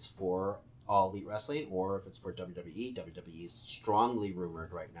know if it's for All Elite Wrestling, or if it's for WWE. WWE is strongly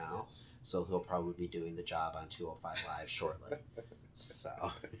rumored right now, so he'll probably be doing the job on 205 Live shortly.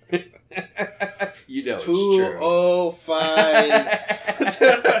 So, you know, it's true. 205.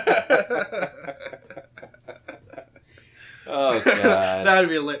 Oh god, that'd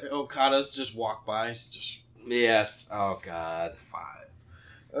be lit. Okada's just walk by, just yes. Oh god, 5.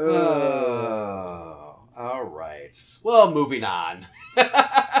 Oh, all right. Well, moving on.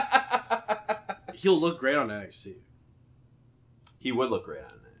 He'll look great on NXT. He would look great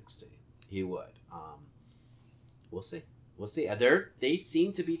on NXT. He would. We'll see. We'll see. They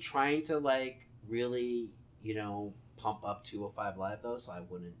seem to be trying to like really, pump up 205 Live though, so I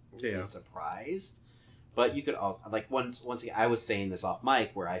wouldn't be surprised. But you could also like once again, I was saying this off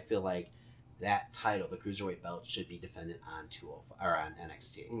mic where I feel like that title, the Cruiserweight belt, should be defended on 205 or on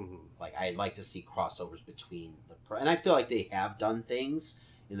NXT. Mm-hmm. Like I'd like to see crossovers between and I feel like they have done things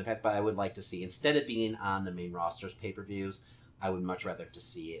in the past, but I would like to see, instead of being on the main roster's pay-per-views, I would much rather to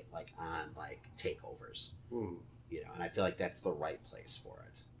see it like on like takeovers. Mm. And I feel like that's the right place for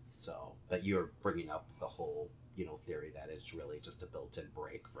it. So, but you're bringing up the whole theory that it's really just a built-in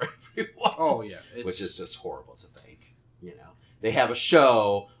break for everyone. Oh yeah, which is just horrible to think. They have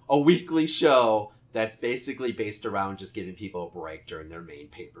a weekly show that's basically based around just giving people a break during their main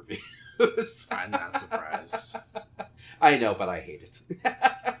pay-per-views. I'm not surprised. I know, but I hate it.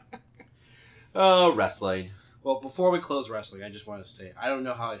 Oh, wrestling. Well, before we close wrestling, I just want to say I don't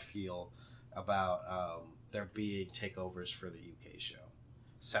know how I feel about there being takeovers for the UK show,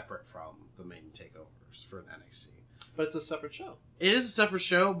 separate from the main takeovers for an NXT. But it's a separate show. It is a separate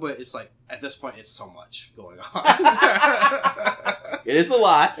show, but it's like, at this point, it's so much going on. It is a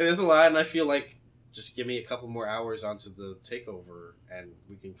lot. It is a lot, and I feel like just give me a couple more hours onto the takeover, and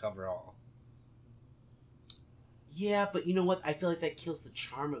we can cover it all. Yeah, but you know what? I feel like that kills the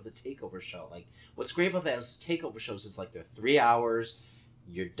charm of the takeover show. Like, what's great about those takeover shows is like they're 3 hours,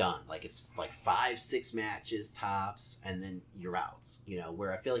 you're done. Like it's like 5-6 matches tops, and then you're out.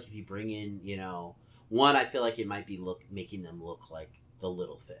 Where I feel like if you bring in, one, I feel like it might be making them look like the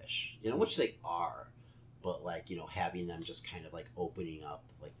little fish, which they are, but like having them just kind of like opening up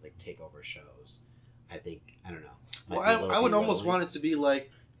like takeover shows. I think I don't know. Well, I would almost want it to be like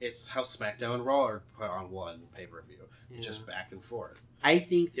it's how SmackDown and Raw are put on one pay-per-view, just back and forth. I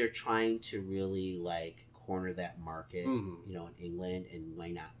think they're trying to really like corner that market, in England, and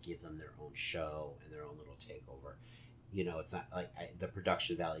might not give them their own show and their own little takeover. It's not like the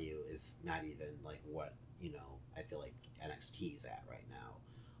production value is not even like what I feel like NXT's at right now.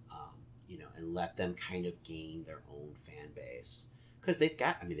 And let them kind of gain their own fan base, because they've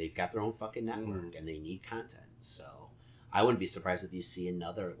got their own fucking network and they need content. So I wouldn't be surprised if you see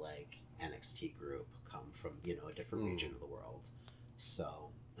another like NXT group come from a different region of the world.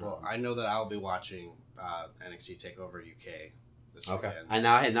 So well, I know that I'll be watching NXT TakeOver UK this weekend. And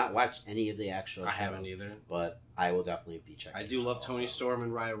I had not watched any of the actual shows. I haven't either, but I will definitely be checking. I do love Toni Storm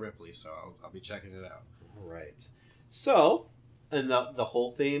and Rhea Ripley, so I'll be checking it out. All right. So, and the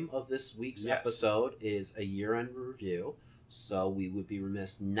whole theme of this week's episode is a year-end review. So we would be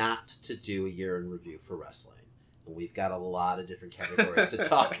remiss not to do a year-end review for wrestling. And we've got a lot of different categories to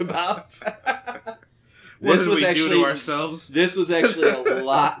talk about. What did we do to ourselves? This was actually a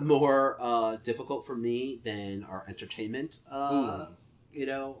lot more difficult for me than our entertainment,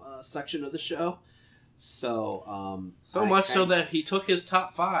 section of the show. So, so that he took his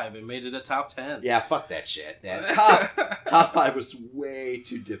top 5 and made it a top 10. Yeah, fuck that shit. That top 5 was way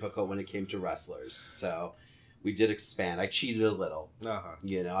too difficult when it came to wrestlers. So we did expand. I cheated a little.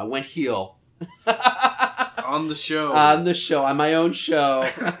 I went heel. On the show. On my own show.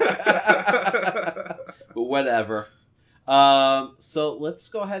 But whatever. So let's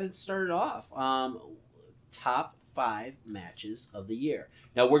go ahead and start it off. Top 5 matches of the year.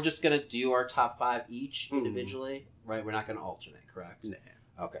 Now we're just going to do our top 5 each individually, right? We're not going to alternate, correct? Nah.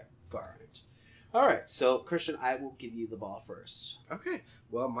 Okay. All right. So Christian, I will give you the ball first. Okay.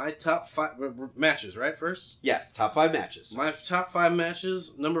 Well, my top 5 matches, right? First? Yes, top 5 matches. My top 5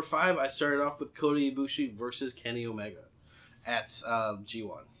 matches. Number 5, I started off with Kota Ibushi versus Kenny Omega at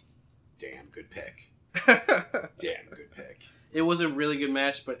G1. Damn good pick. It was a really good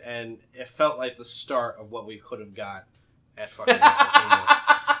match, and it felt like the start of what we could have got at fucking Wrestle Kingdom,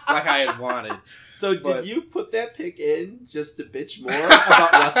 like I had wanted. So did you put that pick in just to bitch more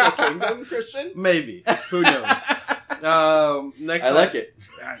about Wrestle Kingdom, Christian? Maybe. Who knows? Next, I like it.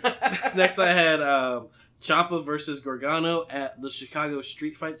 Next, I had Ciampa versus Gargano at the Chicago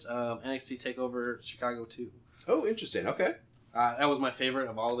Street Fight NXT TakeOver Chicago 2. Oh, interesting. Okay. That was my favorite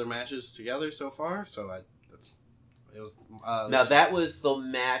of all their matches together so far. So It was Now that was the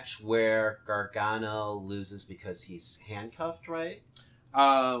match where Gargano loses because he's handcuffed, right?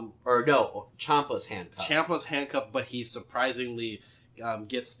 Or no, Ciampa's handcuffed. Ciampa's handcuffed, but he surprisingly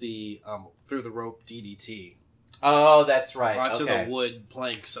gets the through the rope DDT. Oh, that's right. Onto okay. the wood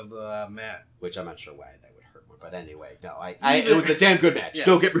planks of the mat. Which I'm not sure why that would hurt more, but anyway, no, it was a damn good match. Yes.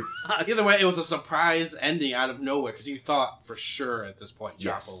 Don't get me wrong. Either way, it was a surprise ending out of nowhere because you thought for sure at this point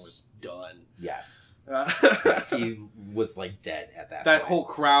Yes. Ciampa was done. Yes. Yes, he was like dead at that point. That whole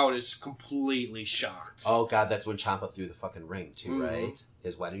crowd is completely shocked. Oh god, that's when Ciampa threw the fucking ring too, Mhm. right?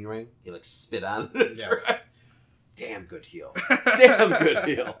 His wedding ring. He like spit on it. Yes. Damn good heel. Damn good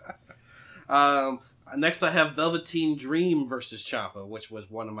heel. Next, I have Velveteen Dream versus Ciampa, which was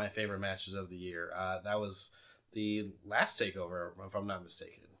one of my favorite matches of the year. That was the last takeover, if I'm not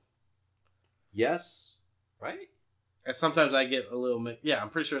mistaken. Yes. Right? And sometimes I get a little... Yeah, I'm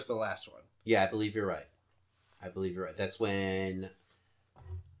pretty sure it's the last one. Yeah, I believe you're right. That's when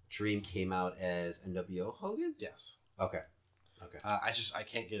Dream came out as NWO Hogan? Yes. Okay. I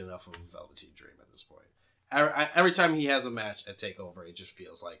can't get enough of Velveteen Dream at this point. Every time he has a match at TakeOver, it just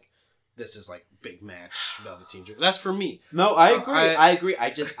feels like this is like big match Velveteen Dream. That's for me. No, I agree. I agree.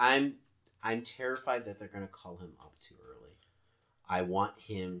 I'm terrified that they're going to call him up too early. I want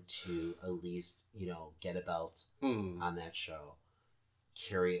him to at least, get a belt on that show,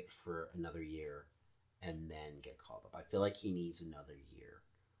 carry it for another year, and then get called up. I feel like he needs another year,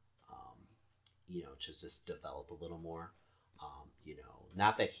 to just develop a little more.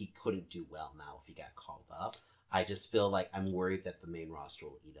 Not that he couldn't do well now if he got called up. I just feel like I'm worried that the main roster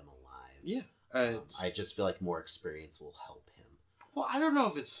will eat him alive. Yeah. I just feel like more experience will help him. Well, I don't know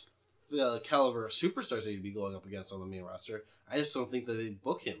if it's the caliber of superstars that he'd be going up against on the main roster. I just don't think that they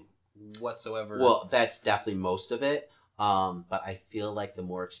book him whatsoever. Well, that's definitely most of it. But I feel like the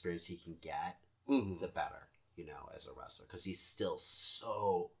more experience he can get, the better, as a wrestler. Because he's still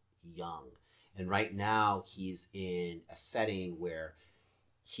so young. And right now, he's in a setting where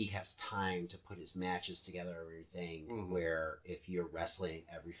he has time to put his matches together, everything, where if you're wrestling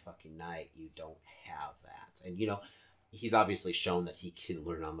every fucking night, you don't have that. And, he's obviously shown that he can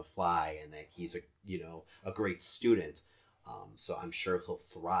learn on the fly and that he's a great student. So I'm sure he'll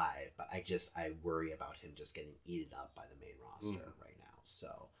thrive, but I worry about him just getting eaten up by the main roster right now.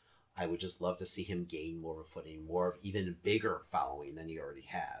 So I would just love to see him gain more of a footing, more of even a bigger following than he already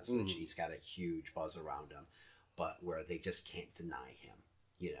has, which he's got a huge buzz around him, but where they just can't deny him.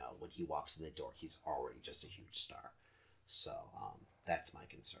 When he walks in the door, he's already just a huge star. So that's my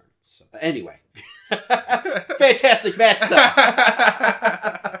concern. So, but anyway, fantastic match though.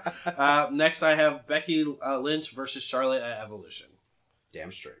 Next, I have Becky Lynch versus Charlotte at Evolution.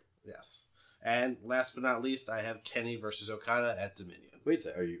 Damn straight. Yes. And last but not least, I have Kenny versus Okada at Dominion. Wait a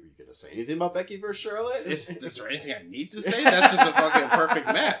second, are you going to say anything about Becky versus Charlotte? Is there anything I need to say? That's just a fucking perfect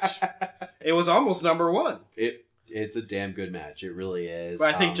match. It was almost number one. It's a damn good match. It really is.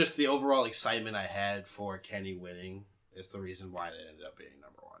 But I think just the overall excitement I had for Kenny winning is the reason why it ended up being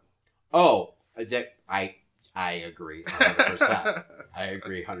number one. Oh, I agree 100%. I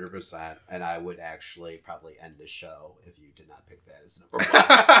agree 100%. And I would actually probably end the show if you did not pick that as number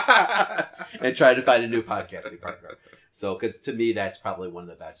one. And try to find a new podcasting partner. So, because to me, that's probably one of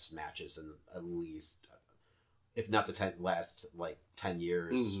the best matches in at least, if not the last 10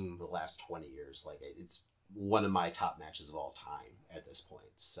 years, the last 20 years. It's one of my top matches of all time at this point.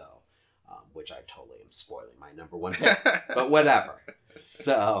 So, which I totally am spoiling my number one pick, but whatever.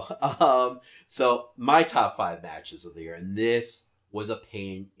 So my top 5 matches of the year, and this was a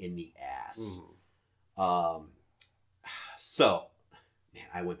pain in the ass. So, man,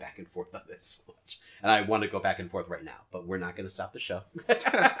 I went back and forth on this so much, and I want to go back and forth right now, but we're not going to stop the show. Get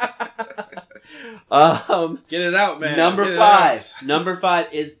it out, man. Number 5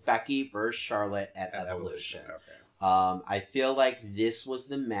 is Becky versus Charlotte at Evolution. Okay. I feel like this was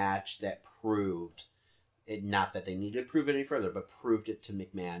the match that proved it, not that they needed to prove it any further, but proved it to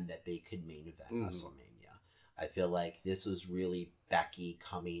McMahon that they could main event WrestleMania. I feel like this was really Becky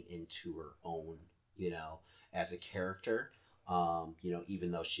coming into her own, as a character.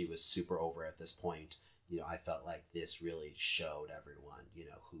 Even though she was super over at this point, I felt like this really showed everyone,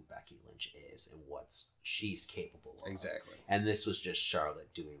 who Becky Lynch is and what she's capable of. Exactly. And this was just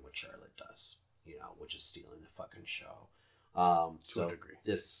Charlotte doing what Charlotte does, which is stealing the fucking show. To a degree.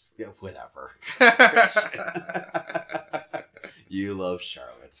 This, whatever. You love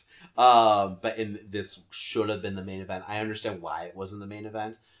Charlotte. But this should have been the main event. I understand why it wasn't the main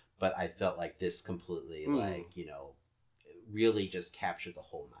event, but I felt like this completely, really just captured the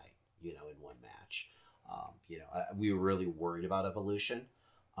whole night, in one match. We were really worried about Evolution.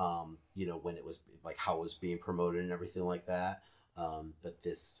 You know, when it was like how it was being promoted and everything like that. But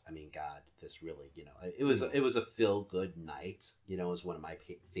this, I mean, God, this really, you know, it was a feel good night. You know, it was one of my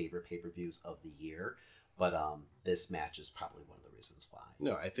favorite pay-per-views of the year. But this match is probably one of the reasons why.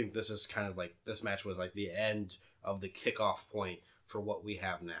 No, I think this is kind of like, this match was like the end of the kickoff point for what we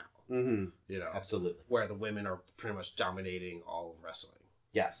have now. Mm-hmm. You know, absolutely, where the women are pretty much dominating all of wrestling.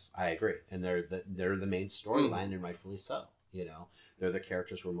 Yes, I agree, and they're the main storyline, and rightfully so. You know, they're the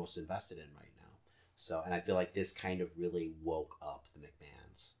characters we're most invested in right now. So, and I feel like this kind of really woke up the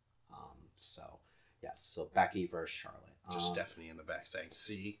McMahons. So, yes, so Becky versus Charlotte. Just Stephanie in the back saying,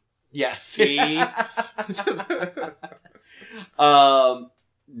 "See." Yes. See?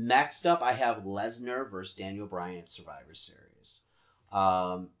 Next up, I have Lesnar versus Daniel Bryan at Survivor Series.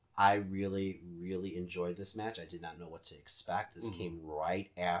 I really, really enjoyed this match. I did not know what to expect. This came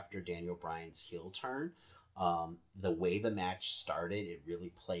right after Daniel Bryan's heel turn. The way the match started, it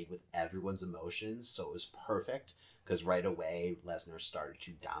really played with everyone's emotions, so it was perfect. Because right away, Lesnar started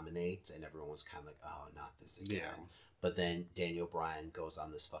to dominate, and everyone was kind of like, "Oh, not this again." Yeah. But then Daniel Bryan goes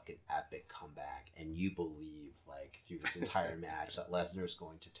on this fucking epic comeback, and you believe, like, through this entire match that Lesnar's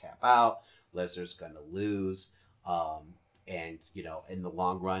going to tap out, Lesnar's going to lose, and, you know, in the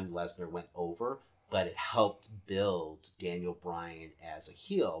long run, Lesnar went over, but it helped build Daniel Bryan as a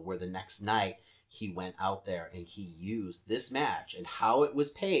heel, where the next night he went out there and he used this match and how it was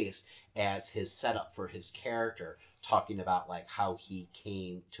paced as his setup for his character, talking about, like, how he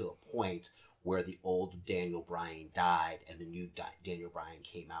came to a point where the old Daniel Bryan died and the new Daniel Bryan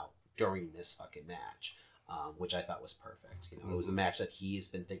came out during this fucking match, which I thought was perfect. You know, it was a match that he's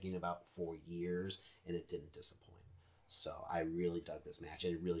been thinking about for years, and it didn't disappoint. So I really dug this match,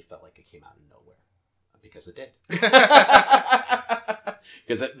 and it really felt like it came out of nowhere, because it did.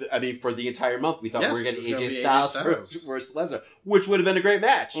 Because, I mean, for the entire month, we thought we were going to AJ Styles versus Lesnar, which would have been a great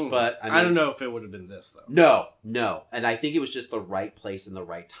match. But I don't know if it would have been this, though. No. And I think it was just the right place and the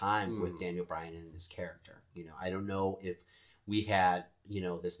right time with Daniel Bryan and his character. You know, I don't know if we had, you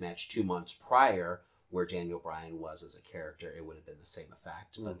know, this match 2 months prior where Daniel Bryan was as a character, it would have been the same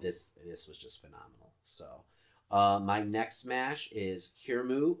effect. But this was just phenomenal. So, my next match is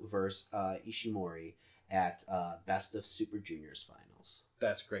Hiromu versus Ishimori at Best of Super Juniors Finals.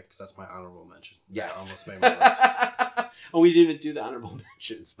 That's great, because that's my honorable mention. Yes. I almost made my list. Oh, we didn't even do the honorable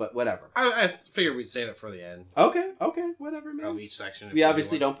mentions, but whatever. I figured we'd save it for the end. Okay, whatever, man. Of each section. We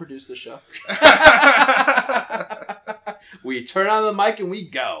obviously don't produce the show. We turn on the mic and we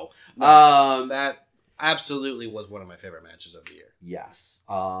go. Nice. That absolutely was one of my favorite matches of the year. Yes.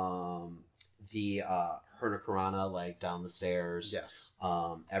 The Hurricanrana, like, down the stairs. Yes.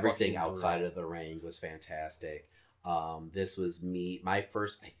 Everything outside of the ring was fantastic. This was my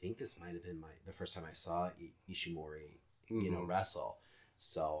first, I think this might have been the first time I saw Ishimori, you know, wrestle.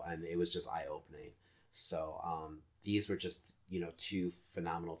 So, and it was just eye-opening. So, these were just, you know, two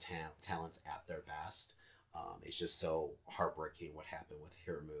phenomenal talents at their best. It's just so heartbreaking what happened with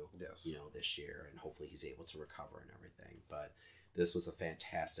Hiromu, you know, this year, and hopefully he's able to recover and everything. But this was a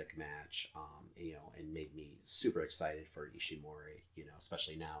fantastic match, you know, and made me super excited for Ishimori, you know,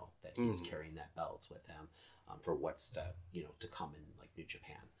 especially now that he's carrying that belt with him, for what's to come in, like, New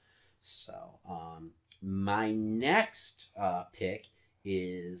Japan. So, my next pick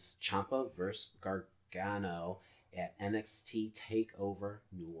is Ciampa versus Gargano at NXT TakeOver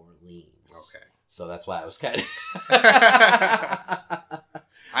New Orleans. Okay. So that's why I was kind of...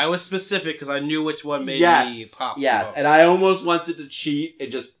 I was specific because I knew which one made me pop. Yes, and I almost wanted to cheat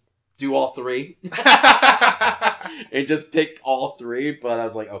and just do all three. And just pick all three, but I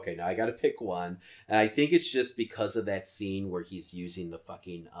was like, okay, now I gotta pick one. And I think it's just because of that scene where he's using the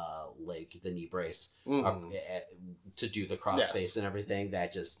fucking the knee brace to do the crossface and everything,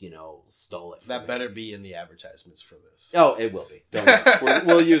 that just, you know, stole it. That better be in the advertisements for this. Oh, it will be. Don't worry.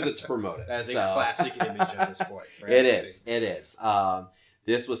 We'll use it to promote it. That's a classic image at this point. It is.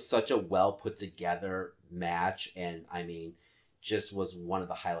 This was such a well put together match, and I mean, just was one of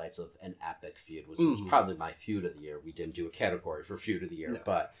the highlights of an epic feud. Was probably my feud of the year. We didn't do a category for feud of the year,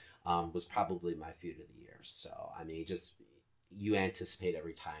 but was probably my feud of the year. So, I mean, just, you anticipate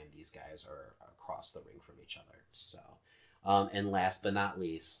every time these guys are across the ring from each other. So, and last but not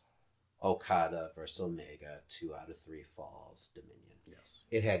least, Okada versus Omega, 2 out of 3 falls, Dominion. Yes.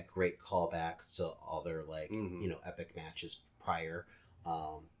 It had great callbacks to other, like, you know, epic matches prior,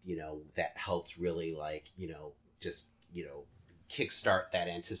 you know, that helped really, like, you know, just, you know, kickstart that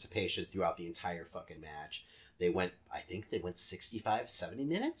anticipation throughout the entire fucking match. I think they went 65, 70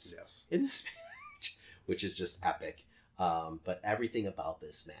 minutes in this match, which is just epic. But everything about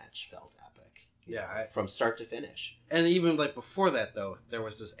this match felt epic. Yeah, from start to finish. And even like before that, though, there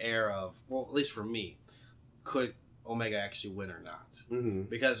was this air of, well, at least for me, could Omega actually win or not? Mm-hmm.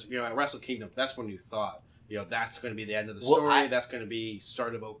 Because, at Wrestle Kingdom, that's when you thought, that's going to be the end of the story. That's going to be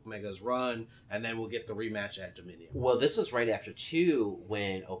start of Omega's run, and then we'll get the rematch at Dominion. Well, this was right after, too,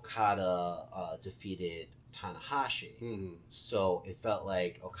 when Okada defeated Tanahashi. Mm-hmm. So it felt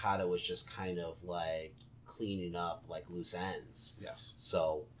like Okada was just kind of like cleaning up like loose ends. Yes.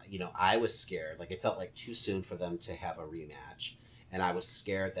 So, I was scared. Like, it felt like too soon for them to have a rematch. And I was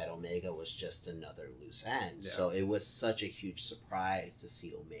scared that Omega was just another loose end. Yeah. So it was such a huge surprise to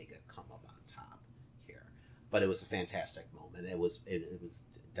see Omega come up on top here. But it was a fantastic moment. It was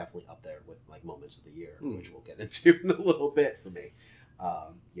definitely up there with like moments of the year, which we'll get into in a little bit for me.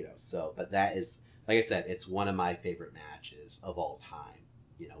 But that is, like I said, it's one of my favorite matches of all time,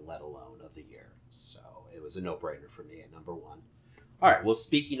 let alone of the year. So it was a no-brainer for me at number 1. All right. Well,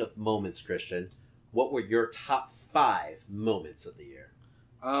 speaking of moments, Christian, what were your top 5 moments of the year?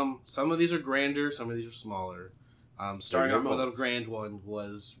 Some of these are grander, some of these are smaller. Starting off with a moments. grand one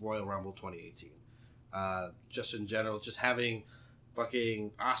was Royal Rumble 2018. Just in general, just having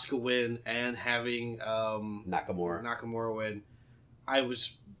fucking Asuka win and having Nakamura win, I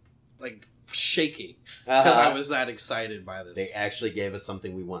was like shaking because I was that excited by this. They actually gave us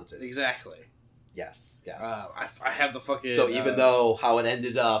something we wanted. Exactly. Yes. I have the fucking. So even though how it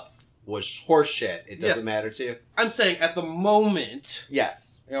ended up was horseshit, it doesn't matter to you? I'm saying at the moment.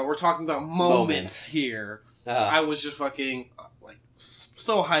 Yes. We're talking about moments here. I was just fucking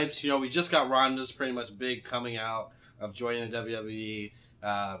so hyped. We just got Ronda's pretty much big coming out of joining the WWE.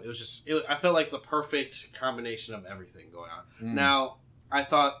 It was just, I felt like the perfect combination of everything going on. Now, I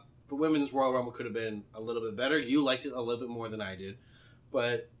thought the Women's Royal Rumble could have been a little bit better. You liked it a little bit more than I did.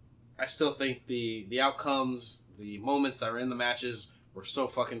 But I still think the outcomes, the moments that were in the matches were so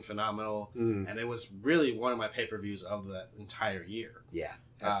fucking phenomenal. And it was really one of my pay-per-views of the entire year. Yeah,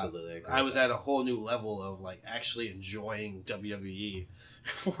 absolutely. I was at a whole new level of actually enjoying WWE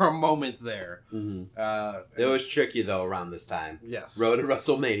for a moment there. It was tricky though around this time. Yes. Road to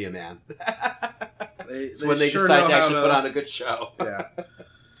WrestleMania, man. It's when they sure decide know to how actually put on a good show. Yeah.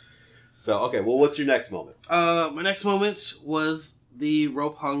 So, okay, well, what's your next moment? My next moment was the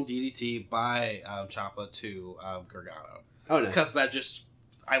rope hung DDT by Ciampa to Gargano. Oh, nice. Because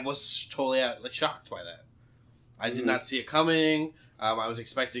I was totally shocked by that. I did not see it coming. I was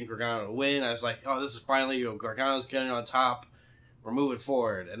expecting Gargano to win. I was like, oh, this is finally, Gargano's getting on top. We're moving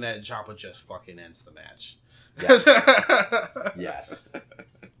forward. And then Ciampa just fucking ends the match. Yes. Yes.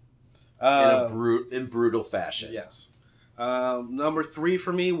 In brutal fashion. Yes. Number 3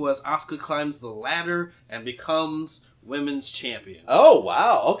 for me was Asuka climbs the ladder and becomes women's champion. Oh,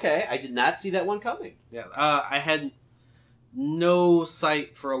 wow. Okay. I did not see that one coming. Yeah. I had no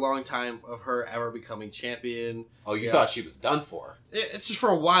sight for a long time of her ever becoming champion. Oh, you thought she was done for? It's just for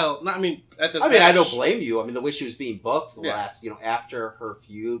a while. At this. I don't blame you. The way she was being booked the last, after her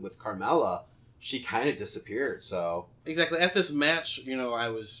feud with Carmella, she kind of disappeared. So exactly at this match,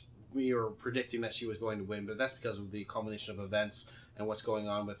 we were predicting that she was going to win, but that's because of the culmination of events and what's going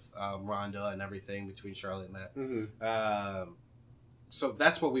on with Ronda and everything between Charlotte and that. So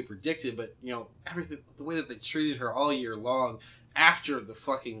that's what we predicted, but everything, the way that they treated her all year long after the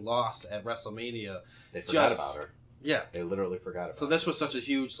fucking loss at WrestleMania, they forgot about her. Yeah, they literally forgot about her. So this was such a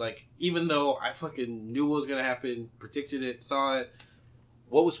huge even though I fucking knew what was gonna happen, predicted it, saw it.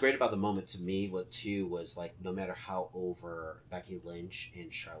 What was great about the moment to me was no matter how over Becky Lynch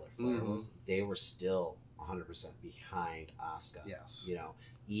and Charlotte Flair was, they were still 100% behind Asuka. Yes.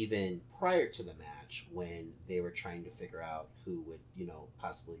 Even prior to the match when they were trying to figure out who would,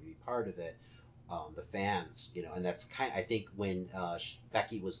 possibly be part of it, the fans, and that's I think when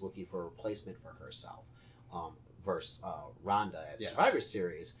Becky was looking for a replacement for herself versus Ronda at Survivor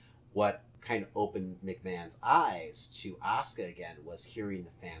Series, what kind of opened McMahon's eyes to Asuka again was hearing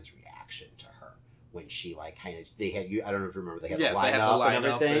the fans' reaction to her. When she they had I don't know if you remember, they had the lineup and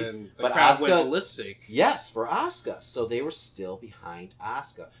everything, and the but crowd Asuka went ballistic. Yes, for Asuka, so they were still behind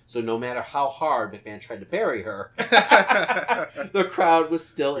Asuka. So no matter how hard McMahon tried to bury her, the crowd was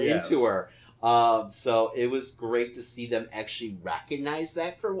still into her. So it was great to see them actually recognize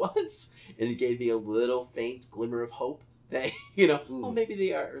that for once, and it gave me a little faint glimmer of hope that oh, maybe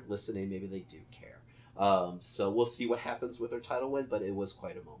they are listening, maybe they do care. So we'll see what happens with her title win, but it was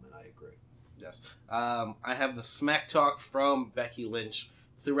quite a moment. I agree. Yes. I have the smack talk from Becky Lynch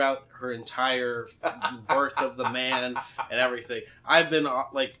throughout her entire birth of the man and everything. I've been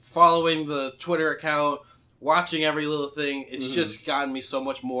following the Twitter account, watching every little thing. It's just gotten me so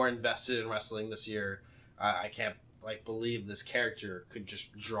much more invested in wrestling this year. I can't like believe this character could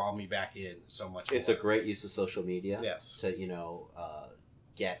just draw me back in so much. It's more. a great use of social media. Yes. To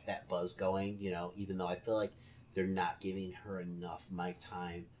get that buzz going. Even though I feel like they're not giving her enough mic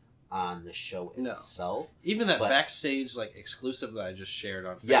time on the show itself. Even that backstage like exclusive that I just shared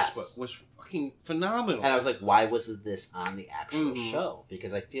on Facebook Yes. was fucking phenomenal. And I was like, why wasn't this on the actual show?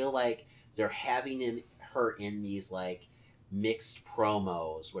 Because I feel like they're having her in these like mixed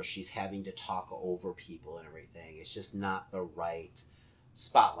promos where she's having to talk over people and everything. It's just not the right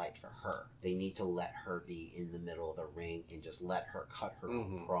spotlight for her. They need to let her be in the middle of the ring and just let her cut her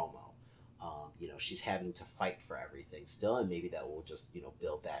own promo. She's having to fight for everything still, and maybe that will just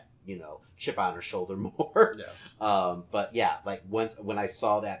build that chip on her shoulder more. Yes. But yeah, like when I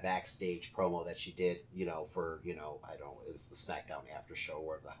saw that backstage promo that she did, for it was the SmackDown after show, or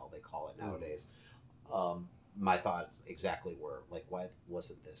whatever the hell they call it nowadays. My thoughts exactly were like, why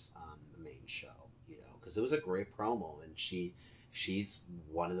wasn't this on the main show? Because it was a great promo, and she's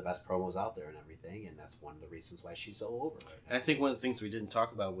one of the best promos out there and everything, and that's one of the reasons why she's so over right now. And I think one of the things we didn't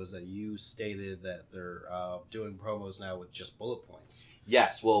talk about was that you stated that they're doing promos now with just bullet points.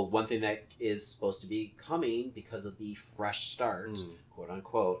 Yes, well, one thing that is supposed to be coming because of the fresh start, quote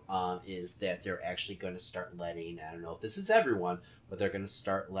unquote, is that they're actually going to start letting, I don't know if this is everyone, but they're going to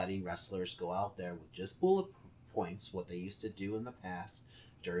start letting wrestlers go out there with just bullet points, what they used to do in the past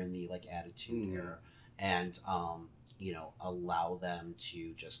during the like Attitude Era, and allow them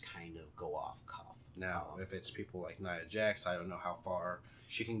to just kind of go off cuff. Now, if it's people like Nia Jax, I don't know how far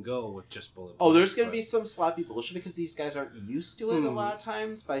she can go with just bullet points. Oh, there's going to be some sloppy bullshit because these guys aren't used to it a lot of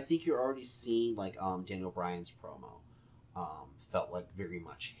times, but I think you're already seeing, like, Daniel Bryan's promo felt like very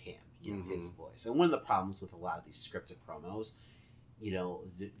much him, his voice. And one of the problems with a lot of these scripted promos,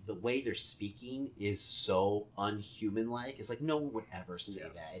 the way they're speaking is so unhuman-like. It's like no one would ever say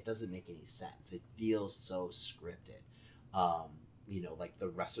that. It doesn't make any sense. It feels so scripted. Like the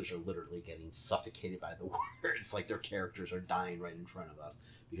wrestlers are literally getting suffocated by the words, like their characters are dying right in front of us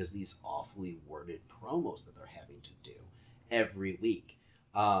because these awfully worded promos that they're having to do every week.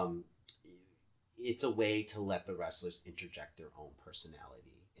 It's a way to let the wrestlers interject their own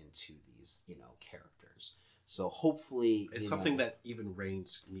personality into these, characters. So hopefully it's something that even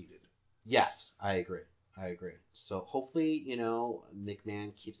Reigns needed. Yes, I agree. So hopefully,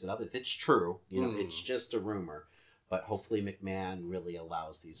 McMahon keeps it up. If it's true, it's just a rumor. But hopefully McMahon really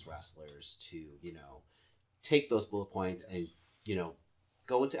allows these wrestlers to, take those bullet points and,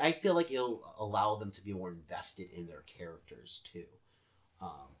 go into... I feel like it'll allow them to be more invested in their characters, too.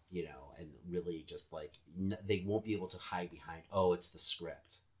 And really just, like, they won't be able to hide behind, it's the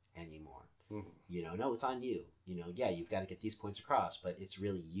script anymore. No, it's on you. You've got to get these points across, but it's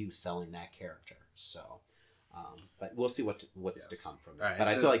really you selling that character. So... but we'll see what's to come from that. Right, but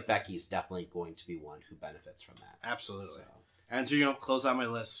I feel like Becky's definitely going to be one who benefits from that. Absolutely. So. And to close out my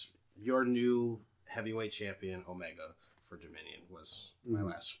list, your new heavyweight champion, Omega, for Dominion was my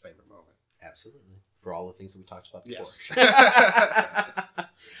last favorite moment. Absolutely. For all the things that we talked about before. Yes.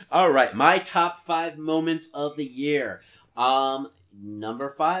 All right. My top 5 moments of the year. Number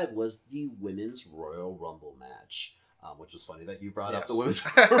 5 was the Women's Royal Rumble match. Which was funny that you brought up the Women's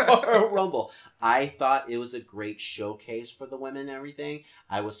Royal Rumble. I thought it was a great showcase for the women and everything.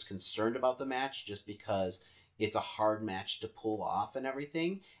 I was concerned about the match just because it's a hard match to pull off and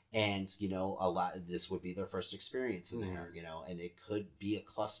everything. And, a lot of this would be their first experience in there, and it could be a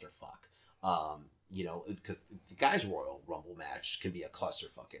clusterfuck. Because the guys' Royal Rumble match can be a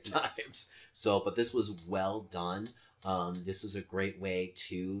clusterfuck at times. Yes. So, but this was well done. This is a great way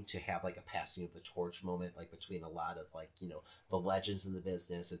to have like a passing of the torch moment, like between a lot of like, the legends in the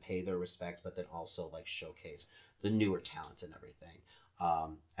business and pay their respects, but then also like showcase the newer talent and everything.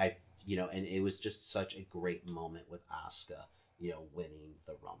 And it was just such a great moment with Asuka, winning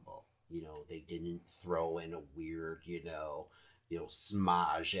the Rumble. They didn't throw in a weird,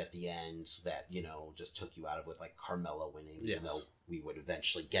 smudge at the end that, just took you out of with like Carmella winning, even though we would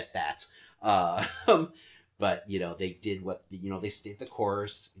eventually get that. But, they did what, they stayed the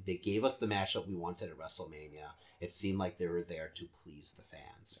course. They gave us the matchup we wanted at WrestleMania. It seemed like they were there to please the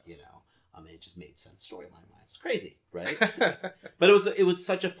fans, it just made sense storyline-wise. Crazy, right? But it was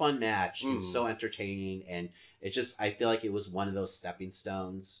such a fun match and so entertaining. And I feel like it was one of those stepping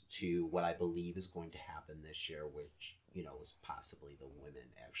stones to what I believe is going to happen this year, which, was possibly the women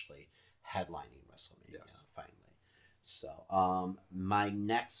actually headlining WrestleMania finally. So, my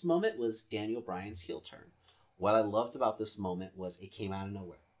next moment was Daniel Bryan's heel turn. What I loved about this moment was it came out of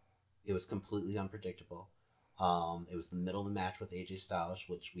nowhere. It was completely unpredictable. It was the middle of the match with AJ Styles,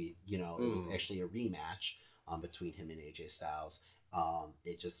 which it was actually a rematch between him and AJ Styles.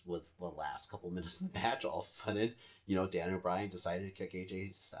 It just was the last couple minutes of the match. All of a sudden, Daniel Bryan decided to kick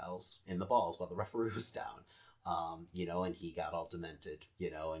AJ Styles in the balls while the referee was down. And he got all demented,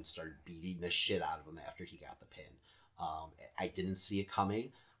 and started beating the shit out of him after he got the pin. I didn't see it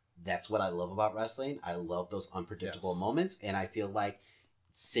coming. That's what I love about wrestling. I love those unpredictable moments, and I feel like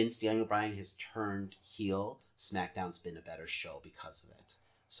since Daniel Bryan has turned heel, SmackDown's been a better show because of it.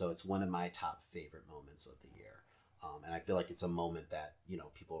 So it's one of my top favorite moments of the year. And I feel like it's a moment that,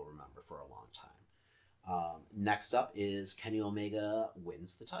 people will remember for a long time. Next up is Kenny Omega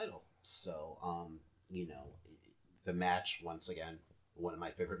wins the title. So, the match, once again, one of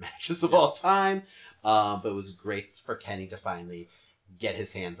my favorite matches of all time. But it was great for Kenny to finally get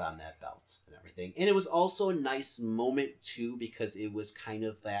his hands on that belt and everything. And it was also a nice moment, too, because it was kind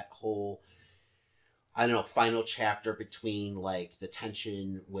of that whole, final chapter between, like, the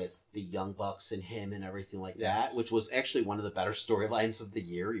tension with the Young Bucks and him and everything like that, which was actually one of the better storylines of the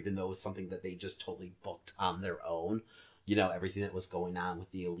year, even though it was something that they just totally booked on their own. Everything that was going on with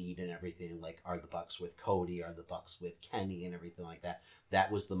the Elite and everything, like, are the Bucks with Cody, are the Bucks with Kenny and everything like that.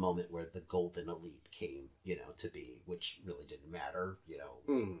 That was the moment where the Golden Elite came, to be, which really didn't matter,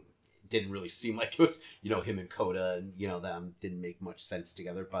 Didn't really seem like it was, him and Coda and, them didn't make much sense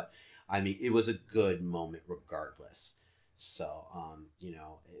together, but it was a good moment regardless. So,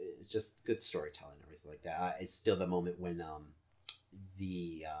 just good storytelling and everything like that. It's still the moment when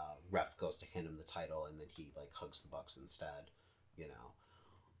the ref goes to hand him the title and then he, like, hugs the Bucks instead,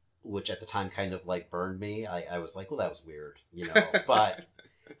 which at the time kind of, like, burned me. I was like, well, that was weird, but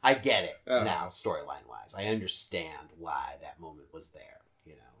I get it now, storyline-wise. I understand why that moment was there,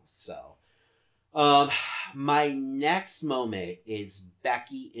 So, my next moment is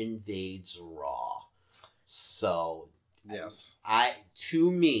Becky invades Raw. So, yes,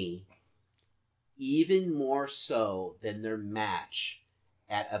 to me, even more so than their match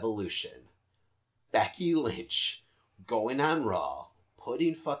at Evolution, Becky Lynch going on Raw,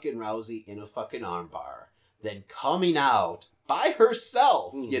 putting fucking Rousey in a fucking armbar, then coming out by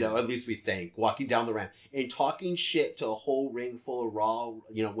herself, at least we think, walking down the ramp and talking shit to a whole ring full of Raw,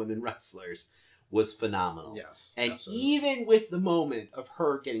 women wrestlers was phenomenal. Yes. And absolutely. even with the moment of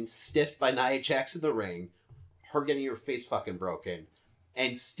her getting stiffed by Nia Jax in the ring, her getting her face fucking broken,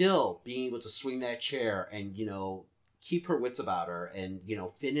 and still being able to swing that chair and, keep her wits about her and,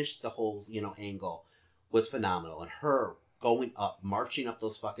 finish the whole, angle was phenomenal. And her going up, marching up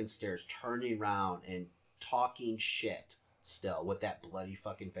those fucking stairs, turning around and talking shit still with that bloody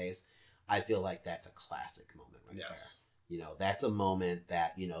fucking face. I feel like that's a classic moment right there. That's a moment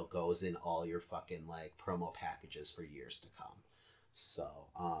that, goes in all your fucking, like, promo packages for years to come. So,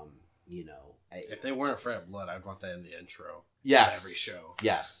 if they weren't afraid of blood, I'd want that in the intro. Yes. Of every show.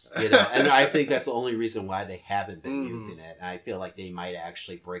 Yes. And I think that's the only reason why they haven't been using it. And I feel like they might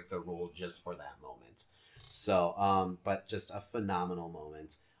actually break the rule just for that moment. So, but just a phenomenal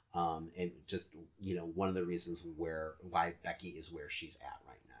moment. And just, one of the reasons why Becky is where she's at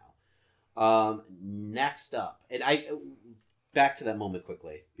right now. Next up, and back to that moment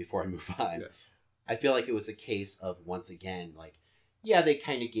quickly before I move on. Yes. I feel like it was a case of, once again, like, yeah, they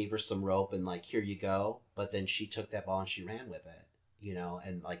kind of gave her some rope and, like, here you go. But then she took that ball and she ran with it,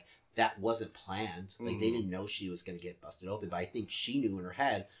 and, like, that wasn't planned. Like, they didn't know she was going to get busted open, but I think she knew in her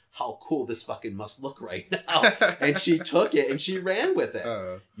head how cool this fucking must look right now. And she took it and she ran with it,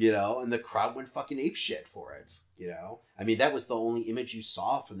 and the crowd went fucking apeshit for it, that was the only image you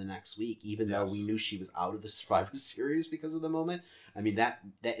saw for the next week, even though we knew she was out of the Survivor Series because of the moment. That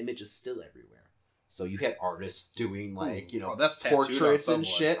image is still everywhere. So you had artists doing, like, that's portraits and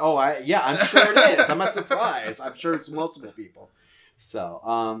shit. Oh, I'm sure it is. I'm not surprised. I'm sure it's multiple people.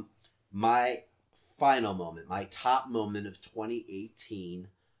 So, my final moment, my top moment of 2018,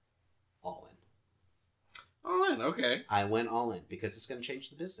 all in. All in, okay. I went all in because it's going to change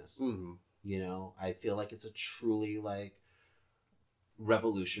the business. Mm-hmm. I feel like it's a truly, like,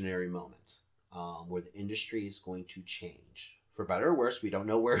 revolutionary moment where the industry is going to change. For better or worse, we don't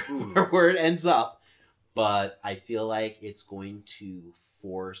know where it ends up. But I feel like it's going to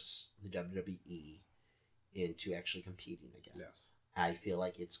force the WWE into actually competing again. Yes. I feel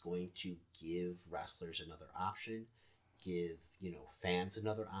like it's going to give wrestlers another option, give, fans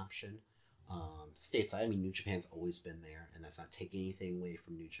another option. Stateside, New Japan's always been there, and that's not taking anything away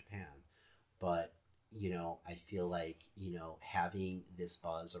from New Japan. But, I feel like, having this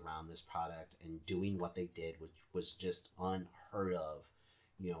buzz around this product and doing what they did, which was just unheard of,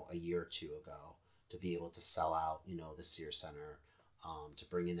 a year or two ago, to be able to sell out, the Sears Center, to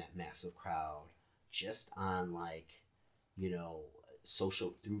bring in that massive crowd just on, like,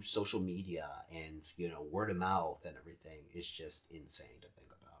 through social media and word of mouth and everything is just insane to think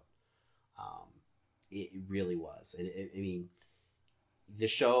about. It really was, and I mean, the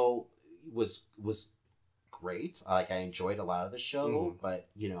show was great. Like, I enjoyed a lot of the show, but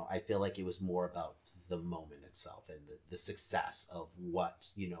I feel like it was more about the moment itself and the success of what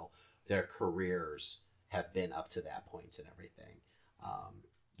their careers have been up to that point and everything.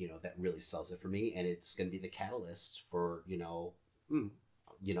 That really sells it for me, and it's going to be the catalyst for all.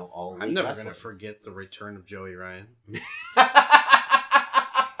 I'm never going to forget the return of Joey Ryan.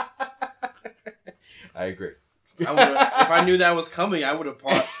 I agree. If I knew that was coming, I would have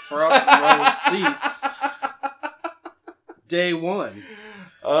bought front row seats day one.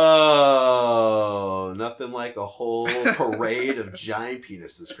 Oh, nothing like a whole parade of giant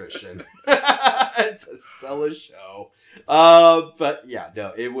penises, Christian, to sell a show. But yeah,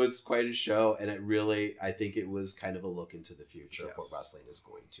 no, it was quite a show, and I think it was kind of a look into the future of what wrestling is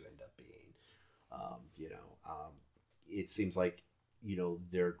going to end up being. It seems like,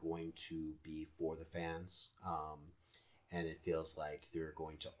 they're going to be for the fans, and it feels like they're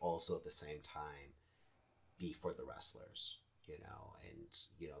going to also at the same time be for the wrestlers, and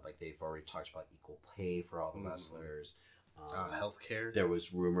like they've already talked about equal pay for all the wrestlers. Healthcare. There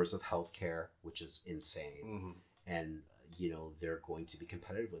was rumors of healthcare, which is insane. And, they're going to be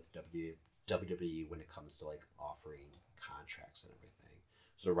competitive with WWE when it comes to, like, offering contracts and everything.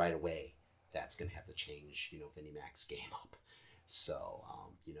 So right away, that's going to have to change, Vinnie Mac's game up. So,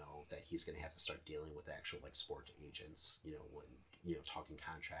 that he's going to have to start dealing with actual, like, sport agents, when, talking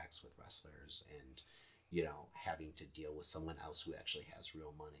contracts with wrestlers and, having to deal with someone else who actually has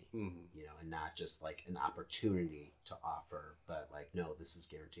real money, and not just, like, an opportunity to offer, but, like, no, this is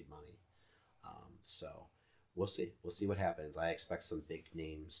guaranteed money. So we'll see. We'll see what happens. I expect some big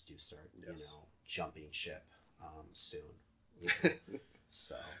names to start, jumping ship soon.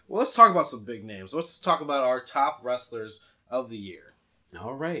 So, well, let's talk about some big names. Let's talk about our top wrestlers of the year.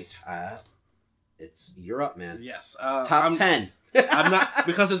 All right. You're up, man. Yes. Top 10. I'm not,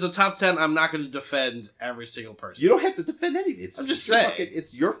 because it's a top 10. I'm not going to defend every single person. You don't have to defend anything. I'm just saying.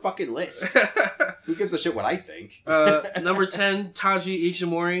 It's your fucking list. Who gives a shit what I think? Number 10, Taiji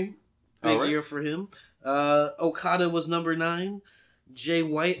Ishimori. Big year for him. Okada was number 9. Jay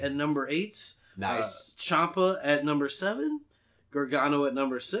White at number 8. Nice. Ciampa at number 7. Gargano at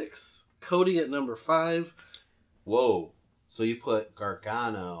number 6. Cody at number 5. Whoa. So you put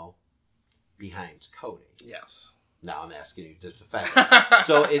Gargano behind Cody. Yes. Now I'm asking you to defend.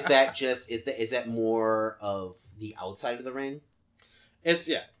 So is that more of the outside of the ring? It's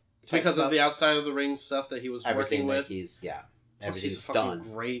because of the outside of the ring stuff that he was working with. He's Everything's done.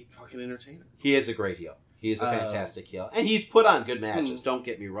 Great fucking entertainer. He is a great heel. He is a fantastic heel, and he's put on good matches. Don't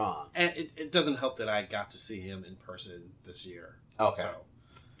get me wrong. And it doesn't help that I got to see him in person this year. Okay. So.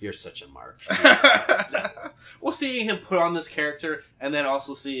 You're such a mark. Well, seeing him put on this character, and then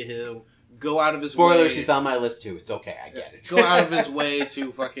also see him go out of his Spoilers, way. he's on my list too. It's okay. I get it. Go out of his way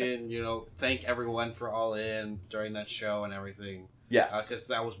to fucking, thank everyone for All In during that show and everything. Yes. Because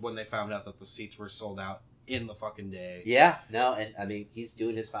that was when they found out that the seats were sold out in the fucking day. Yeah. No, and I mean, he's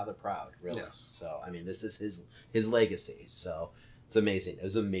doing his father proud, really. Yes. So, I mean, this is his legacy. So, it's amazing. It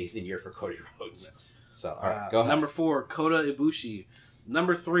was an amazing year for Cody Rhodes. Yes. So, all right, go ahead. Number 4, Kota Ibushi.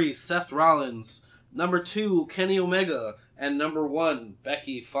 Number 3, Seth Rollins. Number 2, Kenny Omega. And number 1,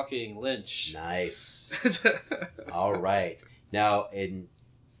 Becky fucking Lynch. Nice. All right. Now,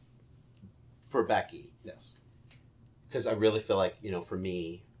 for Becky. Yes. Because I really feel like, for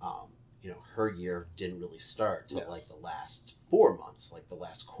me, her year didn't really start till like the last 4 months, like the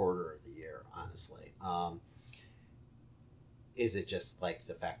last quarter of the year, honestly. Is it just like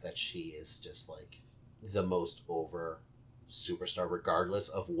the fact that she is just like the most over superstar, regardless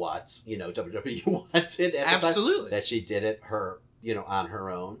of what WWE wanted at Absolutely. the time, that she did it on her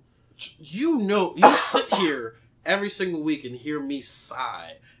own? You sit here every single week and hear me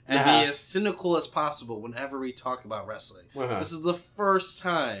sigh and be as cynical as possible whenever we talk about wrestling. This is the first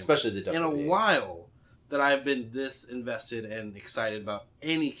time, especially the WWE, in a while, that I've been this invested and excited about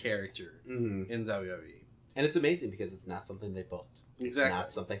any character in WWE. And it's amazing because it's not something they booked. Exactly. It's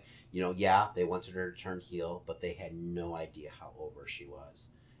not something, they wanted her to turn heel, but they had no idea how over she was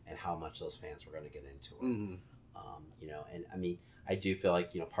and how much those fans were going to get into her. And I mean, I do feel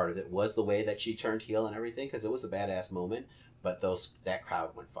like, part of it was the way that she turned heel and everything, because it was a badass moment, but that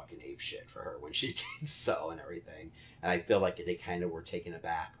crowd went fucking ape shit for her when she did so and everything. And I feel like they kind of were taken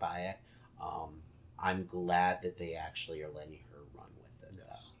aback by it. I'm glad that they actually are letting her run with it.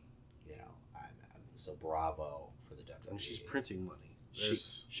 Yes. So bravo for the WWE. And she's printing money. She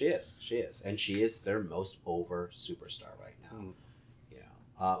is. And she is their most over superstar right now.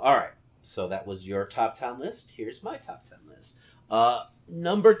 All right. So that was your top 10 list. Here's my top 10 list.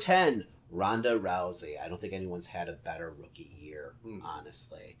 Number 10, Ronda Rousey. I don't think anyone's had a better rookie year,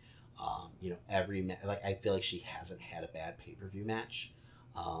 honestly. I feel like she hasn't had a bad pay-per-view match.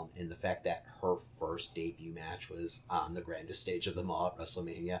 And the fact that her first debut match was on the grandest stage of them all at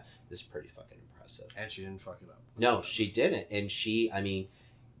WrestleMania is pretty fucking impressive. And she didn't fuck it up. No, she didn't. And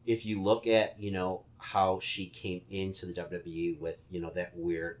if you look at, how she came into the WWE with, that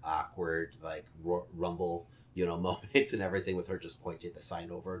weird, awkward, like, Rumble, moments and everything with her just pointing at the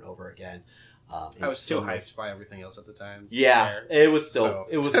sign over and over again. I was still hyped by everything else at the time. Yeah, it was still,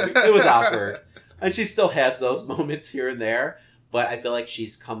 it was awkward. And she still has those moments here and there. But I feel like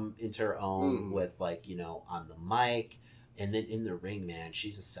she's come into her own with, like, on the mic. And then in the ring, man,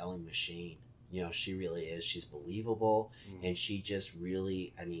 she's a selling machine. She really is. She's believable. And she just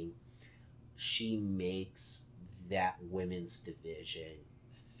really, she makes that women's division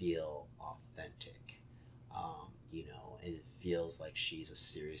feel authentic. And it feels like she's a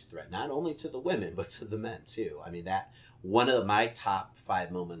serious threat, not only to the women, but to the men, too. That one of my top 5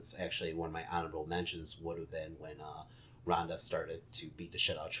 moments, actually, one of my honorable mentions would have been when Ronda started to beat the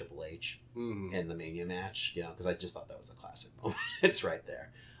shit out of Triple H in the Mania match, because I just thought that was a classic moment. It's right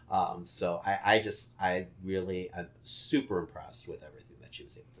there. So I'm super impressed with everything that she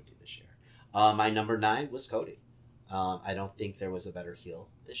was able to do this year. My number 9 was Cody. I don't think there was a better heel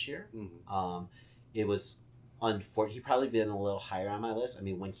this year. It was unfortunate. He'd probably been a little higher on my list.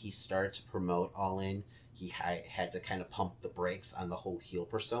 When he started to promote All In, he had to kind of pump the brakes on the whole heel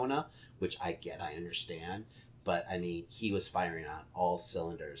persona, which I understand. But, he was firing on all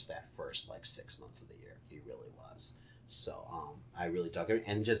cylinders that first, 6 months of the year. He really was. So, I really dug it.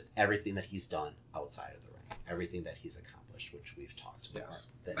 And just everything that he's done outside of the ring. Everything that he's accomplished, which we've talked more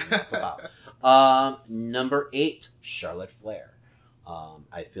than enough about. Number 8, Charlotte Flair.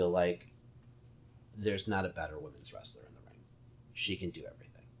 I feel like there's not a better women's wrestler in the ring. She can do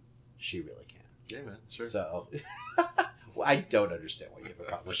everything. She really can. Yeah, man. Sure. So... Well, I don't understand why you have a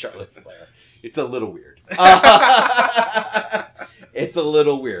problem with Charlotte Flair. It's a little weird. It's a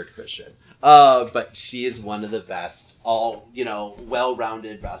little weird, Christian. But she is one of the best, all,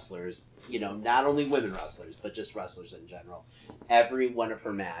 well-rounded wrestlers. Not only women wrestlers, but just wrestlers in general. Every one of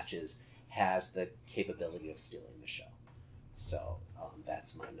her matches has the capability of stealing the show. So,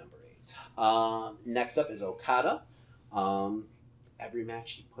 that's my number 8. Next up is Okada. Every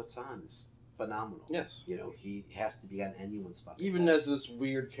match he puts on is phenomenal. Yes. He has to be on anyone's fucking even list. as this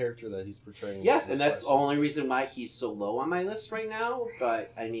weird character that he's portraying. Yes, and that's the only reason why he's so low on my list right now.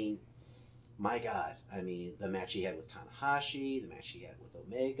 But, my God. The match he had with Tanahashi, the match he had with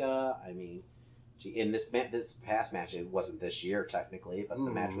Omega. In this past match, it wasn't this year technically, but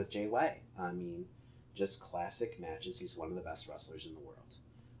the match with Jay White. Just classic matches. He's one of the best wrestlers in the world.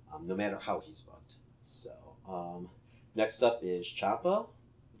 No matter how he's booked. So, next up is Ciampa.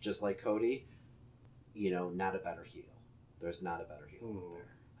 Just like Cody, not a better heel. There's not a better heel out there.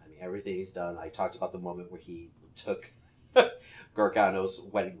 Everything he's done. I talked about the moment where he took Gargano's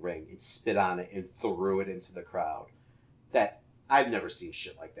wedding ring and spit on it and threw it into the crowd. That I've never seen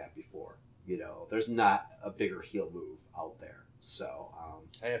shit like that before. There's not a bigger heel move out there. So,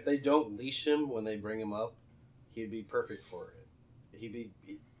 and if they don't leash him when they bring him up, he'd be perfect for it.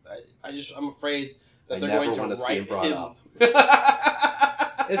 I'm afraid that they're going to see him brought up.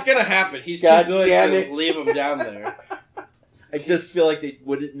 It's gonna happen. He's God too good to leave him down there. I just feel like they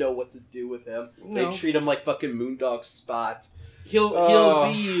wouldn't know what to do with him. No. They treat him like fucking Moondog Spot. He'll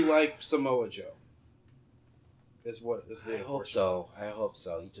be like Samoa Joe. Is the I hope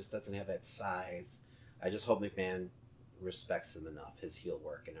so. He just doesn't have that size. I just hope McMahon respects him enough, his heel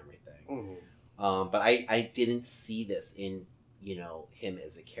work and everything. But I didn't see this in him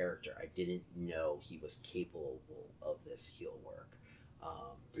as a character. I didn't know he was capable of this heel work.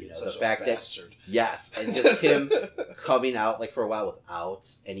 The fact that yes, and just him coming out for a while without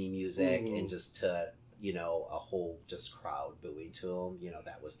any music and just to a whole just crowd booing to him.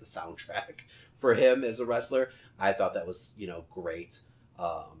 That was the soundtrack for him as a wrestler. I thought that was great.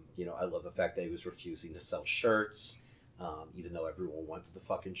 I love the fact that he was refusing to sell shirts, even though everyone wanted the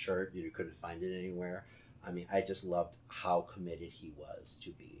fucking shirt. You couldn't find it anywhere. I just loved how committed he was to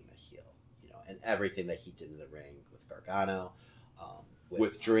being a heel. And everything that he did in the ring with Gargano.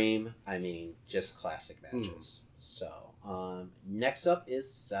 With Dream, just classic matches. So, next up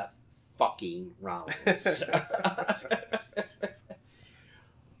is Seth fucking Rollins.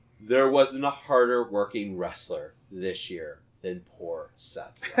 There wasn't a harder working wrestler this year than poor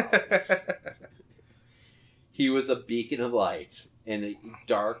Seth Rollins. He was a beacon of light in a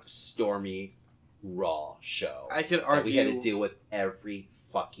dark, stormy Raw show. I could argue we had to deal with every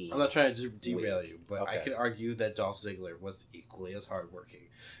fucking... I'm not trying to derail weak. you, but Okay. I could argue that Dolph Ziggler was equally as hardworking.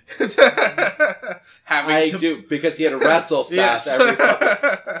 do, because he had to wrestle Seth Yes. every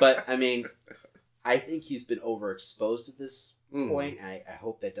fucking... But, I mean, I think he's been overexposed at this point. I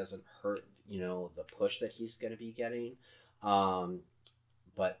hope that doesn't hurt, the push that he's going to be getting.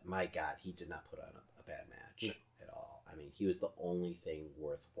 But, my God, he did not put on a bad match at all. I mean, he was the only thing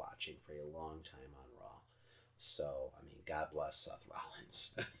worth watching for a long time on Raw. So, I mean, God bless Seth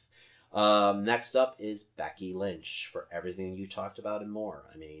Rollins. Next up is Becky Lynch for everything you talked about and more.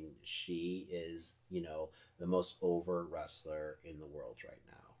 I mean, she is, the most over wrestler in the world right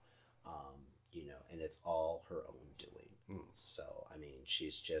now. And it's all her own doing. So, I mean,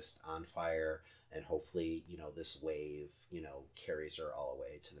 she's just on fire, and hopefully, this wave, carries her all the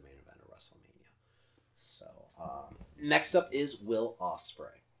way to the main event of WrestleMania. So, next up is Will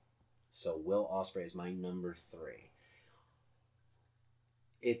Ospreay. So Will Ospreay is my number 3.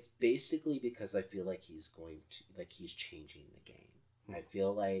 It's basically because I feel like he's he's changing the game. I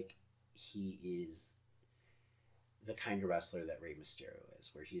feel like he is the kind of wrestler that Rey Mysterio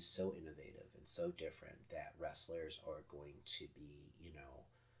is, where he's so innovative and so different that wrestlers are going to be,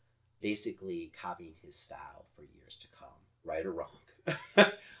 basically copying his style for years to come, right or wrong.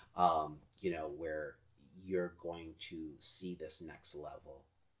 Where you're going to see this next level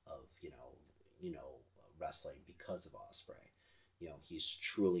of wrestling because of Ospreay. He's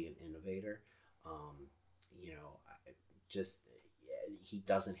truly an innovator. He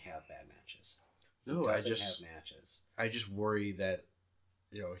doesn't have bad matches. No, Have matches. I just worry that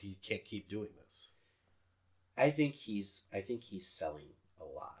he can't keep doing this. I think he's selling a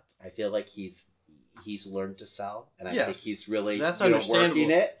lot. I feel like he's learned to sell, and I think he's really understandable. working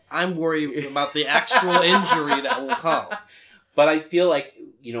it. I'm worried about the actual injury that will come. But I feel like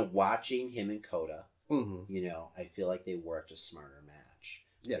watching him and Coda, Mm-hmm. I feel like they worked a smarter match.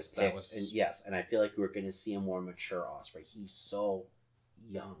 Yes, and I feel like we're going to see a more mature Ospreay. He's so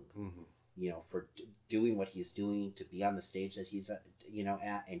young, for doing what he's doing, to be on the stage that he's at,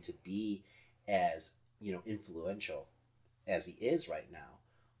 and to be as influential as he is right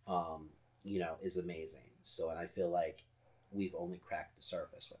now, is amazing. So, and I feel like we've only cracked the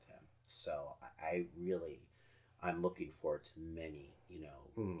surface with him. So I'm looking forward to many,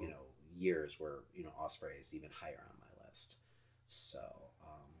 years where, Ospreay is even higher on my list. So,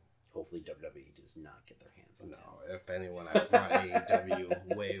 hopefully WWE does not get their hands on him. No, if anyone, I want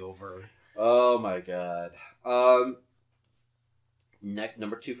AEW way over. Oh my God.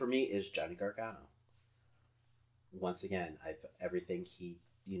 Number 2 for me is Johnny Gargano. Once again, everything he,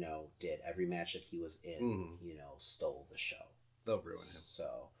 did, every match that he was in, stole the show. They'll ruin him.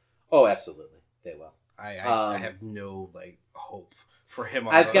 So, oh, absolutely, they will. I have no hope for him.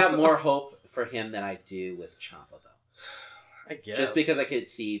 I've got more hope for him than I do with Ciampa, though. I guess just because I could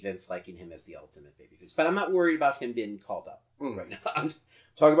see Vince liking him as the ultimate babyface, but I'm not worried about him being called up right now. I'm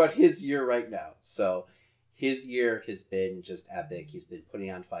talking about his year right now. So his year has been just epic. He's been putting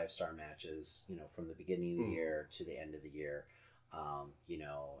on 5-star matches, from the beginning of the year to the end of the year.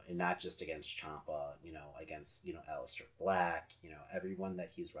 And not just against Ciampa, against, Aleister Black, everyone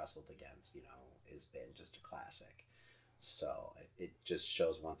that he's wrestled against, has been just a classic. So it just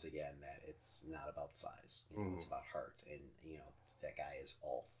shows once again that it's not about size, it's about heart, and, that guy is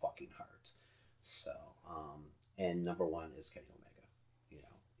all fucking heart. So, and number 1 is Kenny Omega,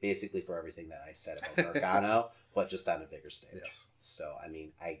 basically for everything that I said about Gargano, but just on a bigger stage. Yes. So, I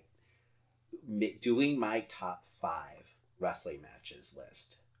mean, doing my top 5 wrestling matches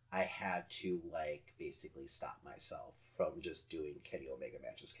list, I had to basically stop myself from just doing Kenny Omega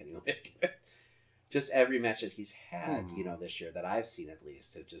matches. Just every match that he's had, this year that I've seen at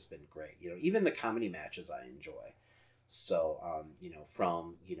least have just been great. Even the comedy matches I enjoy. So,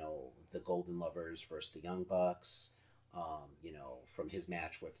 from, the Golden Lovers versus the Young Bucks, from his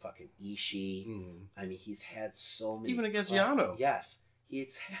match with fucking Ishii. I mean, he's had so many. Even against Yano. Yes.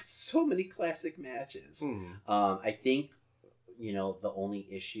 He's had so many classic matches. I think, the only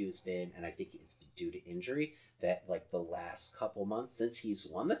issue has been, and I think it's due to injury, that the last couple months since he's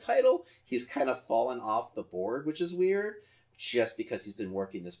won the title, he's kind of fallen off the board, which is weird, just because he's been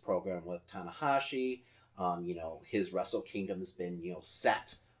working this program with Tanahashi. His Wrestle Kingdom has been,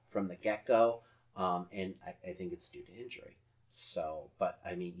 set from the get-go, and I think it's due to injury. So, but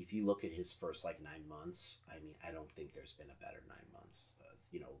I mean, if you look at his first 9 months, I mean, I don't think there's been a better 9 months of,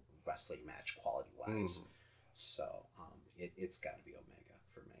 wrestling match quality-wise. So, it's got to be Omega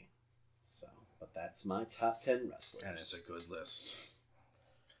for me. So, but that's my top 10 wrestlers. And it's a good list.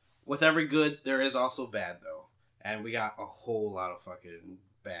 With every good, there is also bad, though. And we got a whole lot of fucking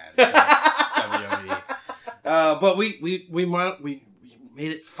bad WWE. But we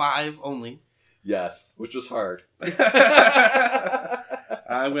made it 5 only. Yes, which was hard.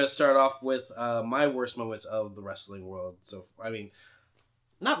 I'm going to start off with my worst moments of the wrestling world. So, I mean,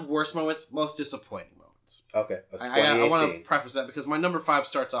 not worst moments, most disappointing moments. Okay. I want to preface that because my number 5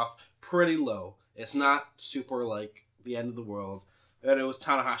 starts off pretty low. It's not super like the end of the world. And it was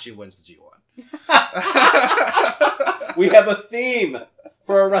Tanahashi wins the G1. We have a theme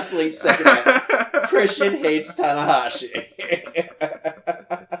for a wrestling segment. Christian hates Tanahashi.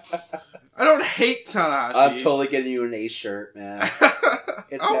 I don't hate Tanahashi. I'm totally getting you an Ace shirt, man.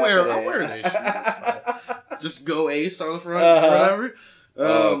 I'll wear an Ace shirt. Just go Ace on the front, or whatever.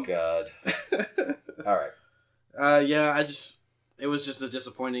 Oh God. All right. Yeah, it was just a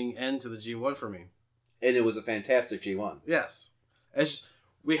disappointing end to the G1 for me. And it was a fantastic G1. Yes.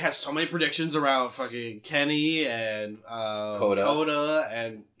 We had so many predictions around fucking Kenny and Kota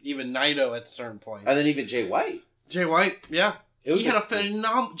and even Naito at certain points. And then even Jay White. Jay White, yeah.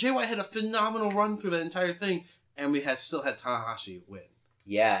 Jay White had a phenomenal run through the entire thing, and we still had Tanahashi win.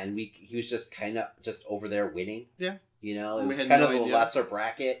 Yeah, and he was just kind of just over there winning. Yeah. You know, it was kind of a lesser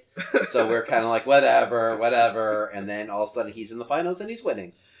bracket. So we're kind of like, whatever. And then all of a sudden he's in the finals and he's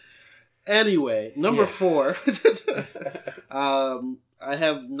winning. Anyway, number 4. I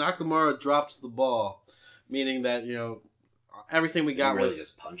have Nakamura drops the ball, meaning that, everything we got really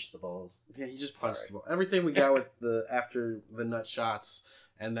just punched the ball. Yeah, he just punched the ball. Everything we got with after the nut shots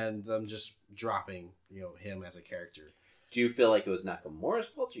and then them just dropping, him as a character. Do you feel like it was Nakamura's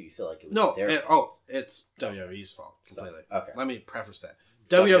fault, or do you feel like it was their fault? It's WWE's fault completely. So, okay. Let me preface that.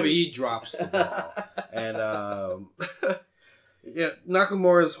 WWE drops the ball. And yeah,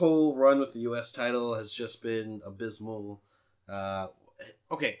 Nakamura's whole run with the US title has just been abysmal.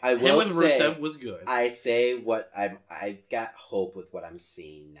 Okay, him with Rusev was good. I say I've got hope with what I'm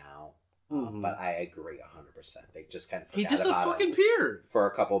seeing now. But I agree 100%. They just kind of forgot he disappeared for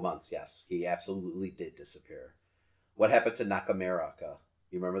a couple months. Yes, he absolutely did disappear. What happened to Nakamura?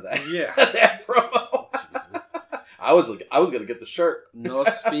 You remember that? Yeah, that promo. Jesus, I was gonna get the shirt. No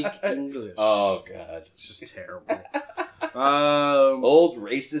speak English. Oh God, it's just terrible. Old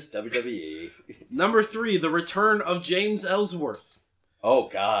racist WWE. Number 3, the return of James Ellsworth. Oh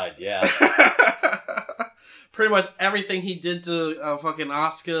God, yeah. Pretty much everything he did to fucking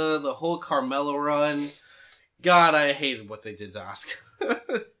Asuka, the whole Carmella run. God, I hated what they did to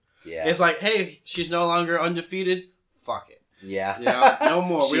Asuka. Yeah. It's like, hey, she's no longer undefeated. Fuck it. Yeah. No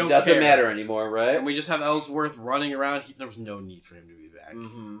more. She doesn't matter anymore, right? And we just have Ellsworth running around. There was no need for him to be back.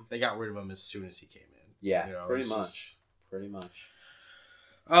 Mm-hmm. They got rid of him as soon as he came in. Yeah, pretty much.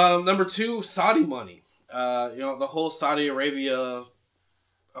 Number 2, Saudi money. The whole Saudi Arabia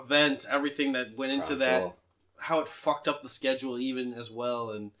event, everything that went into that, how it fucked up the schedule even as well,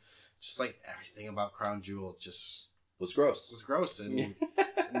 and just like everything about Crown Jewel just was gross. And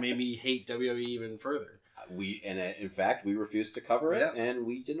made me hate WWE even further. In fact, we refused to cover it, and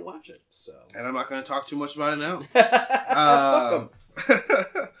we didn't watch it. So, and I'm not going to talk too much about it now.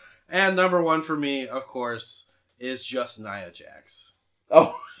 And number 1 for me, of course, is just Nia Jax.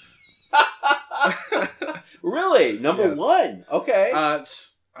 Oh, really? Number 1? Okay.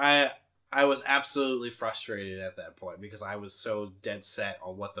 I was absolutely frustrated at that point because I was so dead set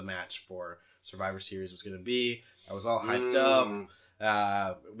on what the match for Survivor Series was going to be. I was all hyped up.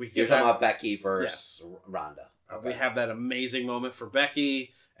 You're talking about Becky versus Ronda. Okay. We have that amazing moment for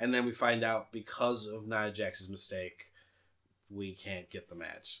Becky, and then we find out because of Nia Jax's mistake, we can't get the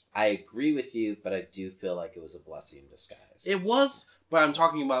match. I agree with you, but I do feel like it was a blessing in disguise. It was, but I'm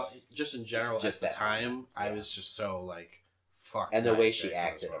talking about just in general. Just at the time, moment. Yeah. I was just so like, fuck. And the way she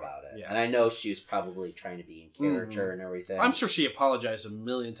acted about it. Yes. And I know she was probably trying to be in character and everything. I'm sure she apologized a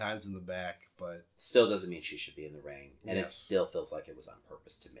million times in the back, but still doesn't mean she should be in the ring. And it still feels like it was on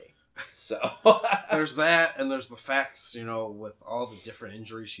purpose to me. So there's that, and there's the facts, with all the different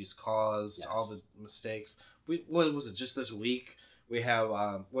injuries she's caused, all the mistakes. What was it, just this week? We have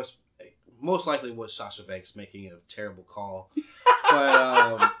what's most likely was Sasha Banks making a terrible call.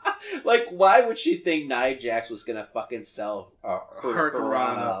 But like, why would she think Nia Jax was gonna fucking sell her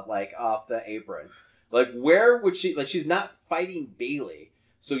Hurricanrana like off the apron? Like, where would she? Like, she's not fighting Bayley.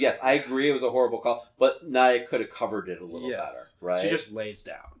 So yes, I agree it was a horrible call, but Nia could have covered it a little better, right? She just lays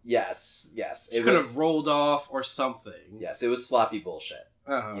down. Yes. She could have rolled off or something. Yes, it was sloppy bullshit.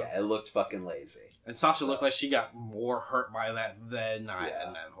 Uh-huh. Yeah, it looked fucking lazy. And Sasha looked like she got more hurt by that than Nia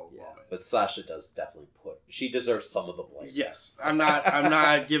in that whole moment. But Sasha does definitely she deserves some of the blame. Yes, I'm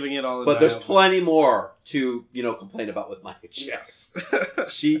not giving it all. But there's plenty more to complain about with Nia Jax.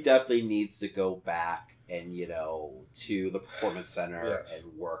 Yes. She definitely needs to go back and to the Performance Center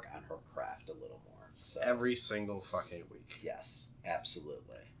and work on her craft a little more. So every single fucking week. yes,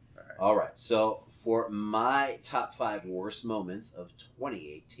 absolutely. All right. All right. So for my top 5 worst moments of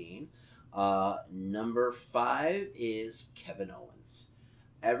 2018, number 5 is Kevin Owens.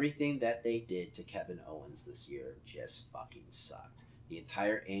 Everything that they did to Kevin Owens this year just fucking sucked. The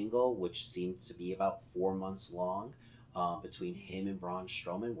entire angle, which seemed to be about 4 months long, between him and Braun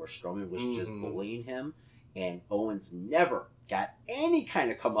Strowman, where Strowman was just bullying him, and Owens never got any kind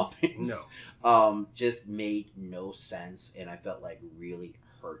of comeuppance. No. Just made no sense, and I felt like really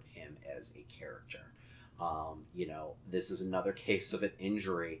hurt him as a character. This is another case of an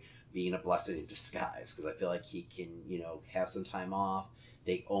injury being a blessing in disguise, because I feel like he can, have some time off.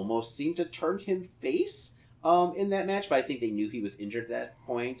 They almost seemed to turn him face in that match, but I think they knew he was injured at that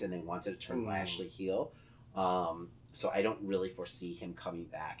point, and they wanted to turn Lashley heel. So I don't really foresee him coming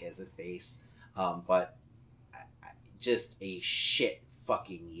back as a face. But just a shit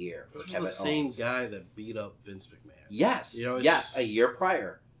fucking year for Kevin Owens. The same guy that beat up Vince McMahon. Yes, just... a year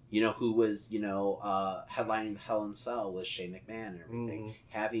prior. Who was, headlining the Hell in a Cell with Shane McMahon and everything,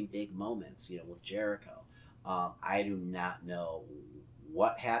 having big moments, with Jericho. I do not know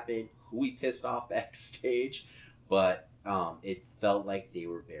what happened, who he pissed off backstage, but it felt like they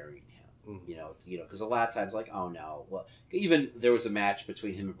were burying him. Because a lot of times, like, oh no, well, even there was a match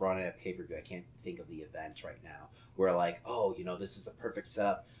between him and Braun at a pay-per-view. I can't think of the event right now, where like, oh, this is the perfect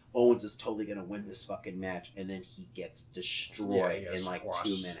setup. Owens is totally going to win this fucking match, and then he gets destroyed in like 2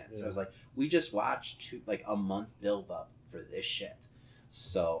 minutes. Yeah. I was like, we just watched a month build up for this shit.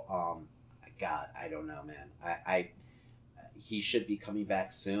 So, God, I don't know, man. He should be coming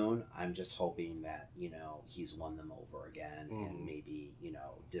back soon. I'm just hoping that, he's won them over again, and maybe,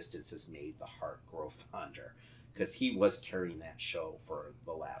 distance has made the heart grow fonder, because he was carrying that show for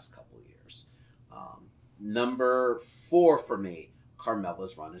the last couple of years. Number 4 for me,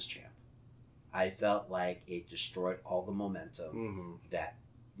 Carmella's run as champ. I felt like it destroyed all the momentum that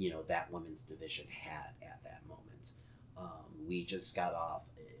that women's division had at that moment. We just got off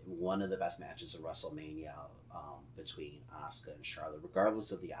one of the best matches of WrestleMania between Asuka and Charlotte,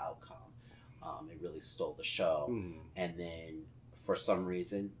 regardless of the outcome. It really stole the show. And then for some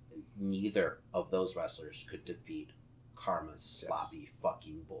reason, neither of those wrestlers could defeat Karma's sloppy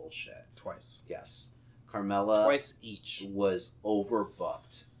fucking bullshit. Twice. Yes. Carmella twice each was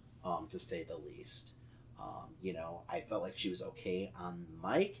overbooked, to say the least. I felt like she was okay on the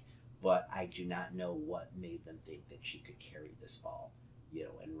mic, but I do not know what made them think that she could carry this ball,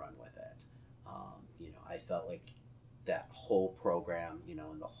 and run with it. I felt like that whole program,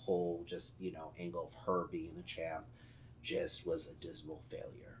 and the whole just, angle of her being the champ just was a dismal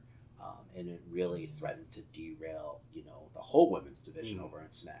failure. And it really threatened to derail, the whole women's division over in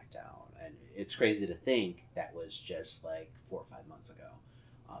SmackDown. And it's crazy to think that was just like 4 or 5 months ago.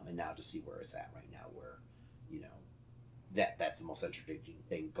 And now to see where it's at right now, where, that's the most entertaining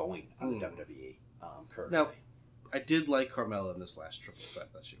thing going on the WWE currently. Now, I did like Carmella in this last triple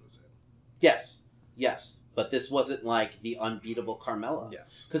threat that she was in. Yes. But this wasn't like the unbeatable Carmella.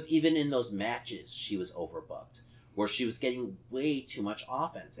 Yes. Because even in those matches, she was overbooked, where she was getting way too much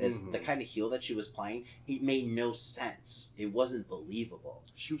offense. As the kind of heel that she was playing, it made no sense. It wasn't believable.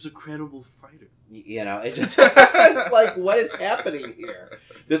 She was a credible fighter. It just it's like, what is happening here?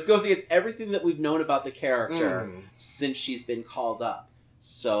 This goes against everything that we've known about the character since she's been called up.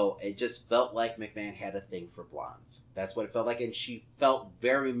 So it just felt like McMahon had a thing for blondes. That's what it felt like. And she felt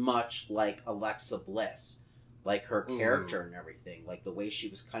very much like Alexa Bliss. Like her character and everything. Like the way she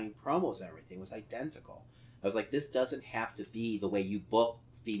was cutting promos and everything was identical. I was like, this doesn't have to be the way you book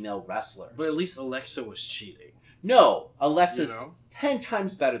female wrestlers. But at least Alexa was cheating. No, Alexa's 10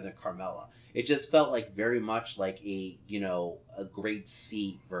 times better than Carmella. It just felt like very much like a grade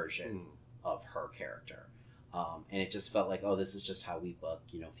C version of her character. And it just felt like, oh, this is just how we book,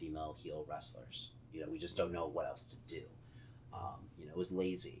 female heel wrestlers. We just don't know what else to do. It was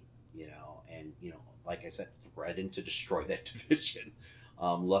lazy, and, like I said, threatened to destroy that division.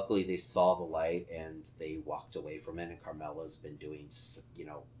 Luckily, they saw the light and they walked away from it. And Carmella's been doing,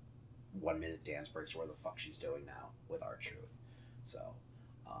 1 minute dance breaks, where the fuck she's doing now with R-Truth. So,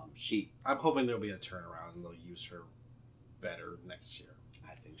 I'm hoping there'll be a turnaround and they'll use her better next year.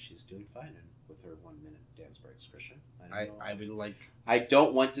 I think she's doing fine with her 1 minute dance breaks, Christian. I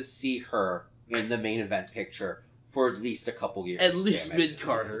don't want to see her in the main event picture for at least a couple years. At least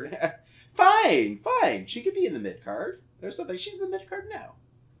mid-carder. Fine. She could be in the mid-card. There's something. She's in the mid-card now.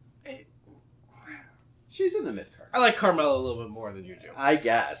 She's in the mid-card. I like Carmella a little bit more than you do. I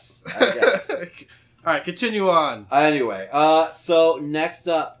guess. All right, continue on. Anyway, so next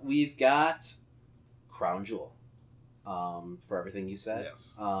up, we've got Crown Jewel. For everything you said.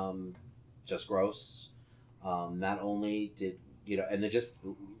 Yes. just gross. Not only did, and then just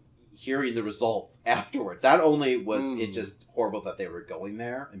hearing the results afterwards, not only was it just horrible that they were going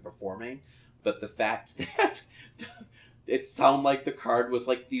there and performing, but the fact that it sounded like the card was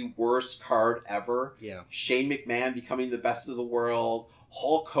like the worst card ever. Yeah. Shane McMahon becoming the best of the world.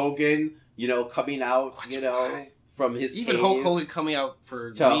 Hulk Hogan, coming out, from his even cave Hulk Hogan coming out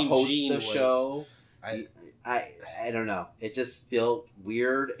for to Mean host Gene the show. I don't know. It just felt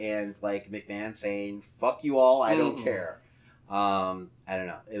weird, and like McMahon saying "fuck you all," I don't care. I don't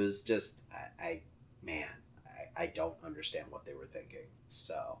know. It was just I don't understand what they were thinking.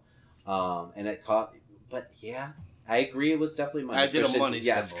 So, and it caught. But yeah, I agree. It was definitely money. I did Christian, a money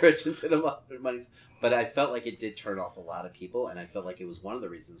yes, symbol. Christian did a money. But I felt like it did turn off a lot of people, and I felt like it was one of the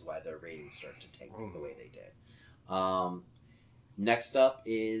reasons why their ratings started to tank the way they did. Next up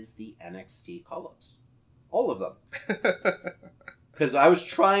is the NXT call-ups. All of them. Because I was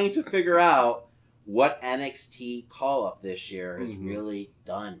trying to figure out what NXT call-up this year has really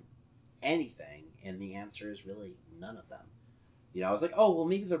done anything, and the answer is really none of them. I was like, oh, well,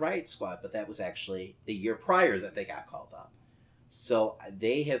 maybe the Riot Squad, but that was actually the year prior that they got called up. So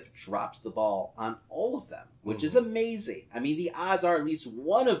they have dropped the ball on all of them, which is amazing. I mean, the odds are at least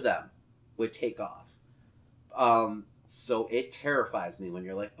one of them would take off. So it terrifies me when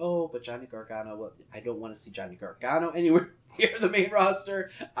you're like, oh, but Johnny Gargano, I don't want to see Johnny Gargano anywhere near the main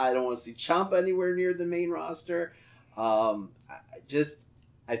roster. I don't want to see Ciampa anywhere near the main roster. I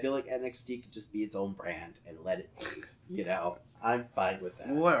feel like NXT could just be its own brand and let it be, I'm fine with that.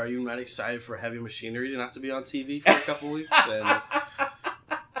 What, are you not excited for Heavy Machinery to not to be on TV for a couple weeks? And...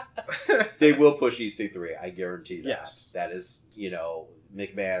 They will push EC3, I guarantee that. Yes. That is,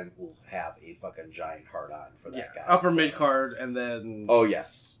 McMahon will have a fucking giant heart on for that guy. Upper mid card, and then... Oh,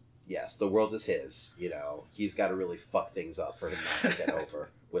 yes. Yes, the world is his. He's got to really fuck things up for him not to get over,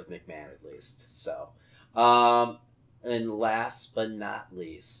 with McMahon at least. So, and last but not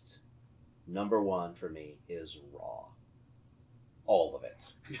least, number one for me is Raw. All of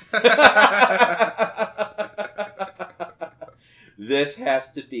it. This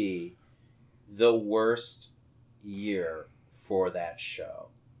has to be the worst year for that show.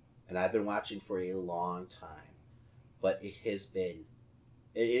 And I've been watching for a long time. But it has been...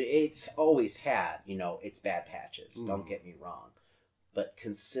 It's always had, its bad patches. Don't get me wrong. But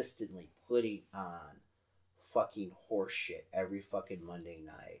consistently putting on fucking horse shit every fucking Monday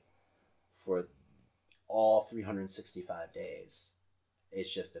night for all 365 days.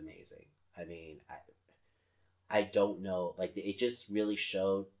 It's just amazing. I mean, I don't know. Like, it just really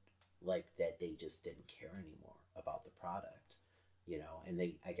showed, like, that they just didn't care anymore about the product, and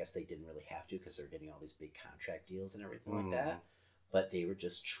I guess they didn't really have to because they're getting all these big contract deals and everything like that. But they were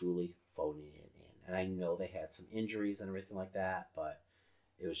just truly phoning it in. And I know they had some injuries and everything like that, but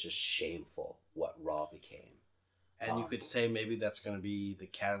it was just shameful what Raw became. And you could say maybe that's going to be the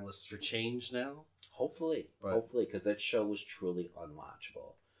catalyst for change now? Hopefully, because that show was truly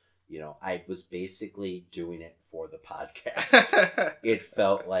unwatchable. I was basically doing it for the podcast. It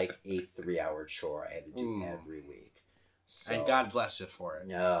felt like a 3-hour chore I had to do every week. So, and God bless you for it.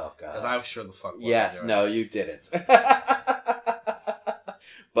 Oh, God. Because I was sure the fuck wasn't. Yes, no, you didn't.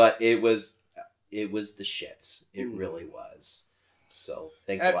 But it was the shits. It really was. So,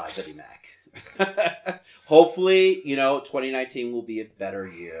 thanks a lot, Buddy Mac. Hopefully, 2019 will be a better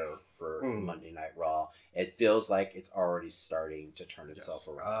year for Monday Night Raw. It feels like it's already starting to turn itself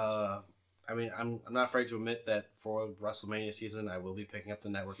around. I mean, I'm not afraid to admit that for WrestleMania season, I will be picking up the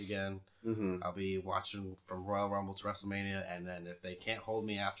network again. I'll be watching from Royal Rumble to WrestleMania, and then if they can't hold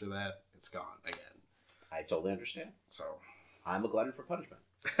me after that, it's gone again. I totally understand. So I'm a glutton for punishment.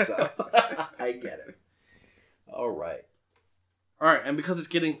 So I get it. All right, and because it's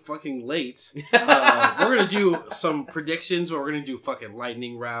getting fucking late, we're going to do some predictions, but we're going to do fucking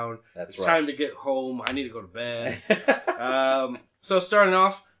lightning round. That's it's right. Time to get home. I need to go to bed. So starting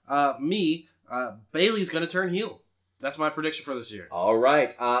off, Bayley's going to turn heel. That's my prediction for this year. All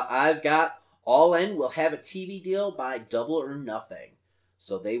right. I've got All In will have a TV deal by Double or Nothing.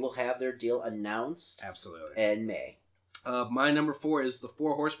 So they will have their deal announced. Absolutely. In May. My number 4 is the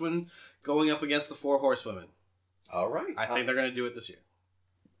 4 Horsemen going up against the 4 Horsewomen. All right. I think they're going to do it this year.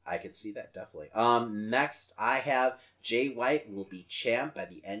 I could see that, definitely. Next, I have Jay White will be champ by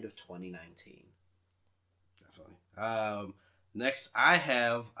the end of 2019. Definitely. Next, I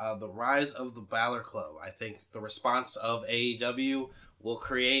have the Rise of the Balor Club. I think the response of AEW will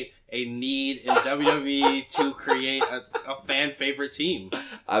create a need in WWE to create a fan favorite team.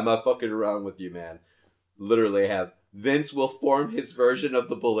 I'm not fucking around with you, man. Literally have Vince will form his version of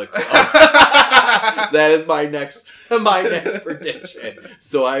the Bullet Club. That is my next prediction.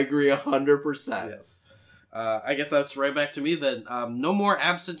 So I agree 100%. Yes. I guess that's right back to me then. No more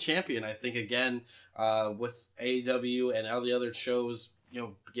absent champion. I think, again, with AEW and all the other shows,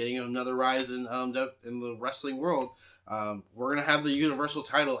 getting another rise in the wrestling world, we're going to have the Universal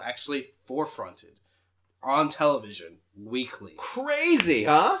title actually forefronted on television weekly. Crazy,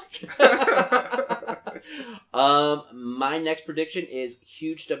 huh? My next prediction is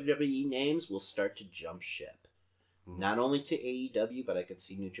huge WWE names will start to jump ship. Not only to AEW, but I could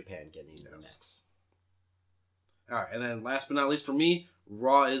see New Japan getting in the mix. All right, and then last but not least for me,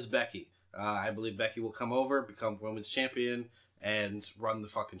 Raw is Becky. I believe Becky will come over, become women's champion, and run the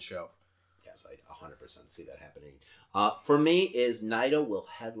fucking show. Yes, I 100% see that happening. For me, is Naito will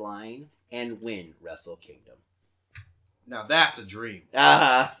headline and win Wrestle Kingdom. Now that's a dream.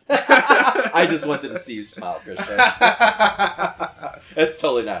 I just wanted to see you smile, Christian. It's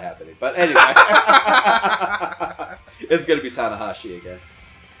totally not happening. But anyway. It's going to be Tanahashi again.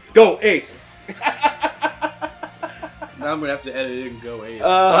 Go, Ace! Now I'm going to have to edit it and go Ace.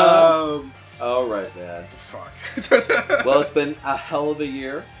 All right, man. Fuck. Well, it's been a hell of a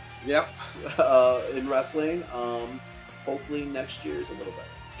year. Yep. In wrestling. Hopefully next year is a little better.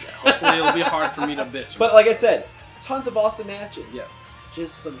 Yeah, hopefully it'll be hard for me to bitch. But like I said, tons of awesome matches. Yes.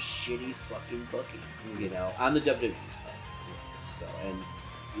 Just some shitty fucking booking, on the WWE's part. So,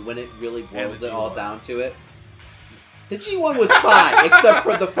 and when it really boils it all down to it, the G1 was fine, except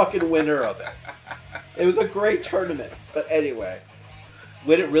for the fucking winner of it. It was a great tournament. But anyway,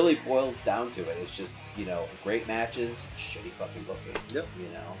 when it really boils down to it, it's just, great matches, shitty fucking booking. Yep.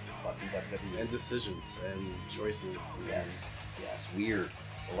 Fucking WWE. And decisions and choices. Yes. Weird.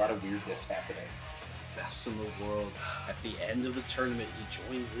 A lot of weirdness happening. Best in the world. At the end of the tournament, he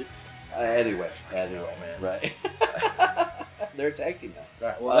joins it. Anyway, man. Right. They're a tag team now. All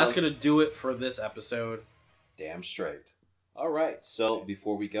right, well, that's going to do it for this episode. Damn straight. All right, so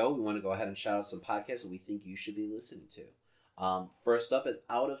before we go, we want to go ahead and shout out some podcasts that we think you should be listening to. First up is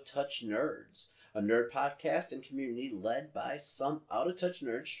Out of Touch Nerds, a nerd podcast and community led by some out-of-touch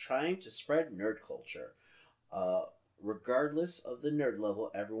nerds trying to spread nerd culture. Regardless of the nerd level,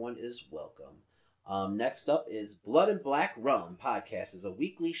 everyone is welcome. Next up is Blood and Black Rum podcast. Is a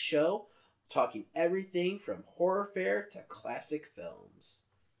weekly show talking everything from horror fair to classic films.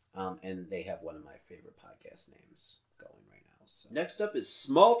 And they have one of my favorite podcast names going right now. So. Next up is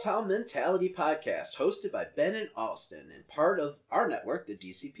Small Town Mentality podcast, hosted by Ben and Austin and part of our network, the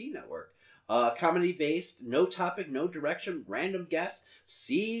DCP Network. Comedy-based, no topic, no direction, random guests,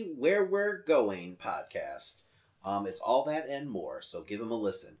 see where we're going podcast. It's all that and more, so give them a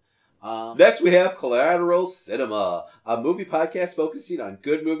listen. Next we have Collateral Cinema, a movie podcast focusing on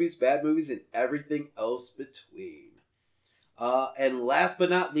good movies, bad movies, and everything else between. And last but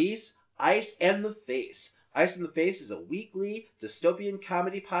not least, Ice and the Face. Ice and the Face is a weekly dystopian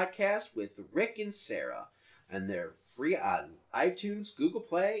comedy podcast with Rick and Sarah, and they're free on iTunes, Google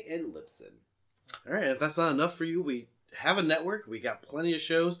Play, and Libsyn. All right, if that's not enough for you, we have a network. We got plenty of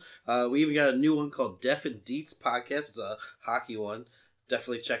shows. We even got a new one called Deaf and Deets podcast. It's a hockey one.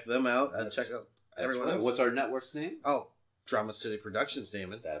 Definitely check them out and check out everyone else. What's our network's name? Oh, Drama City Productions,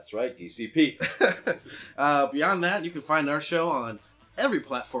 Damon. That's right, DCP. Beyond that, you can find our show on every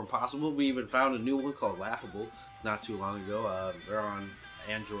platform possible. We even found a new one called Laughable not too long ago. They're on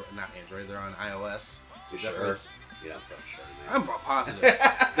Android, they're on iOS. Sure. You know, so sure. I'm positive.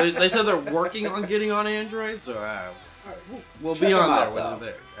 they said they're working on getting on Android, so we'll be on there when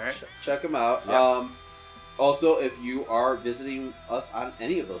they're there. All right? Check them out. Yep. Also, if you are visiting us on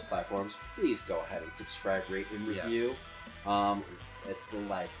any of those platforms, please go ahead and subscribe, rate, and review. Yes. It's the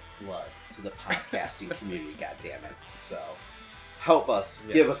lifeblood to the podcasting community, goddammit. So help us.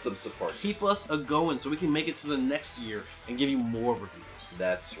 Yes. Give us some support. Keep us a-going so we can make it to the next year and give you more reviews.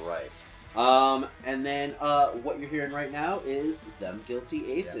 That's right. And then what you're hearing right now is Them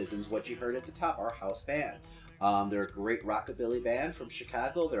Guilty Aces, and what you heard at the top, our house band. They're a great rockabilly band from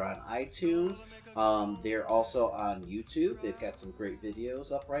Chicago. They're on iTunes. They're also on YouTube. They've got some great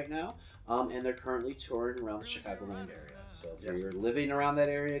videos up right now. And they're currently touring around the Chicagoland area. So if you're living around that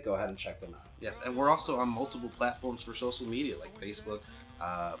area, go ahead and check them out. Yes, and we're also on multiple platforms for social media like Facebook,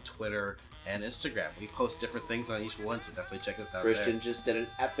 Twitter, and Instagram. We post different things on each one, so definitely check us out. Christian just did an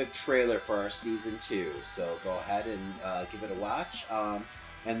epic trailer for our season 2, so go ahead and give it a watch.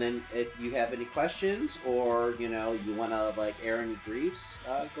 And then if you have any questions or, you want to, air any griefs,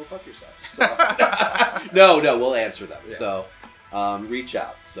 go fuck yourself. So. No, we'll answer them. Yes. So, reach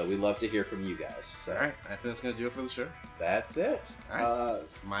out. So we'd love to hear from you guys. So All right, I think that's going to do it for the show. that's it. All right.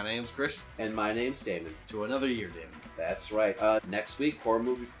 My name's Christian. And my name's Damon. To another year, Damon. That's right. Next week, horror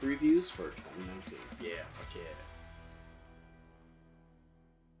movie previews for 2019. Yeah, fuck yeah.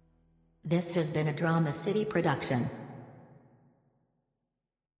 This has been a Drama City production.